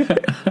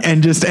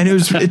 and it's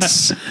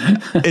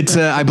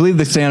I believe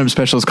the stand-up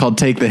special is called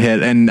Take the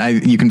Hit, and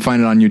you can find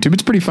it on YouTube.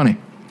 It's pretty funny.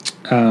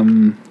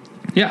 I'm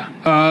trying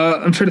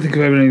to think if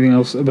I have anything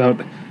else about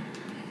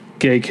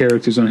gay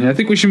characters on here. I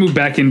think we should move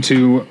back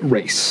into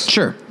race.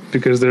 Sure.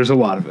 Because there's a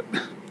lot of it.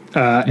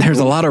 There's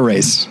a lot of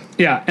race.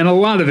 Yeah, and a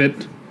lot of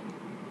it.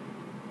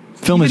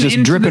 Film is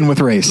just dripping with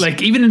race.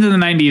 Like, even into the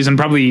 90s and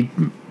probably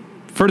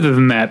further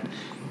than that,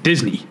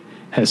 Disney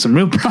has some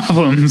real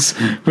problems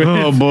with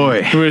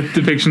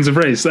depictions of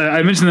race.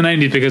 I mentioned the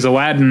 90s because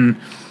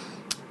Aladdin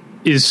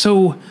is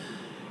so...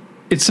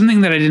 It's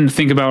something that I didn't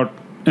think about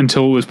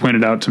until it was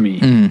pointed out to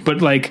me.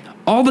 But, like,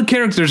 all the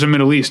characters are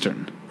Middle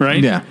Eastern,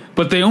 right? Yeah.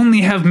 But they only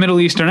have Middle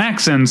Eastern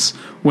accents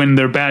when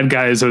they're bad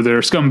guys or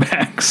they're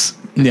scumbags.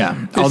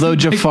 Yeah. Although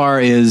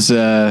Jafar is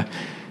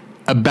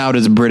about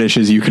as British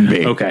as you can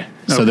be. Okay.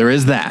 So there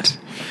is that.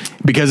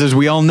 Because as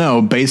we all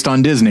know, based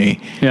on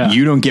Disney,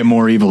 you don't get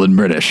more evil than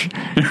British.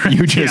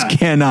 You just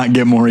cannot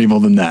get more evil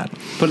than that.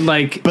 But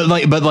like the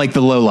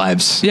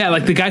lowlives. Yeah,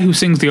 like the guy who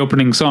sings the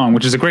opening song,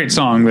 which is a great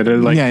song that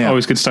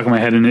always gets stuck in my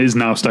head and is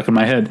now stuck in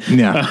my head.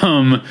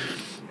 Yeah.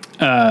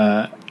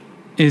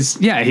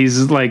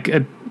 He's like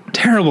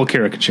terrible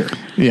caricature.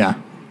 Yeah.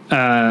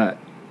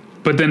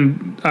 But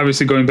then,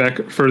 obviously, going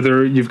back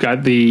further, you've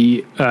got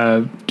the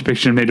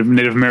depiction of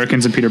Native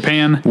Americans in Peter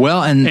Pan.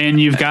 Well, and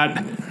you've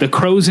got the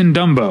crows in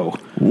Dumbo.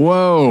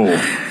 Whoa.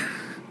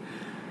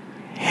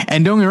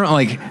 And don't get me wrong,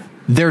 like,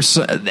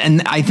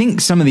 and I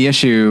think some of the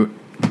issue,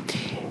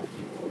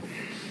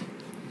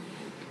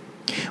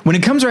 when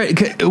it comes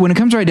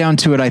right down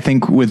to it, I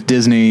think with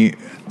Disney,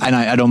 and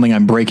I don't think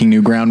I'm breaking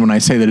new ground when I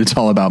say that it's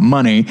all about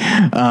money,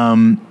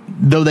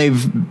 though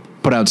they've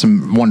put out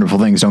some wonderful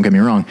things, don't get me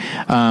wrong.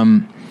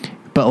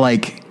 But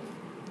like,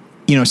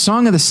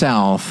 Song of the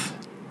South,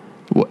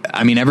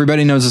 I mean,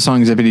 everybody knows the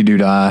song Zippity Doo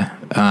Dah.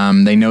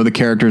 They know the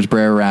characters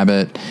Brer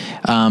Rabbit.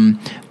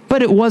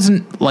 But it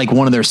wasn't like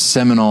one of their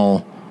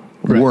seminal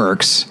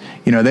works.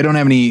 They don't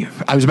have any,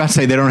 I was about to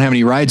say they don't have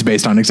any rides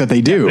based on it, except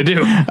they do. They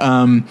do.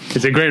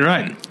 It's a great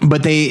ride.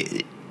 But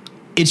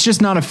it's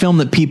just not a film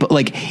that people,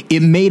 like,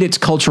 it made its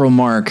cultural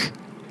mark.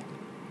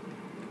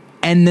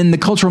 And then the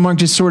cultural mark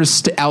just sort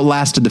of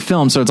outlasted the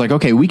film. So it's like,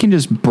 okay, we can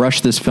just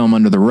brush this film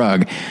under the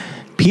rug.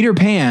 Peter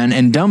Pan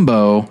and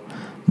Dumbo,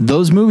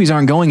 those movies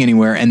aren't going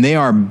anywhere, and they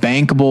are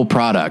bankable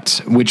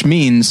products, which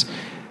means,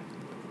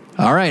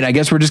 all right, I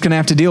guess we're just going to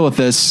have to deal with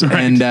this.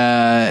 Right.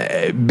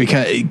 And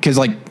because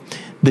like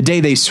the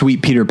day they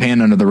sweep Peter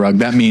Pan under the rug,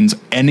 that means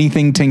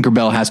anything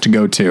Tinkerbell has to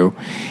go to,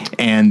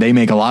 and they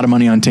make a lot of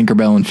money on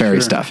Tinkerbell and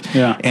fairy stuff.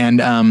 Yeah.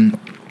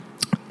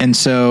 And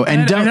so,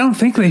 and I don't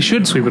think they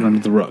should sweep it under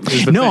the rug.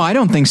 No, I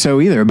don't think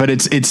so either. But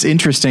it's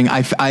interesting.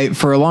 I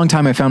for a long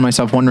time I found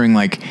myself wondering,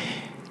 like,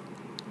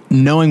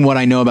 knowing what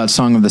I know about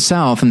Song of the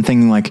South and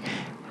thinking, like,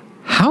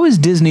 how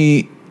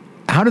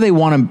do they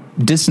want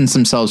to distance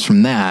themselves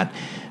from that?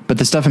 But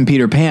the stuff in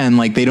Peter Pan,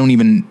 like, they don't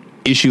even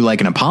issue like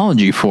an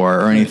apology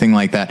for or anything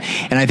like that.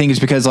 And I think it's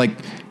because, like,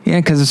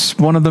 because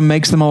one of them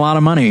makes them a lot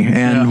of money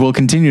and will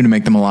continue to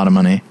make them a lot of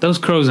money. Those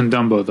crows in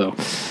Dumbo, though.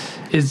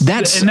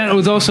 That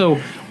was also,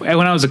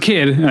 when I was a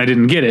kid and I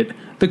didn't get it,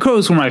 the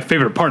crows were my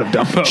favorite part of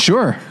Dumbo.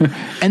 Sure.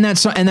 And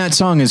that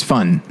song is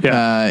fun.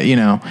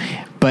 Yeah.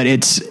 But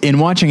it's, in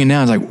watching it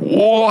now, it's like,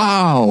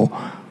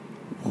 wow.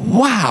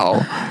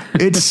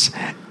 It's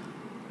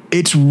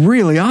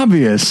really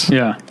obvious.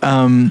 Yeah.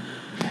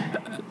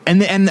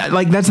 And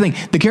like, that's the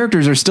thing. The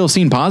characters are still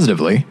seen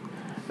positively.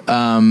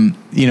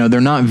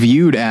 They're not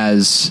viewed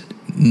as,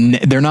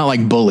 they're not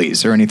like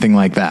bullies or anything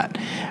like that.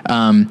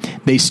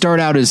 They start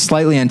out as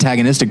slightly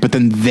antagonistic, but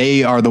then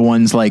they are the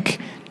ones like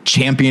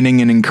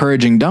championing and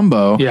encouraging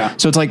Dumbo. Yeah.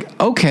 So it's like,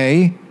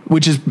 okay,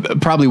 which is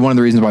probably one of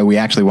the reasons why we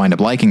actually wind up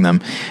liking them.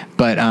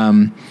 But,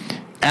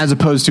 as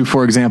opposed to,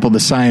 for example, the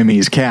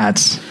Siamese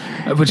cats,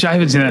 which I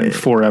haven't seen that in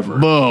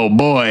forever. Oh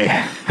boy.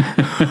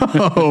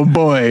 Oh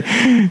boy.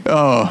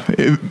 Oh,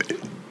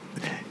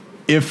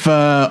 if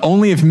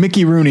only if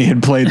Mickey Rooney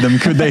had played them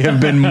could they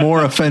have been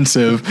more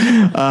offensive.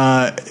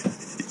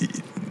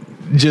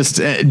 Just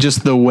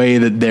the way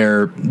that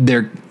they're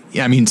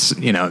I mean,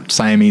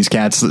 Siamese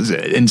cats,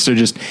 and so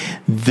just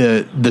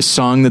the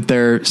song that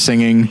they're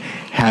singing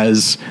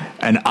has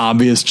an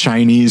obvious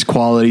Chinese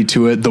quality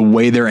to it. The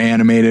way they're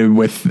animated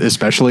with,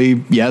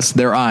 especially, yes,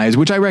 their eyes,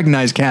 which I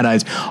recognize cat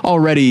eyes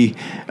already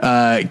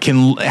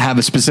can have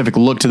a specific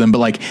look to them, but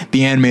like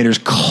the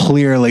animators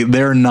clearly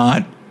they're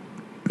not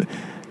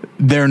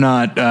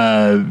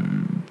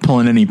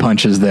pulling any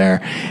punches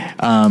there,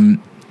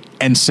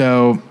 and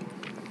so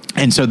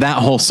that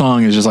whole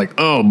song is just like,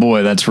 oh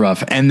boy, that's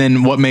rough. And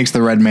then what makes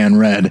the red man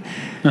red?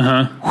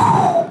 That's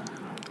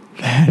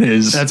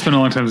been a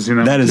long time since I've seen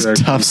that. That is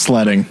tough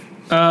sledding.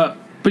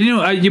 But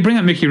you bring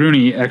up Mickey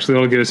Rooney. Actually,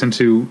 that'll get us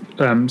into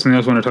something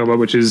else I want to talk about,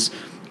 which is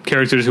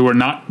characters who are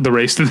not the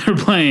race that they're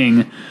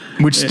playing,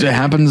 which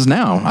happens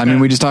now. I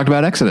mean, we just talked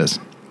about Exodus.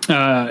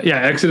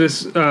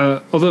 Exodus.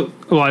 Although,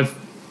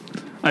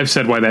 I've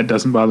said why that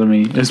doesn't bother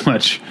me as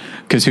much.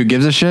 Because who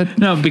gives a shit?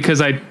 No,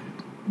 because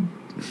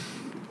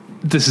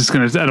this is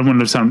I don't want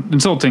to sound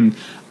insulting.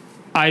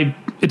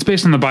 It's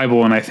based on the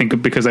Bible, and I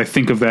think because I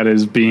think of that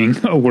as being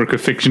a work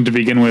of fiction to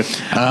begin with.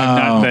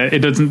 Not that it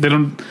doesn't. They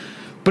don't.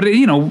 But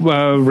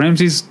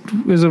Ramses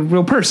is a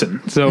real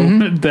person, so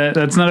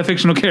that's not a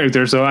fictional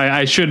character. So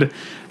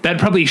that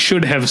probably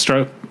should have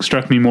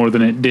struck me more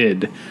than it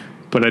did.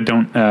 But I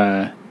don't.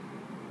 I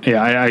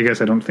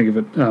guess I don't think of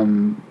it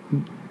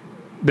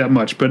that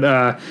much. But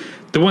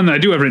the one that I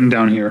do have written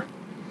down here,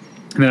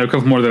 and there are a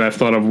couple more that I've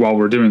thought of while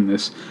we're doing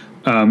this,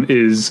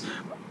 is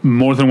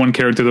more than one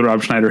character that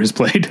Rob Schneider has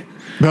played.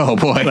 Oh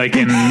boy. Like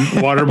in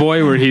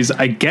Waterboy, where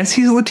I guess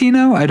he's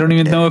Latino. I don't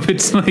even know if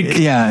it's like,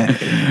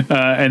 and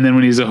then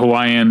when he's a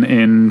Hawaiian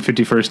in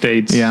 50 First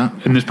Dates. Yeah.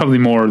 And there's probably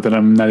more that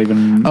I'm not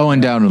even. Oh,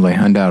 undoubtedly.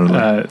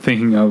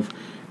 Thinking of.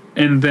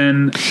 And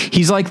then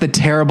he's like the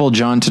terrible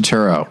John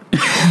Turturro.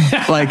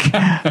 like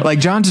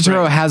John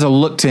Turturro has a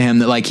look to him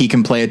that like he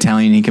can play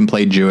Italian, he can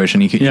play Jewish,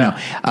 and he can,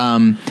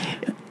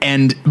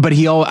 but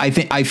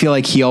I feel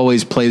like he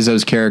always plays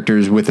those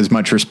characters with as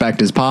much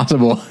respect as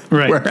possible.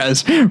 Right.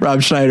 Whereas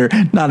Rob Schneider,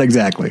 not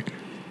exactly.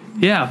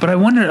 Yeah, but I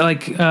wonder,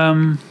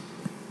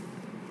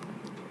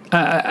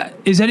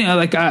 is any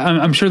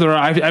I'm sure there are.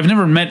 I've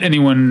never met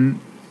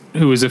anyone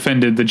who is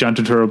offended that John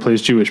Turturro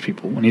plays Jewish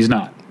people when he's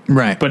not.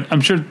 Right. But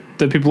I'm sure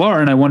that people are,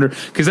 and I wonder,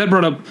 because that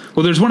brought up,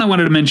 well, there's one I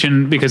wanted to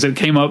mention because it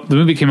came up, the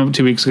movie came up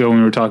 2 weeks ago when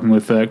we were talking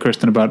with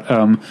Kristen about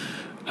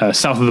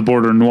South of the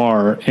Border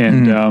Noir,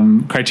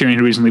 and Criterion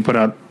had recently put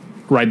out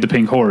Ride the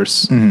Pink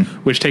Horse,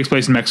 which takes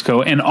place in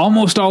Mexico, and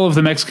almost all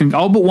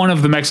but one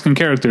of the Mexican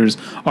characters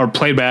are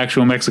played by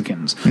actual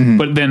Mexicans.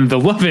 But then the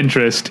love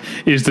interest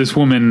is this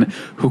woman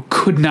who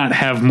could not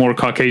have more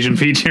Caucasian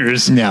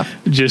features. Yeah.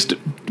 Just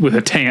with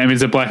a tan. I mean,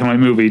 it's a black and white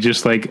movie,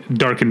 just like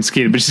darkened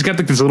skin, but she's got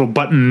like this little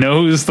button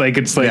nose. Like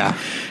it's like,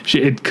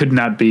 it could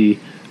not be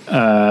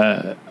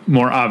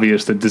more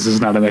obvious that this is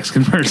not a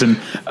Mexican person.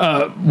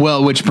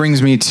 Well, which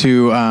brings me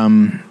to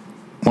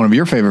one of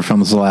your favorite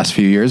films of the last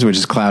few years, which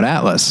is Cloud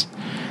Atlas.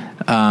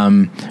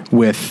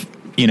 With,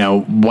 you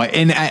know, what,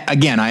 and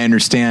again, I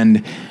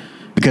understand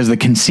because the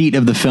conceit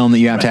of the film that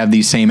you have to have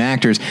these same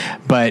actors,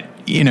 but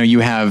you know, you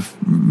have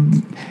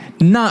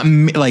not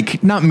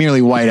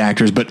merely white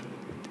actors, but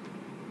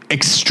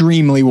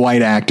extremely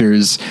white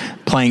actors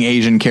playing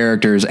Asian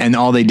characters, and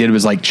all they did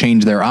was like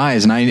change their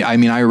eyes. And I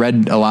mean, I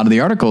read a lot of the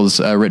articles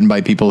written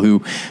by people who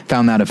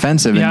found that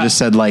offensive and just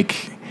said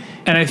like,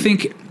 and I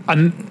think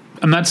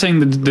I'm not saying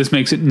that this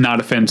makes it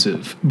not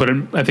offensive, but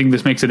I think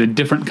this makes it a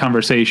different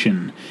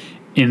conversation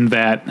in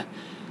that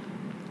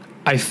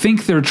I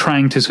think they're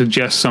trying to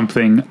suggest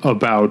something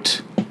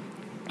about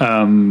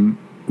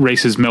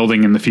races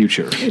melding in the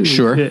future.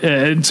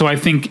 Sure. So I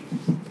think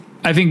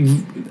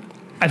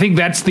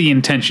that's the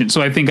intention.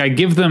 So I think I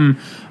give them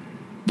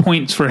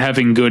points for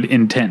having good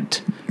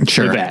intent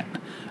for that.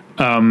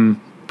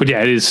 But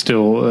yeah, it is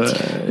still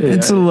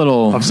it's a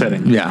little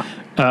upsetting. Yeah.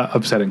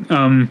 Upsetting.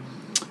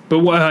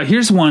 But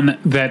here's one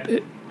that,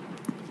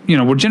 you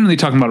know, we're generally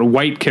talking about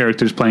white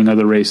characters playing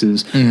other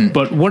races.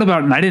 But what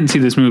about, and I didn't see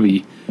this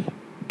movie,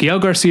 Gael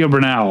Garcia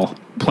Bernal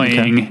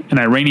playing an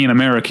Iranian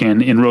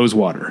American in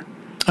Rosewater.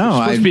 Oh,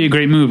 it's supposed to be a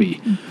great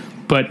movie.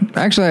 But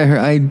actually,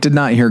 I did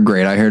not hear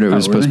great. I heard it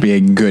was supposed to be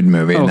a good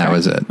movie, and that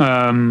was it.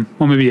 Well,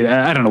 maybe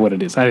I don't know what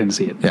it is. I didn't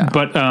see it. Yeah.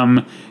 But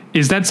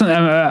is that something?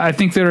 I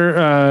think there.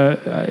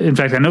 In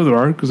fact, I know there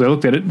are because I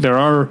looked at it. There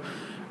are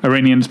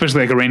Iranian,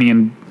 especially like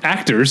Iranian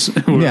actors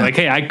who are like,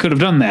 "Hey, I could have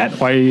done that."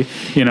 Why,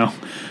 you know?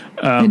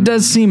 It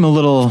does seem a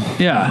little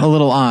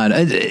odd.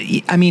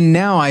 I mean,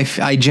 now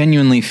I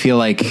genuinely feel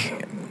like.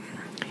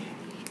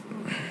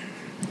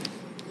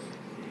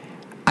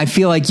 I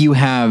feel like you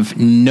have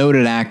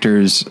noted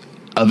actors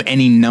of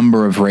any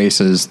number of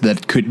races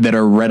that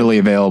are readily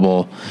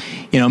available.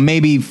 You know,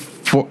 maybe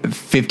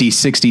 50,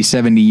 60,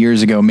 70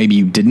 years ago, maybe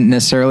you didn't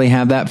necessarily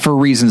have that for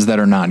reasons that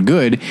are not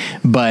good,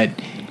 but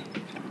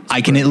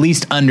I can at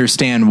least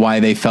understand why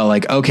they felt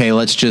like, okay,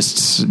 let's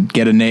just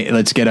get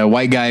a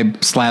white guy,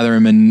 slather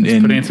him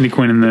in put Anthony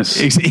Quinn in this.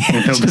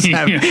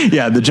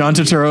 The John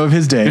Turturro of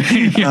his day.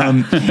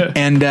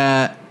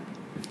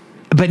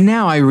 But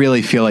now I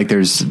really feel like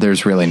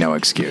there's really no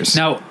excuse.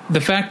 Now,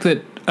 the fact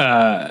that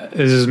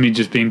this is me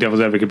just being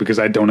devil's advocate because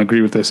I don't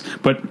agree with this,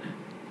 but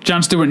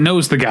Jon Stewart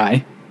knows the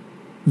guy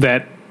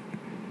that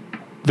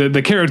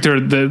the character,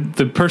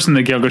 the person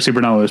that Gael Garcia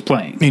Bernal is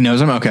playing. He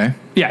knows him, okay?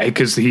 Yeah,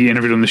 because he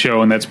interviewed on the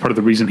show, and that's part of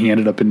the reason he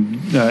ended up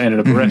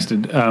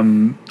arrested,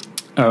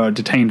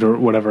 detained or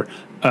whatever.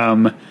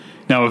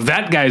 Now, if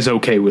that guy's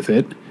okay with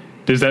it,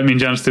 does that mean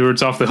Jon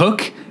Stewart's off the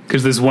hook?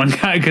 Because this one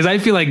guy, because I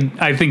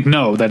think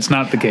no, that's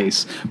not the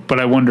case. But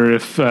I wonder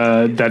if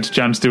that's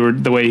Jon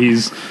Stewart, the way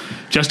he's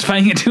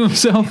justifying it to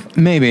himself.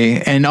 Maybe.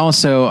 And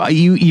also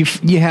you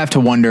have to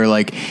wonder,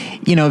 like,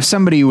 you know, if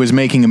somebody was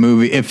making a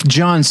movie, if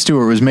Jon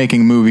Stewart was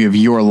making a movie of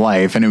your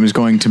life and it was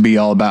going to be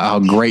all about how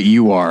great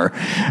you are,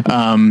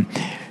 and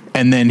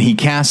then he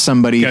casts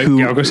somebody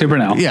Gael Garcia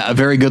Bernal. Yeah, a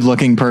very good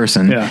looking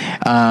person.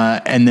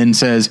 Yeah. And then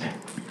says,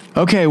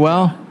 okay,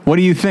 well, what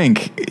do you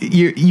think?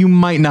 You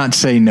might not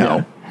say no.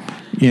 Yeah.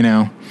 You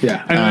know?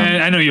 Yeah.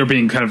 I know you're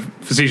being kind of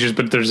facetious,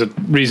 but there's a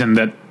reason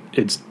that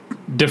it's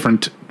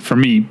different for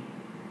me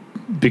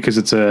because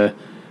it's a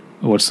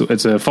false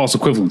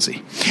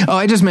equivalency. Oh,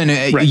 I just meant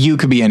you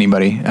could be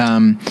anybody.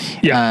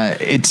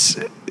 It's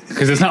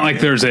because it's not like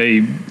there's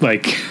a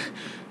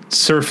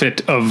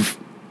surfeit of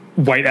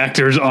white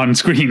actors on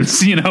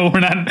screens. You know, we're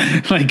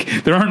not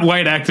like there aren't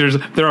white actors.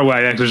 There are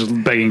white actors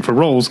begging for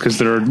roles because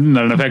there are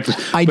not enough actors.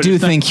 I do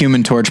think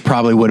Human Torch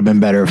probably would have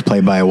been better if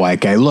played by a white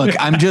guy. Look,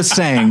 I'm just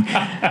saying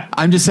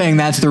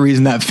that's the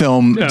reason that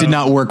film did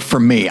not work for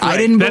me. Right. I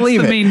didn't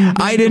believe it.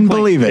 I didn't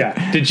believe it.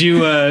 Yeah. Did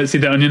you see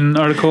the Onion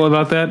article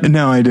about that?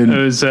 No, I didn't.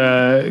 It was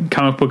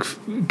comic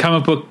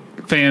book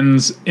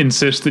fans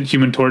insist that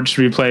Human Torch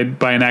should be played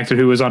by an actor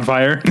who was on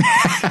fire.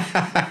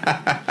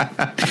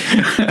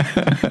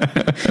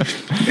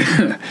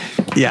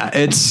 Yeah,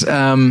 it's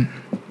I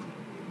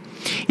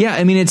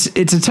mean it's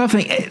a tough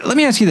thing. Let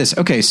me ask you this.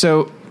 Okay,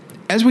 so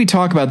as we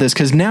talk about this,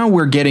 because now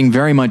we're getting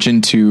very much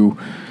into,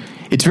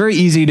 it's very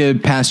easy to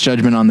pass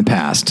judgment on the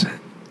past.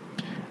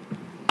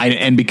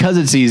 And because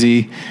it's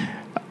easy,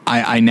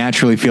 I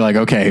naturally feel like,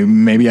 okay,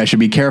 maybe I should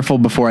be careful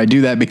before I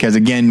do that, because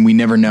again, we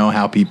never know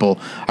how people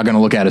are going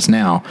to look at us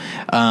now.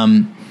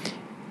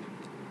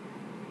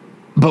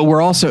 but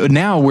we're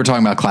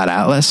talking about Cloud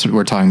Atlas.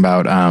 We're talking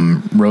about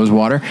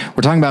Rosewater.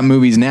 We're talking about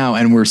movies now,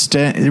 and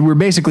we're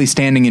basically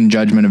standing in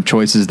judgment of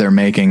choices they're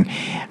making,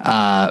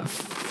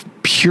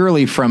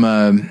 purely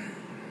from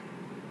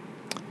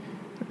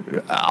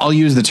I'll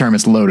use the term,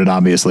 it's loaded,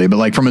 obviously, but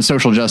like from a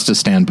social justice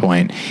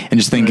standpoint, and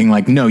just thinking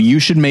like, no, you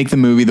should make the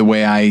movie the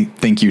way I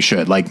think you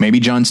should. Like maybe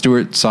Jon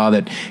Stewart saw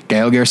that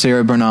Gael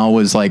Garcia Bernal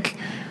was like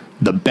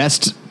the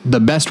best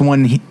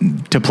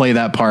one to play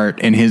that part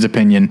in his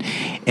opinion.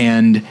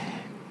 And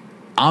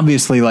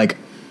obviously like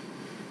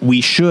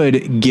we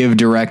should give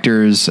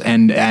directors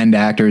and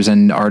actors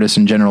and artists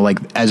in general, like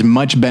as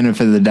much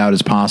benefit of the doubt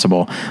as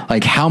possible.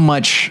 Like how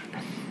much,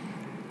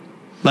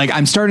 like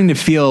I'm starting to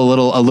feel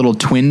a little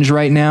twinge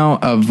right now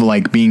of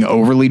like being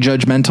overly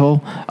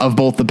judgmental of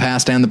both the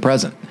past and the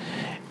present,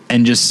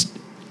 and just,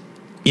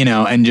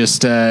 now don't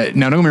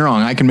get me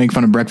wrong, I can make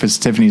fun of Breakfast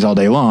at Tiffany's all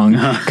day long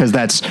because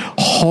that's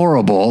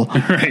horrible.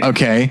 Right.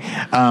 Okay.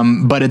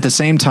 But at the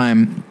same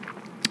time,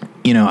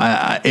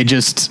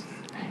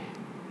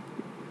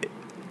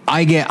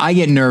 I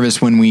get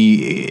nervous when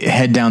we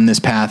head down this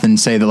path and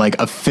say that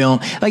like a film,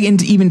 like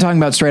even talking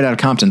about Straight Outta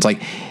Compton, it's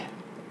like,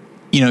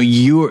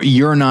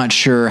 you're not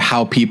sure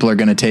how people are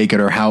going to take it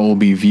or how it will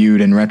be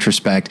viewed in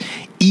retrospect,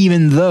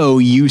 even though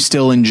you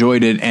still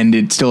enjoyed it and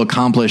it still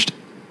accomplished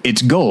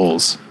its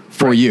goals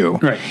for you.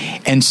 Right.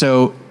 And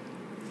so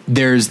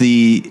there's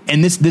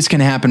this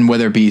can happen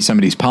whether it be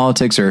somebody's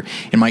politics or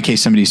in my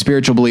case, somebody's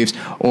spiritual beliefs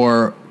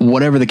or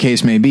whatever the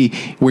case may be,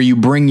 where you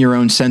bring your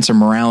own sense of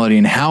morality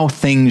and how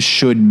things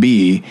should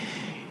be.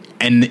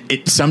 And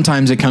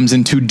sometimes it comes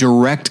into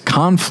direct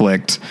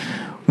conflict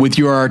with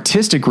your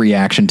artistic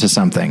reaction to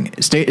something.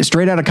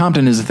 Straight Outta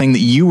Compton is the thing that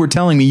you were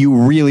telling me you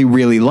really,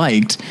 really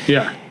liked.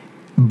 Yeah.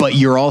 But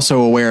you're also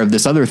aware of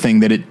this other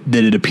thing that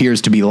it appears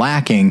to be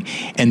lacking,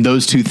 and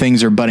those two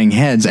things are butting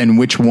heads, and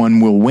which one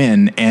will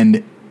win,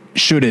 and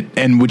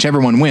whichever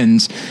one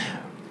wins,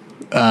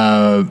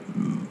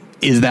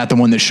 is that the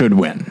one that should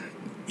win?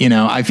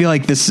 I feel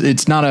like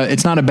it's not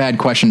a bad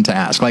question to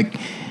ask. Like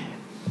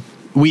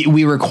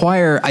we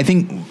require, I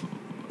think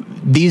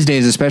these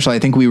days especially, I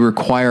think we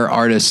require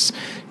artists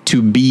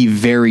to be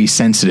very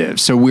sensitive.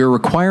 So we're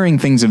requiring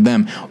things of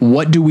them.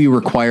 What do we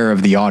require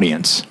of the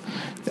audience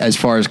as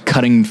far as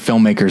cutting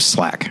filmmakers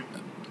slack?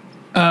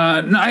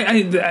 No,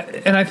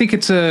 I think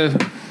it's going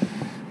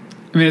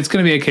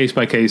to be a case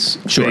by case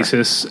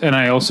basis. And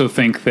I also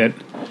think that,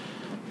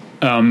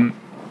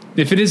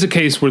 if it is a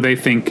case where they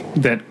think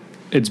that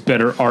it's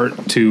better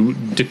art to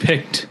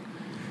depict,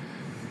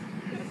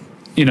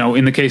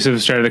 in the case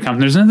of Straight Outta Compton,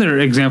 there's another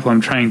example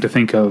I'm trying to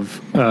think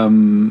of,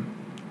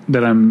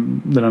 that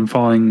I'm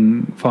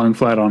falling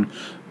flat on,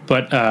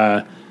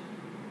 but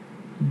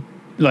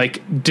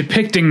like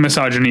depicting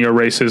misogyny or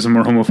racism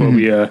or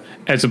homophobia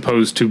as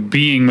opposed to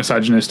being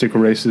misogynistic or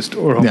racist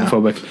or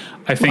homophobic. Yeah.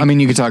 I think. I mean,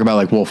 you could talk about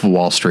like Wolf of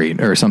Wall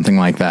Street or something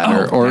like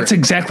that, or that's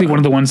exactly one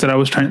of the ones that I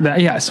was trying.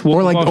 Yes,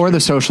 or The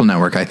Social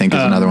Network. I think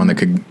is another one that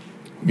could,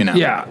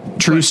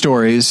 true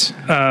stories.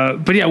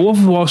 But yeah, Wolf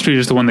of Wall Street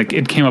is the one that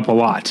it came up a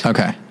lot.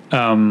 Okay.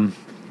 The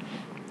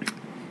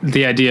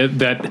idea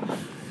that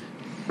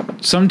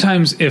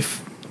sometimes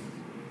if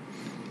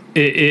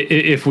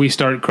we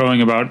start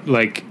crowing about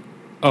like,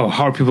 oh,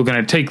 how are people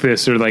going to take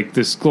this, or like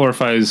this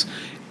glorifies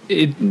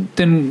it,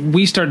 then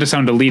we start to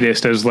sound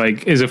elitist as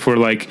if we're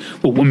like,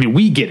 well, I mean,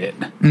 we get it.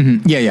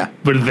 Mm-hmm. Yeah.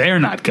 But they're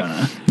not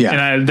gonna. Yeah.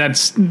 And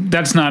that's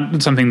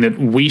not something that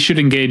we should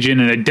engage in.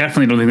 And I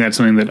definitely don't think that's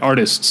something that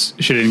artists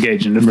should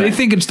engage in. If they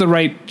think it's the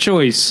right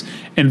choice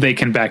and they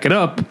can back it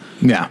up,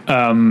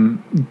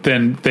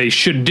 then they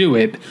should do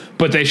it.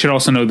 But they should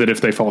also know that if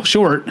they fall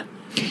short,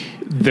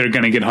 they're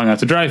going to get hung out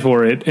to dry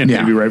for it, and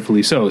maybe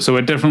rightfully so. So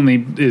it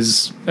definitely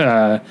is.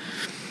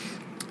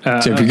 So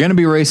if you're going to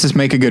be racist,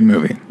 make a good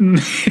movie.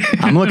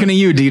 I'm looking at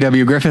you,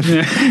 D.W. Griffith.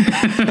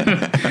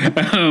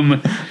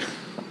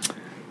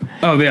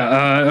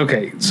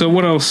 Okay. So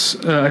what else?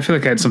 I feel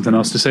like I had something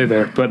else to say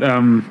there, but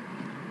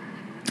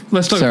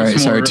let's talk.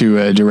 Sorry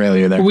to derail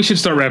you there. Well, we should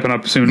start wrapping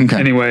up soon. Okay.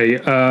 Anyway,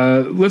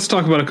 let's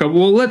talk about a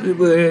couple. Well,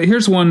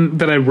 here's one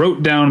that I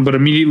wrote down, but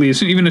immediately, as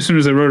soon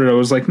as I wrote it, I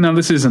was like, no,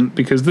 this isn't,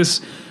 because this.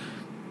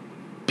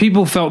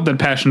 People felt that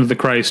Passion of the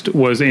Christ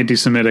was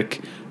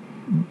anti-Semitic.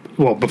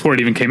 Well, before it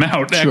even came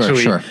out,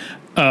 actually. Sure.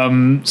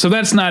 So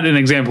that's not an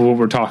example of what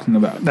we're talking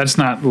about. That's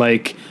not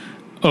like,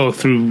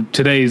 through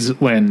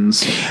today's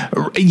lens.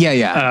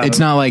 Yeah. It's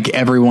not like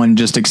everyone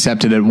just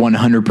accepted it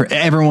 100%.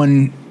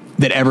 Everyone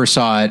that ever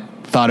saw it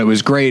thought it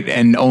was great,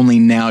 and only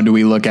now do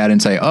we look at it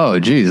and say, oh,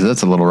 geez,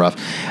 that's a little rough.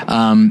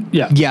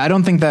 I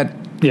don't think that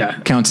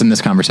counts in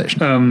this conversation.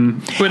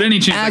 But any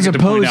chance to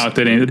point out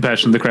that The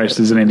Passion of the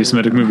Christ is an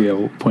anti-Semitic movie, I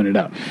will point it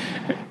out.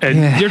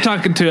 And you're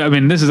talking to,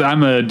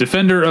 I'm a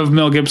defender of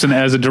Mel Gibson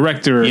as a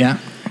director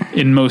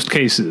in most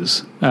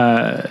cases,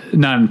 not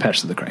in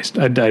Passion of the Christ.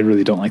 I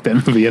really don't like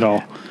that movie at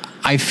all.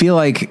 I feel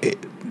like,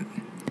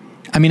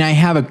 I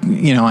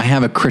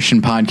have a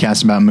Christian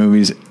podcast about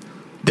movies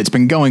that's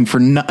been going for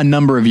a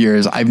number of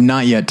years. I've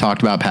not yet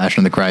talked about Passion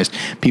of the Christ.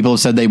 People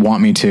have said they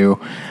want me to.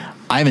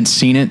 I haven't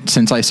seen it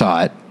since I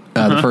saw it.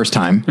 the first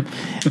time,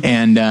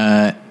 and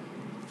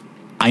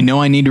I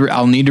know I'll need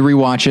to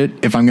rewatch it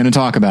if I'm going to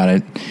talk about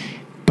it,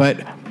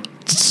 but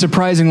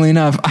surprisingly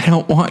enough, I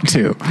don't want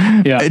to.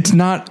 Yeah. It's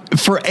not,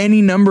 for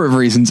any number of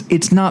reasons,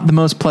 it's not the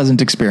most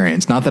pleasant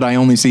experience. Not that I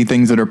only see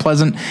things that are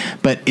pleasant,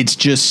 but it's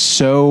just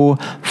so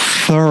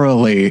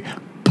thoroughly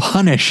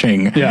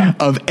punishing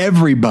of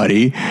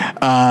everybody.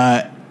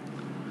 And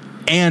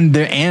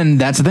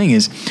that's the thing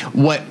is,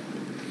 what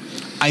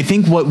I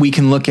think what we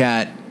can look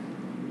at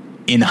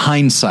in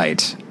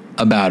hindsight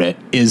about it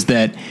is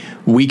that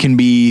we can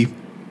be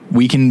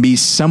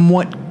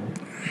somewhat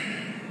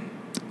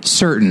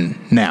certain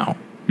now.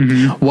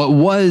 What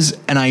was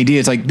an idea,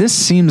 it's like, this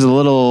seems a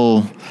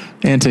little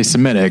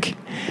anti-Semitic.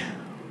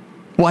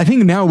 Well, I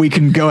think now we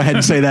can go ahead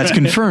and say that's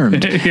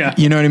confirmed.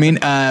 You know what I mean?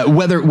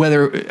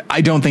 Whether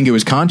I don't think it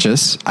was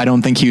conscious. I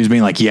don't think he was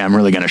being like, yeah, I'm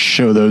really going to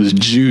show those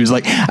Jews.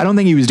 Like, I don't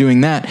think he was doing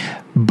that,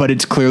 but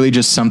it's clearly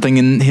just something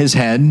in his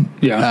head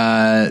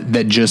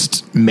that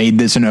just made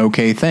this an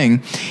okay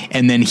thing.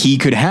 And then he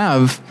could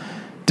have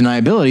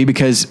deniability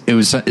because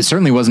it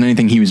certainly wasn't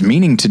anything he was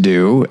meaning to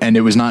do, and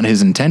it was not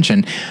his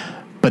intention.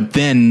 But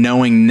then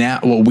knowing now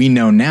what we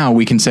know now,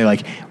 we can say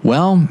like,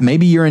 well,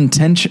 maybe your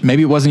intention,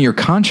 maybe it wasn't your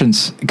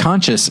conscious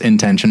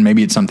intention.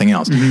 Maybe it's something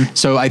else.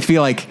 So I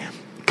feel like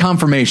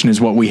confirmation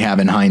is what we have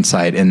in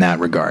hindsight in that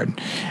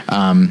regard.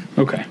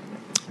 Okay.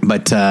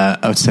 But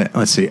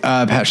let's see.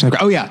 Passion.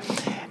 Oh yeah.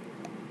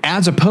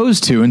 As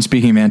opposed to, and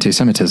speaking of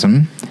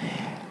anti-Semitism,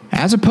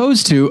 as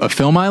opposed to a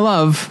film I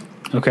love.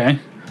 Okay.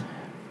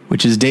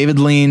 Which is David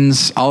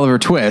Lean's Oliver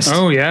Twist.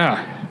 Oh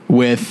yeah.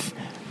 With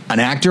an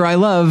actor I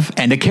love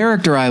and a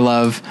character I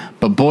love,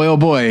 but boy, oh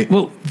boy,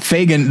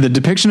 Fagin, the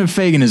depiction of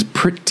Fagin is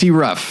pretty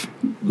rough.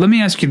 Let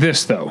me ask you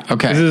this though.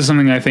 Okay. This is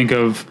something I think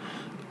of.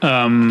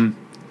 I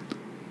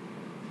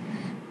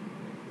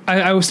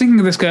was thinking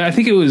of this guy. I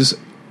think it was,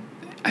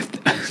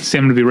 see,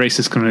 I'm going to be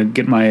racist. Going to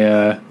get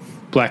my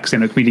black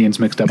stand-up comedians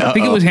mixed up. I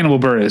think it was Hannibal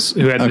Buress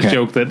who had this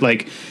joke that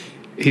like,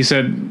 he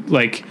said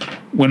like,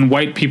 when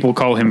white people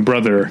call him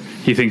brother,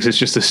 he thinks it's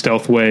just a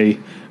stealth way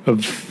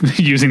of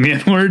using the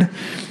N-word.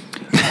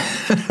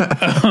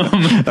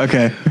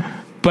 Okay.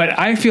 But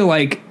I feel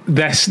like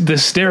that's the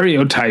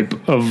stereotype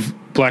of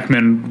black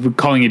men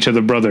calling each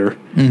other brother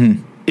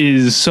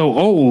is so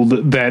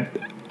old that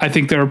I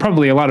think there are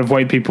probably a lot of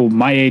white people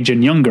my age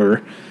and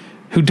younger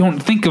who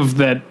don't think of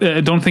that,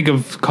 don't think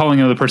of calling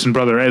another person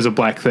brother as a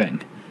black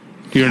thing.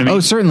 You know what I mean? Oh,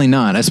 certainly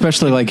not.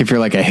 Especially like if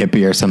you're like a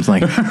hippie or something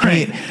like,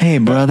 hey,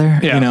 brother.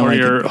 Yeah, you know, or like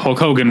you're Hulk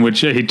Hogan,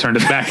 which he turned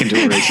it back into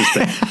a racist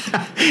thing.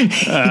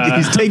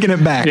 He's taking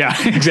it back. Yeah,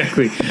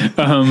 exactly.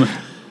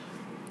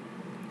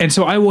 And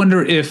so I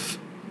wonder if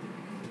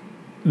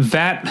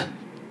that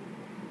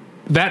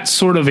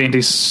sort of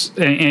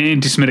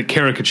anti-Semitic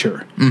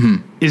caricature,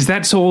 is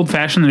that so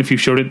old-fashioned that if you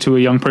showed it to a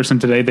young person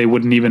today, they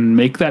wouldn't even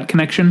make that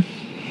connection?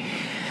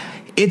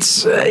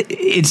 It's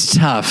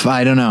tough.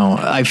 I don't know.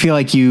 I feel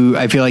like you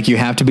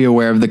have to be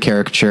aware of the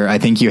caricature. I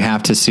think you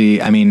have to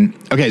see, I mean,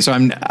 okay, so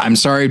I'm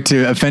sorry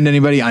to offend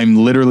anybody. I'm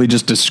literally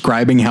just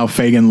describing how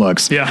Fagin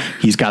looks. Yeah.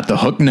 He's got the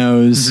hook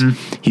nose.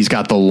 He's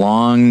got the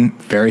long,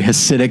 very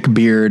Hasidic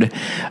beard.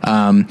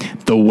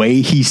 The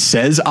way he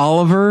says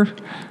Oliver,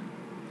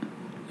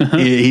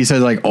 he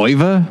says like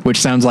oiva,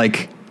 which sounds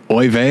like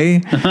oy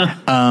vey.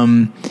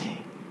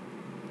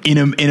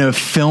 In a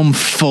film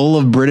full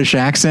of British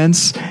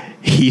accents,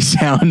 he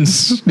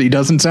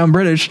doesn't sound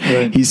British.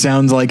 Right. He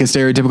sounds like a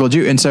stereotypical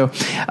Jew. And so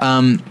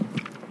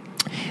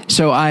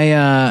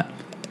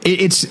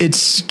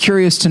it's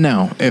curious to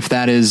know if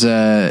that is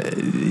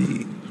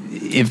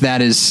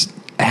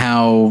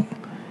how,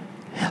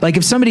 like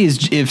if somebody's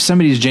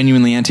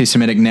genuinely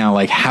anti-Semitic now,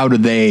 like how do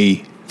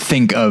they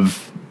think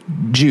of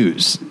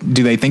Jews?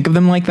 Do they think of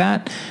them like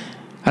that?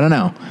 I don't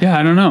know. Yeah,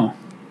 I don't know.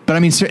 But I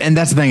mean, and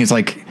that's the thing. It's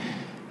like,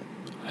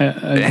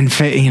 and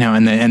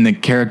the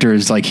character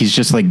is like, he's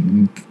just like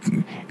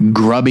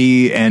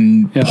grubby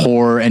and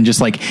poor and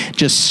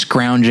just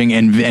scrounging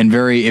and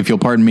very, if you'll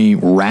pardon me,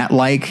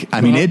 rat-like.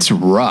 I mean, it's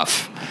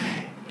rough.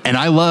 And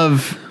I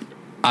love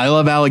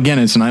Alec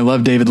Guinness and I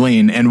love David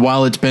Lean. And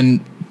while it's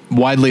been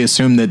widely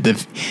assumed that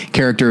the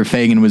character of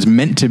Fagin was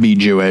meant to be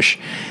Jewish,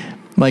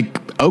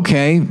 like,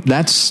 okay,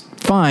 that's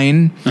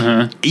fine.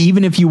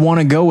 Even if you want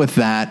to go with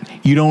that,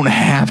 you don't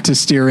have to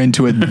steer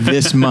into it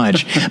this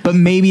much. But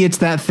maybe it's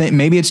that thing.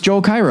 Maybe it's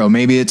Joel Cairo.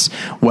 Maybe it's,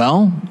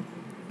 well,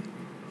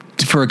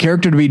 for a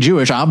character to be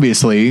Jewish,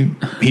 obviously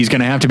he's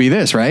going to have to be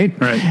this, right?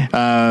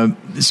 Right.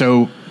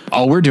 So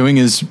all we're doing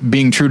is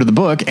being true to the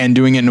book and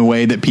doing it in a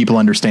way that people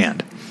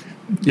understand.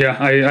 Yeah,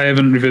 I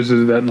haven't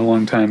revisited that in a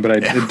long time, but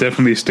it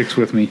definitely sticks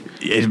with me.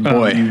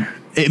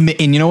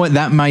 And you know what?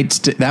 That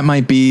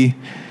might be.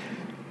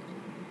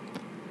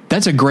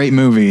 That's a great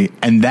movie,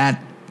 and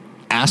that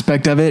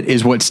aspect of it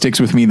is what sticks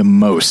with me the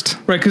most.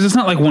 Right, because it's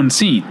not like one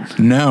scene.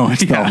 No,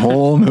 it's the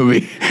whole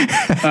movie.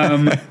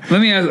 Let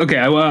me ask,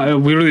 okay,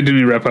 we really do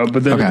need to wrap up,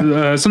 but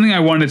something I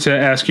wanted to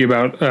ask you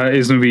about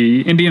is the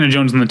movie Indiana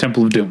Jones and the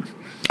Temple of Doom.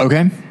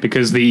 Okay.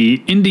 Because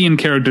the Indian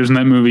characters in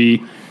that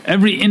movie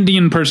every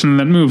Indian person in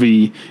that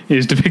movie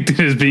is depicted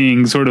as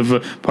being sort of a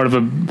part of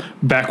a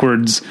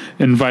backwards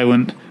and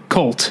violent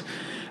cult.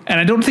 And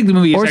I don't think the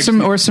movie is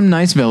some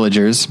nice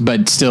villagers,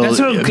 but still,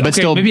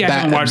 maybe I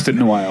haven't watched it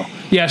in a while.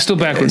 Yeah, still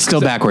backwards. Still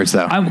backwards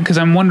though. Because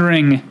I'm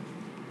wondering,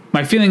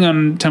 my feeling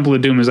on Temple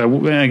of Doom is,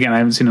 again, I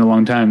haven't seen it in a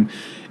long time.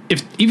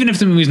 Even if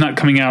the movie's not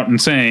coming out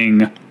and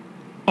saying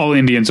all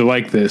Indians are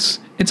like this,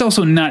 it's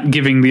also not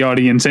giving the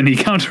audience any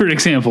counter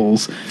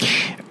examples.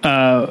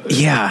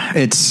 Yeah,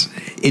 it's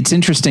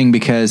interesting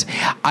because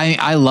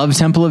I love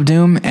Temple of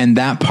Doom, and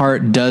that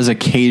part does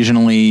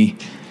occasionally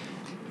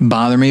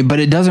bother me, but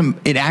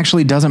it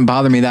actually doesn't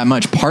bother me that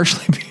much,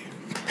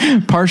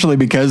 partially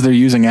because they're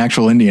using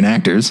actual Indian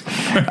actors.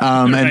 Right.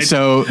 And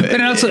so, and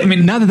also, I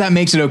mean, not that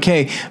makes it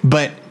okay,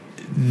 but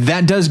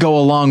that does go a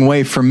long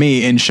way for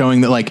me in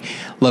showing that, like,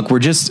 look,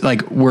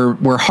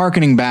 we're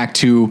hearkening back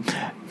to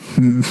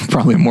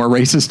probably a more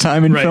racist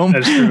time in film.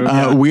 That's true,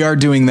 yeah. We are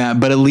doing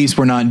that, but at least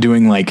we're not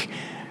doing like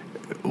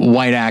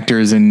white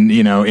actors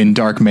in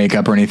dark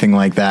makeup or anything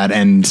like that.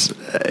 And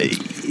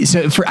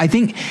I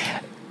think,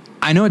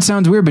 I know it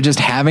sounds weird, but just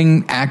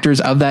having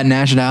actors of that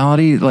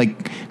nationality,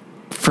 like,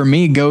 for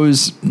me,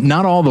 goes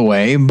not all the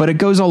way, but it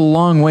goes a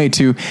long way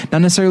to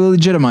not necessarily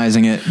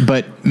legitimizing it,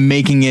 but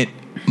making it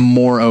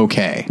more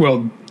okay.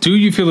 Well, do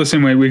you feel the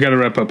same way? We got to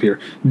wrap up here.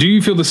 Do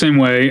you feel the same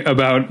way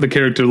about the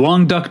character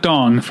Long Duck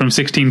Dong from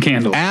 16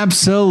 Candles?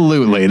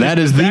 Absolutely. That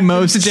is the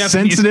most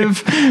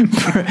sensitive. And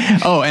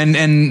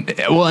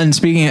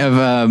speaking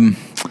of,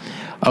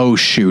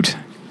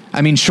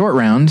 Short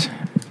Round.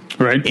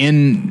 Right.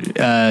 In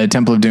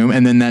Temple of Doom,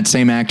 and then that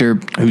same actor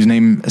whose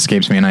name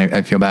escapes me, and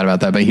I feel bad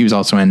about that, but he was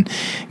also in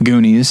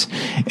Goonies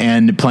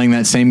and playing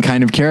that same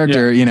kind of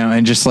character,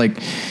 and just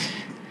like,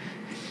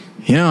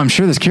 I'm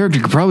sure this character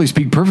could probably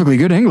speak perfectly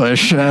good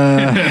English,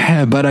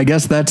 but I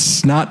guess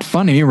that's not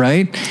funny,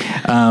 right?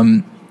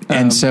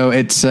 And so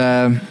it's...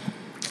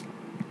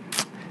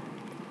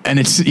 And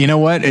it's, you know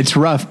what? It's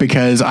rough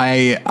because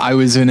I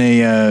was in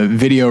a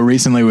video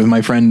recently with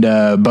my friend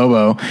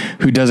Bobo,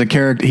 who does a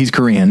character. He's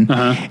Korean,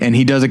 and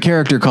he does a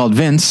character called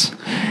Vince,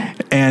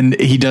 and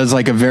he does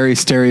like a very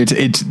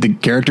the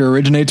character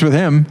originates with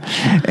him,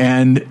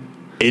 and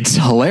it's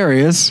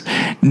hilarious.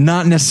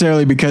 Not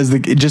necessarily because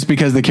just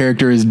because the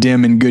character is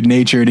dim and good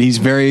natured. He's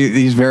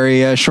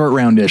very short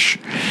roundish.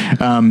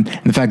 And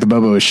the fact that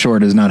Bobo is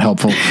short is not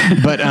helpful,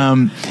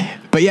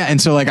 But yeah,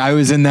 and so like I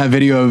was in that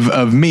video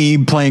of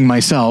me playing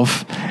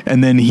myself,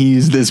 and then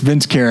he's this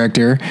Vince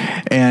character,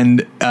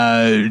 and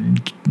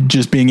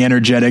just being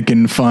energetic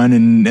and fun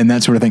and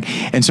that sort of thing.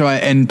 And so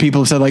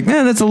people have said like,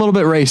 that's a little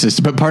bit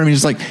racist, but part of me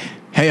is just like,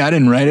 hey, I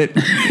didn't write it.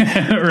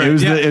 Right,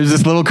 it was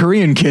this little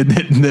Korean kid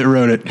that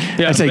wrote it.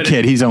 Yeah, I say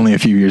kid, he's only a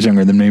few years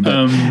younger than me,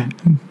 but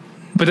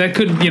that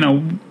could,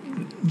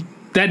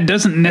 that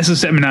doesn't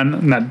necessarily,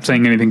 I'm not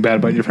saying anything bad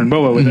about your friend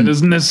Bobo, but that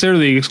doesn't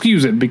necessarily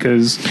excuse it,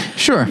 because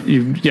sure,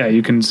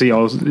 you can see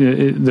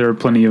there are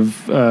plenty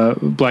of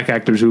black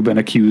actors who've been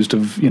accused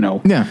of,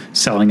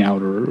 selling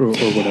out or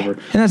whatever.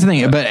 And that's the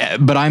thing,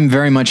 but I'm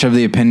very much of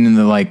the opinion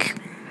that, like,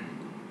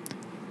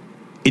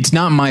 it's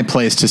not my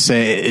place to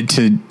say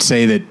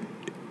that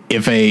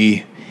if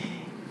an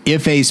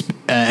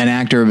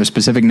actor of a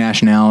specific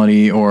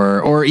nationality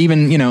or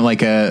even,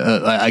 like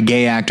a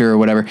gay actor or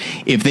whatever,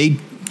 if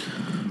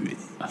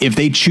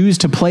they choose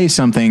to play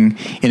something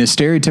in a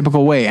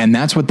stereotypical way, and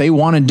that's what they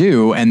want to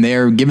do, and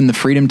they're given the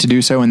freedom to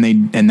do so,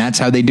 and that's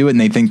how they do it, and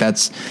they think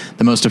that's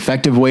the most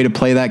effective way to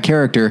play that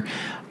character,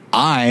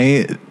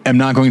 I am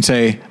not going to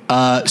say,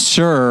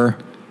 sir,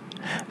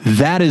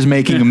 that is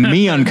making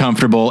me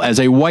uncomfortable as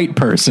a white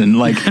person.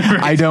 Like,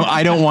 right.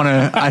 I don't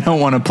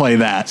want to play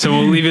that. So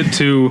we'll leave it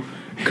to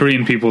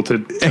Korean people to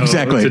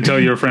tell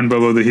your friend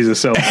Bobo that he's a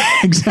sellout.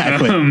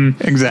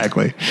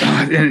 Exactly.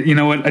 You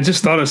know what? I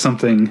just thought of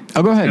something.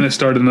 Oh, go ahead.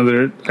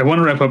 I want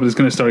to wrap up, but it's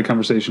going to start a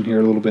conversation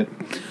here a little bit.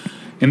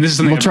 And this is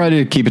something we'll try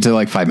to keep it to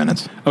like 5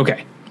 minutes.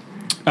 Okay.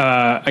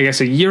 I guess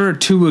a year or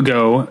two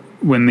ago,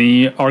 when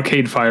the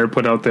Arcade Fire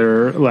put out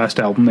their last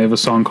album, they have a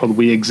song called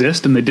We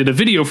Exist, and they did a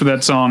video for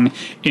that song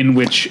in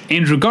which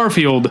Andrew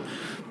Garfield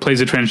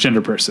plays a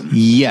transgender person.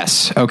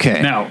 Yes.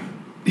 Okay. Now,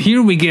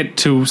 here we get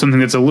to something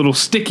that's a little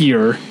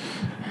stickier.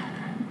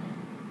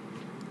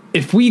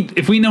 If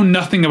we know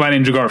nothing about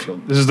Andrew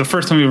Garfield, this is the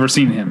first time we've ever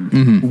seen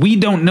him. We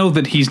don't know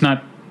that he's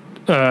not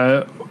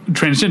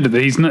transgender.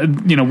 That he's not.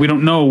 We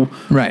don't know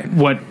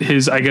what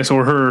his, I guess,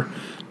 or her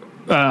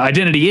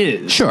identity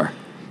is. Sure.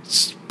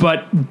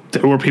 But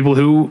there were people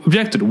who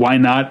objected. Why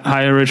not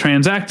hire a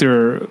trans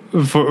actor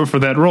for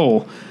that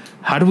role?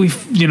 How do we,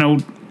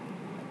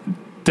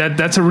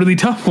 that's a really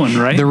tough one,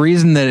 right? The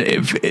reason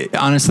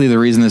honestly, the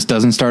reason this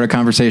doesn't start a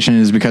conversation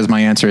is because my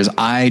answer is,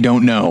 I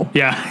don't know.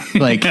 Yeah.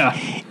 Like,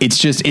 it's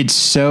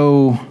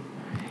so,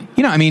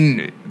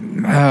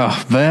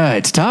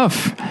 it's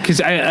tough.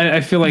 Cause I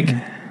feel like,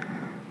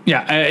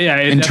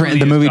 and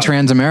the movie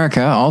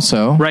Transamerica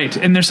also. Right.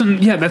 And there's some,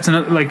 that's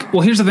another, like,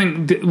 well, here's the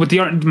thing with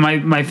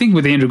my thing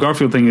with the Andrew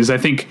Garfield thing is, I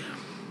think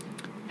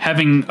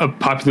having a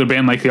popular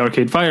band like the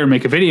Arcade Fire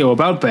make a video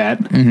about that,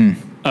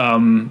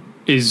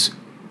 is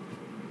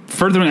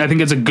furthering. I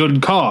think it's a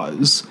good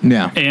cause.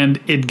 Yeah. And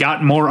it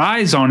got more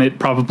eyes on it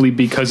probably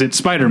because it's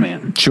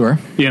Spider-Man. Sure.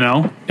 You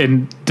know,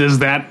 and does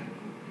that?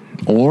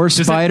 Or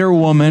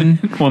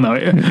Spider-Woman. Well, no.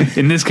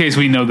 In this case,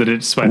 we know that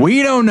it's Spider-Man.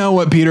 We don't know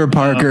what Peter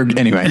Parker.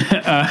 Anyway,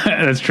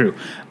 that's true.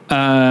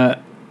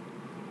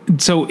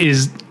 So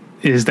is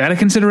that a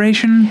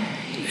consideration?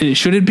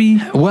 Should it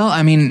be? well,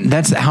 I mean,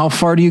 that's how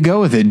far do you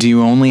go with it? Do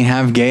you only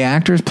have gay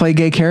actors play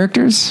gay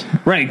characters?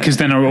 Right, because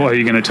then are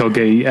you going to tell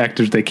gay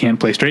actors they can't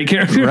play straight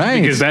characters?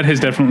 Right. Because that has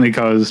definitely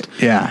caused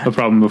Yeah. a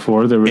problem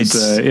before. There was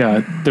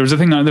there was a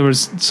thing. There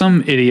was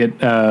some idiot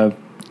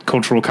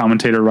cultural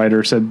commentator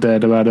writer said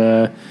that about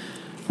one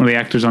of the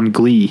actors on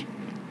Glee.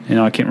 You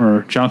know, I can't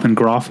remember, Jonathan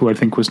Groff, who I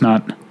think was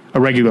not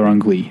a regular on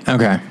Glee.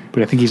 Okay.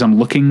 But I think he's on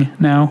Looking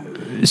now.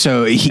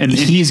 So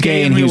he's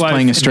gay and in he real was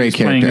playing life, a straight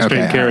and he was character.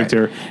 Playing a straight Okay,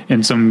 character,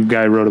 and some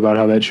guy wrote about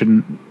how that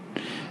shouldn't.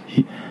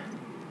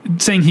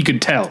 Saying he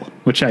could tell,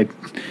 which I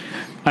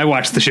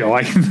watched the show.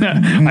 I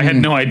had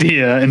no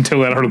idea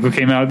until that article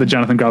came out that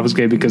Jonathan Groff was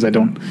gay, because I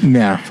don't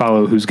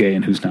follow who's gay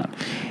and who's not.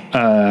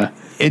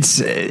 It's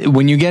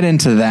when you get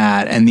into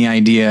that and the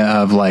idea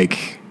of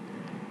like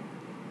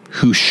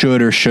who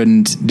should or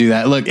shouldn't do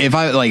that. Look, if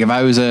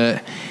I was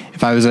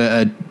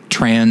a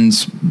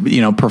trans,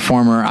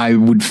 performer, I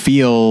would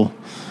feel.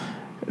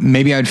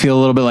 Maybe I'd feel a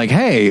little bit like,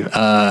 hey,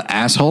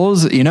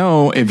 assholes,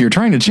 if you're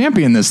trying to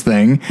champion this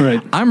thing,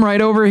 right. I'm right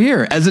over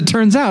here. As it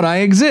turns out, I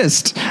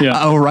exist.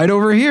 Yeah. Right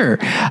over here.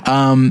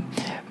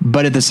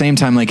 But at the same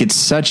time, like it's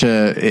such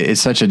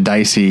a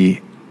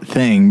dicey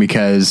thing,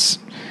 because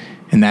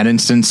in that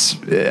instance,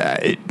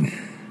 it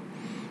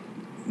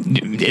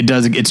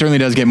certainly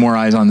does get more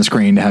eyes on the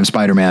screen to have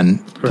Spider-Man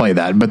play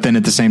that. But then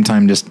at the same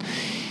time,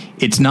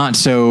 it's not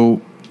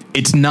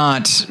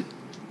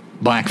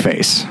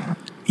blackface.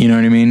 You know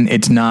what I mean?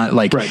 It's not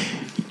like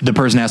the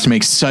person has to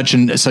make such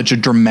a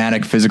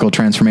dramatic physical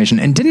transformation.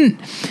 And to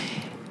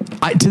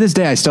this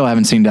day, I still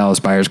haven't seen Dallas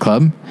Buyers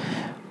Club,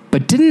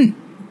 but didn't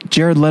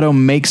Jared Leto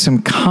make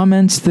some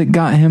comments that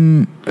got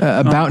him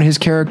about his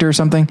character or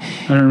something?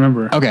 I don't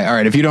remember. Okay. All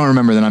right. If you don't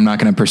remember, then I'm not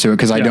going to pursue it,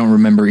 because I don't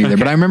remember either. Okay.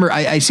 But I remember,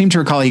 I seem to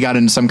recall he got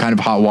into some kind of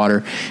hot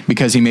water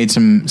because he made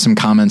some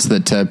comments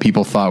that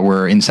people thought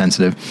were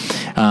insensitive.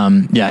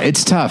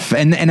 It's tough.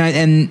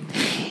 And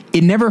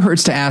it never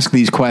hurts to ask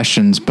these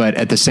questions, but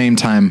at the same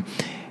time,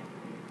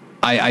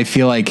 I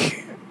feel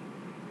like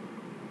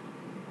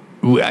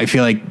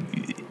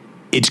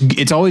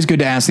it's always good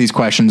to ask these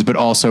questions, but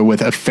also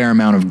with a fair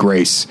amount of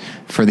grace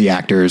for the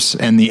actors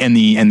and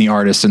the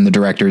artists and the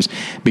directors,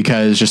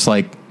 because just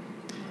like,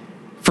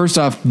 first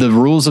off, the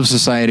rules of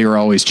society are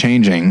always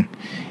changing,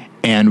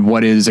 and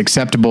what is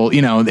acceptable,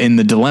 in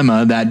the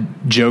dilemma,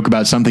 that joke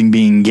about something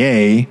being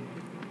gay,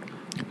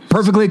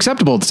 perfectly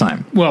acceptable at the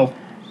time. Well,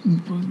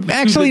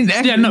 actually, to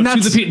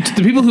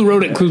the people who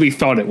wrote it clearly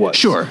thought it was.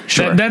 Sure.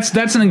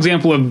 That's an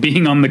example of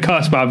being on the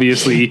cusp.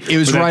 Obviously, it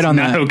was right on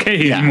not that.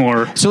 Okay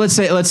anymore. So let's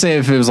say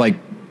if it was like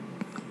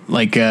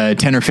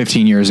 10 or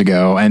 15 years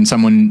ago, and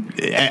someone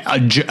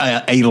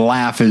a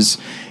laugh is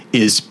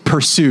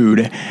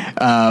pursued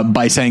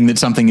by saying that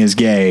something is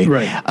gay,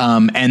 right?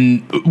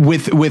 And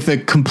with a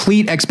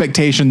complete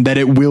expectation that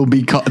it will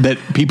be that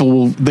people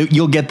will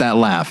you'll get that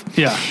laugh.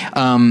 Yeah.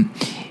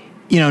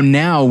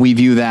 Now we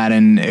view that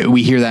and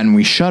we hear that and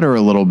we shudder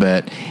a little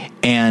bit.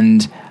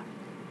 And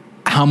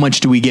how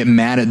much do we get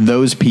mad at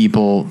those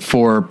people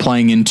for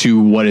playing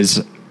into what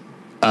is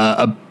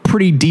a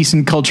pretty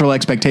decent cultural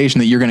expectation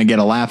that you're going to get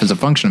a laugh as a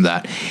function of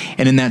that?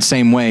 And in that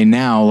same way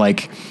now,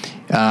 like,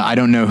 I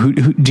don't know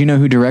who do you know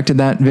who directed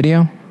that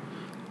video?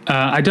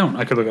 I don't.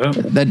 I could look it up.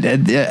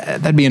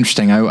 That'd be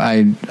interesting.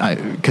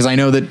 Because I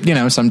know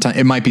that, sometimes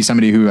it might be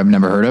somebody who I've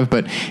never heard of,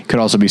 but it could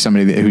also be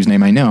somebody whose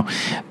name I know.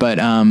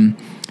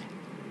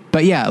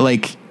 But yeah,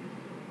 like,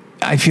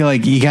 I feel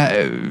like you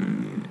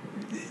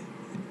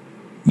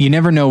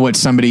never know what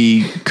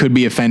somebody could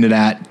be offended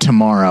at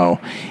tomorrow.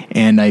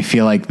 And I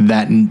feel like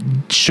that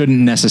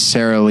shouldn't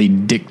necessarily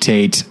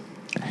dictate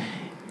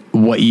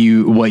what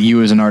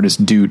you as an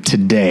artist do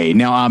today.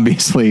 Now,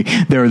 obviously,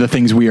 there are the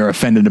things we are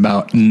offended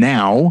about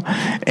now,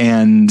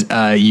 and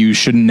you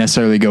shouldn't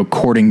necessarily go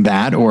courting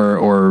that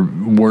or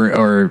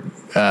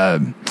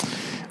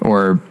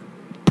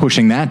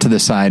pushing that to the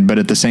side. But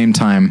at the same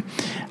time,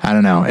 I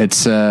don't know.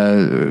 It's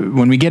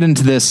when we get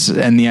into this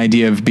and the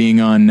idea of being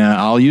on,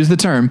 I'll use the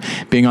term,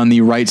 being on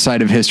the right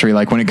side of history.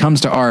 Like when it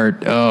comes to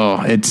art,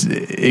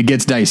 it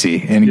gets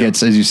dicey and it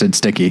gets, as you said,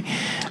 sticky.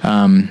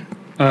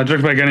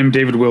 Directed by a guy named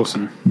David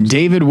Wilson.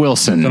 David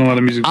Wilson. Done a lot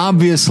of music.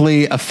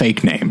 Obviously a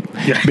fake name.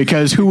 Yeah.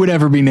 Because who would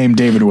ever be named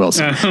David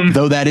Wilson?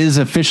 Though that is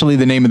officially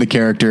the name of the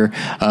character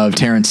of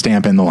Terrence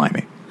Stamp in The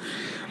Limey.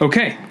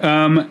 Okay.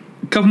 A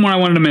couple more I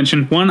wanted to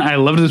mention. One, I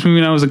loved this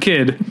movie when I was a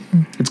kid.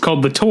 It's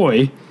called The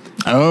Toy.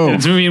 Oh. And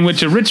it's a movie in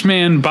which a rich white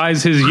man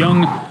buys his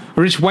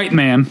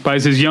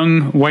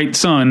young white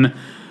son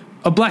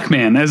a black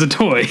man as a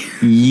toy.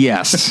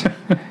 Yes.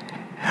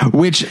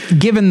 Which,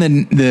 given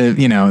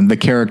the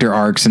character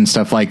arcs and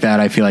stuff like that,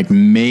 I feel like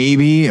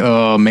maybe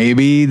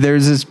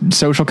there's a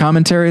social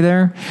commentary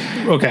there.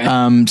 Okay.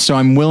 So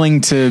I'm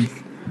willing to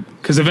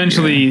Because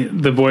eventually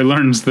the boy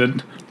learns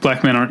that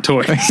black men aren't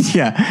toys.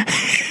 Yeah.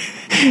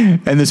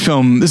 And this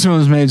film was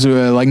made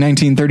like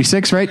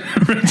 1936, right?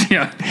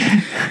 Yeah.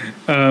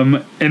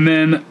 And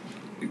then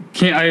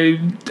I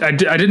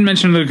didn't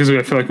mention it because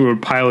I feel like we were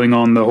piling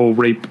on the whole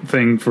rape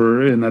thing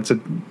and that's a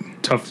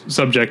tough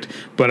subject,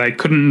 but I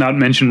couldn't not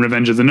mention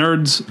Revenge of the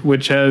Nerds,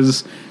 which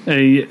has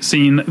a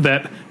scene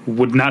that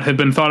would not have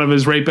been thought of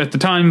as rape at the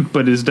time,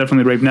 but is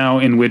definitely rape now,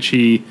 in which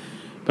he,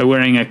 by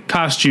wearing a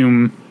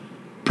costume,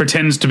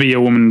 pretends to be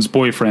a woman's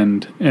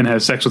boyfriend and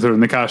has sex with her in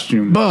the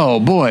costume. Oh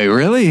boy,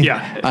 really?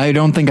 Yeah. I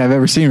don't think I've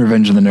ever seen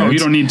Revenge of the Nerds. Oh, you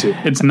don't need to.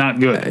 It's not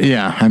good.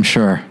 Yeah, I'm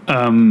sure.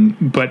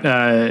 Yeah,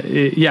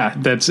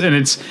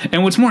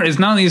 and what's more is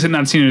not only is it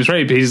not seen as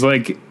rape, he's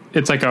like,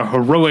 it's like a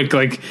heroic,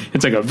 like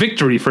it's like a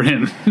victory for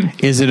him.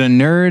 Is it a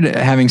nerd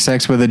having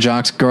sex with a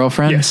jock's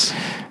girlfriend? Yes.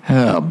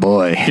 Oh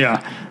boy.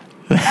 Yeah.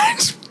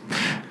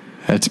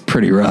 That's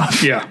pretty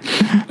rough. Yeah.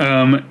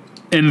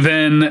 And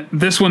then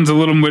this one's a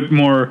little bit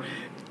more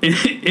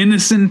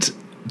innocent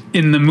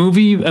in the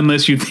movie,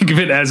 unless you think of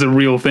it as a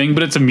real thing,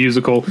 but it's a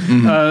musical.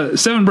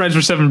 Seven Brides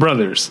for Seven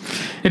Brothers.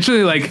 It's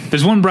really like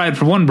there's one bride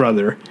for one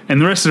brother, and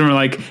the rest of them are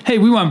like, hey,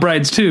 we want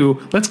brides too.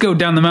 Let's go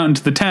down the mountain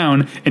to the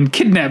town and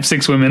kidnap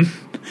 6 women.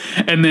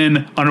 And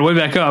then on our way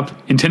back up,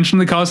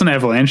 intentionally cause an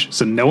avalanche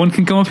so no one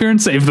can come up here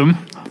and save them.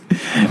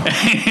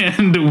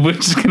 And we're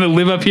just going to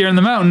live up here in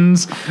the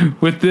mountains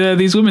with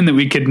these women that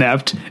we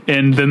kidnapped,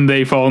 and then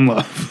they fall in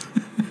love.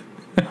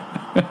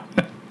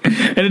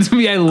 And it's a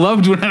movie I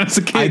loved when I was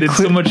a kid. It's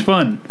so much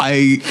fun.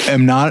 I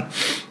am not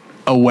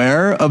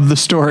aware of the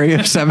story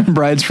of Seven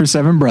Brides for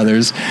Seven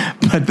Brothers,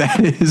 but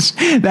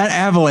that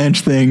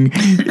avalanche thing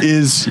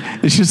it's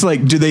just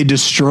like, do they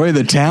destroy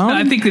the town?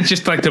 I think it's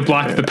just like to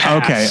block the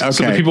path. Okay.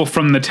 So the people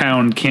from the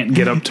town can't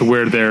get up to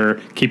where they're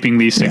keeping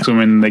these 6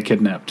 women they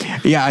kidnapped.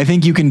 Yeah, I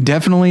think you can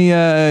definitely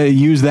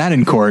use that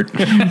in court.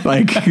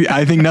 Like,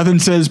 I think nothing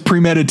says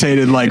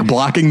premeditated like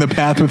blocking the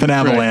path with an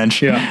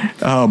avalanche. Right. Yeah.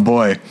 Oh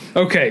boy.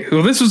 Okay.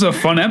 Well, this was a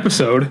fun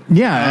episode.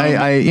 Yeah,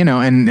 I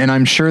and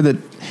I'm sure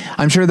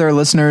there are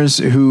listeners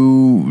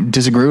who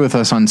disagree with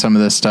us on some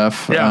of this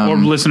stuff. Yeah, or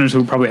listeners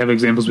who probably have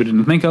examples we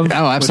didn't think of.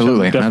 Oh,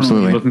 absolutely. Which I'm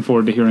definitely looking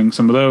forward to hearing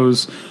some of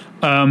those.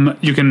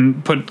 You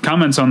can put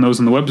comments on those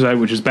on the website,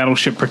 which is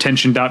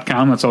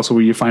battleshippretension.com. That's also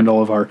where you find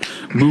all of our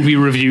movie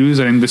reviews.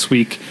 I think this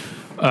week,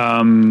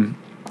 I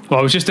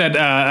was just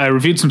I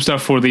reviewed some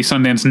stuff for the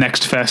Sundance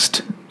Next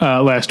Fest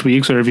last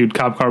week. So I reviewed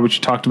Cop Car, which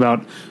you talked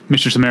about,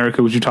 Mistress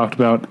America, which you talked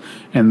about,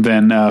 and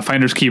then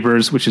Finders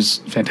Keepers, which is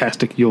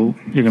fantastic. You're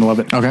going to love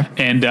it. Okay.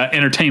 And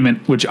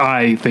Entertainment, which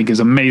I think is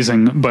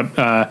amazing, but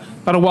a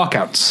lot of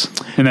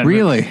walkouts in that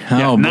Really? movie.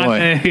 Oh,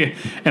 boy.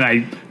 And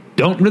I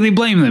don't really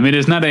blame them. It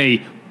is not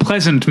a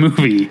pleasant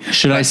movie.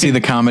 Should I see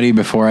the comedy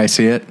before I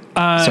see it?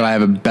 So I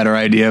have a better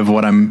idea of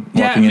what I'm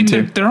walking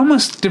into? They're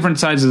almost different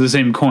sides of the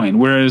same coin,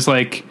 whereas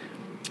like...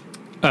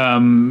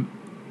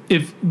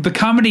 if the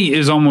comedy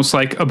is almost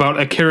like about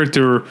a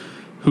character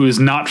who is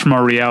not from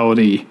our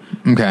reality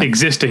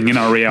existing in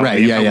our reality.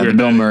 Right, yeah, the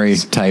Bill Murray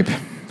type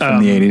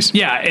from the 80s.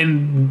 Yeah,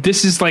 and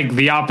this is like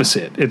the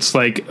opposite. It's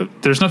like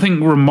there's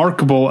nothing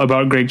remarkable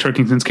about Greg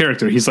Turkington's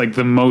character. He's like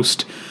the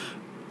most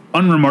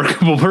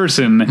unremarkable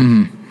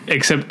person,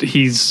 except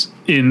he's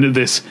in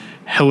this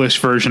hellish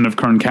version of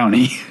Kern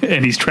County,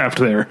 and he's trapped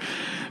there.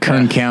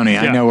 Kern County.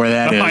 I know where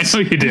that is. I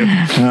know you do.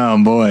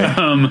 Oh boy.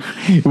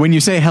 When you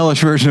say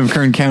hellish version of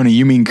Kern County,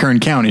 you mean Kern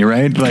County,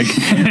 right? Like,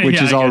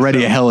 which is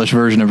already a hellish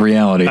version of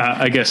reality.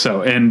 I guess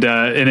so. And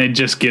it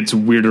just gets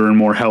weirder and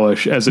more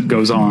hellish as it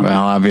goes on.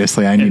 Well,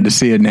 obviously I need to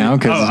see it now.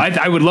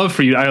 I would love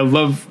for you.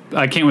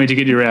 I can't wait to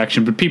get your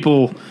reaction, but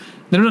people,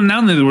 not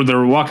only were there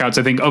walkouts,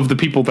 I think of the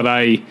people that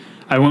I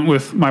went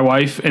with my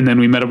wife, and then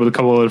we met up with a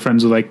couple other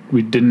friends who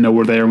we didn't know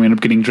were there, and we ended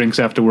up getting drinks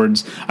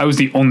afterwards. I was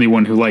the only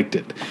one who liked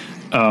it.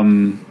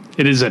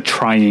 It is a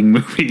trying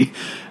movie.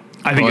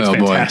 I think it's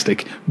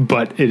fantastic,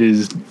 but it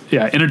is,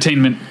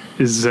 Entertainment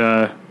is,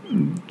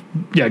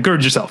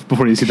 gird yourself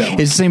before you see that one.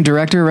 It's the same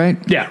director, right?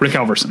 Yeah, Rick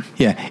Alverson.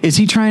 Yeah. Is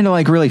he trying to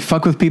really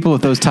fuck with people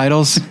with those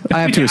titles?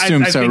 I have to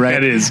assume so, think right?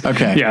 That is.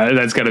 Okay. Yeah,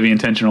 that's got to be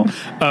intentional.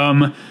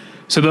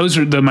 So those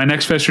are my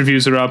Next Fest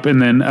reviews are up,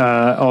 and then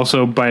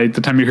also by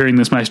the time you're hearing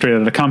this, my Straight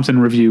Outta Compton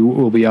review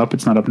will be up.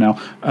 It's not up now.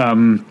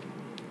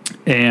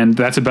 And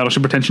that's at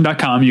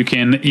battleshippretension.com. You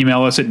can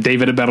email us at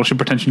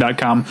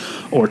david@battleshippretension.com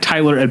or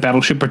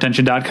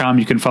tyler@battleshippretension.com.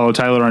 You can follow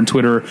Tyler on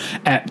Twitter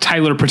at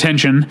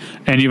TylerPretension.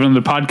 And you have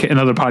another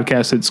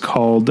podcast. It's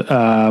called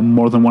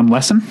More Than One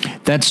Lesson.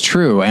 That's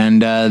true.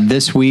 And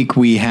this week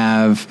we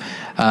have...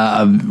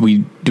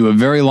 we do a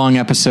very long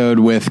episode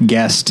with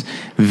guest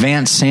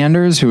Vance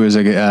Sanders, who is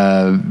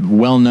a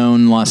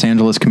well-known Los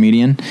Angeles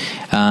comedian.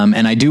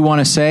 And I do want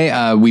to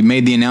say, we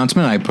made the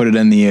announcement, I put it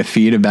in the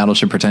feed of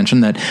Battleship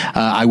Pretension, that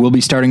I will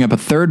be starting up a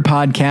third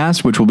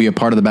podcast, which will be a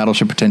part of the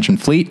Battleship Pretension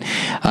fleet.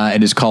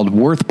 It is called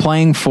Worth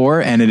Playing For,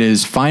 and it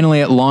is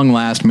finally at long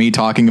last me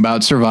talking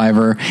about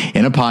Survivor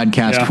in a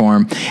podcast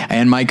form.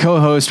 And my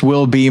co-host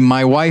will be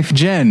my wife,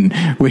 Jen,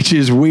 which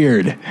is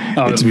weird.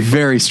 It's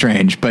very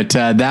strange. But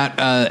that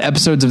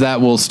episodes of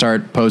that will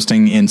start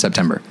posting in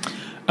September.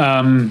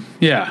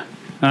 Yeah.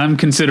 I'm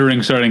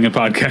considering starting a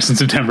podcast in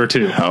September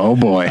too. Oh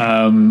boy.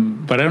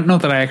 But I don't know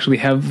that I actually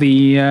have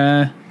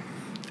the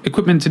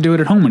equipment to do it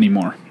at home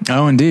anymore.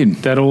 Oh, indeed.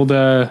 That old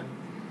the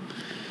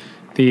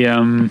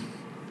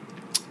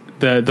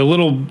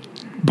little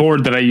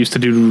board that I used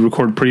to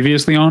record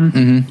previously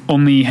on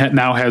only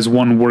now has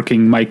one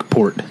working mic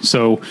port.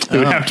 So it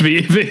would have to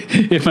be,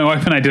 if my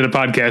wife and I did a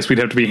podcast, we'd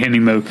have to be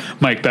handing the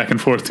mic back and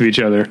forth to each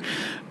other.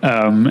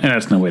 And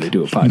that's no way to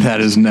do a podcast.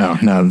 That is no,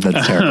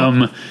 that's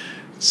terrible.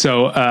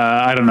 So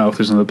I don't know if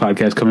there's another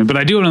podcast coming, but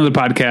I do another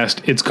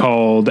podcast. It's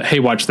called Hey,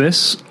 Watch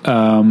This.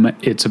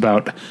 It's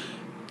about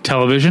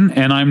television,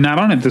 and I'm not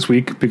on it this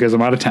week because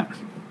I'm out of town.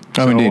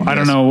 Oh, so indeed. I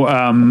don't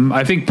know.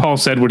 I think Paul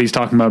said what he's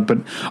talking about, but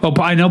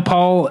I know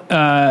Paul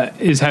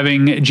is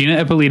having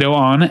Gina Ippolito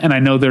on, and I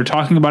know they're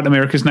talking about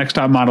America's Next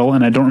Top Model,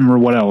 and I don't remember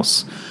what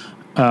else.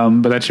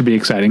 But that should be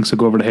exciting. So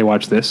go over to Hey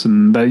Watch This,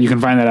 and you can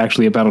find that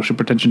actually at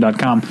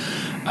battleshippretension.com.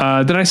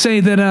 Did I say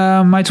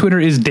that my Twitter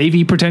is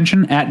Davey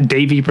Pretension, at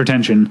Davey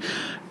Pretension?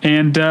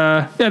 And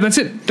yeah, that's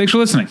it. Thanks for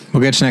listening.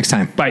 We'll get you next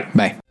time. Bye.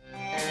 Bye.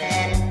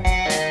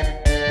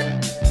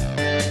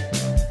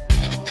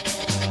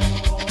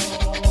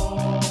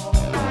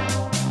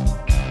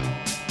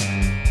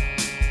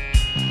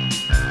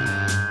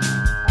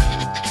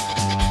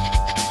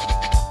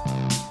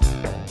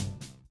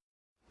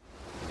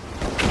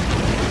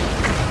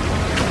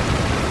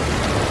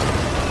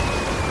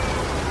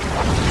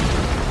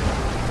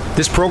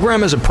 This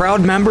program is a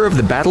proud member of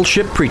the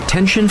Battleship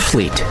Pretension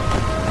Fleet.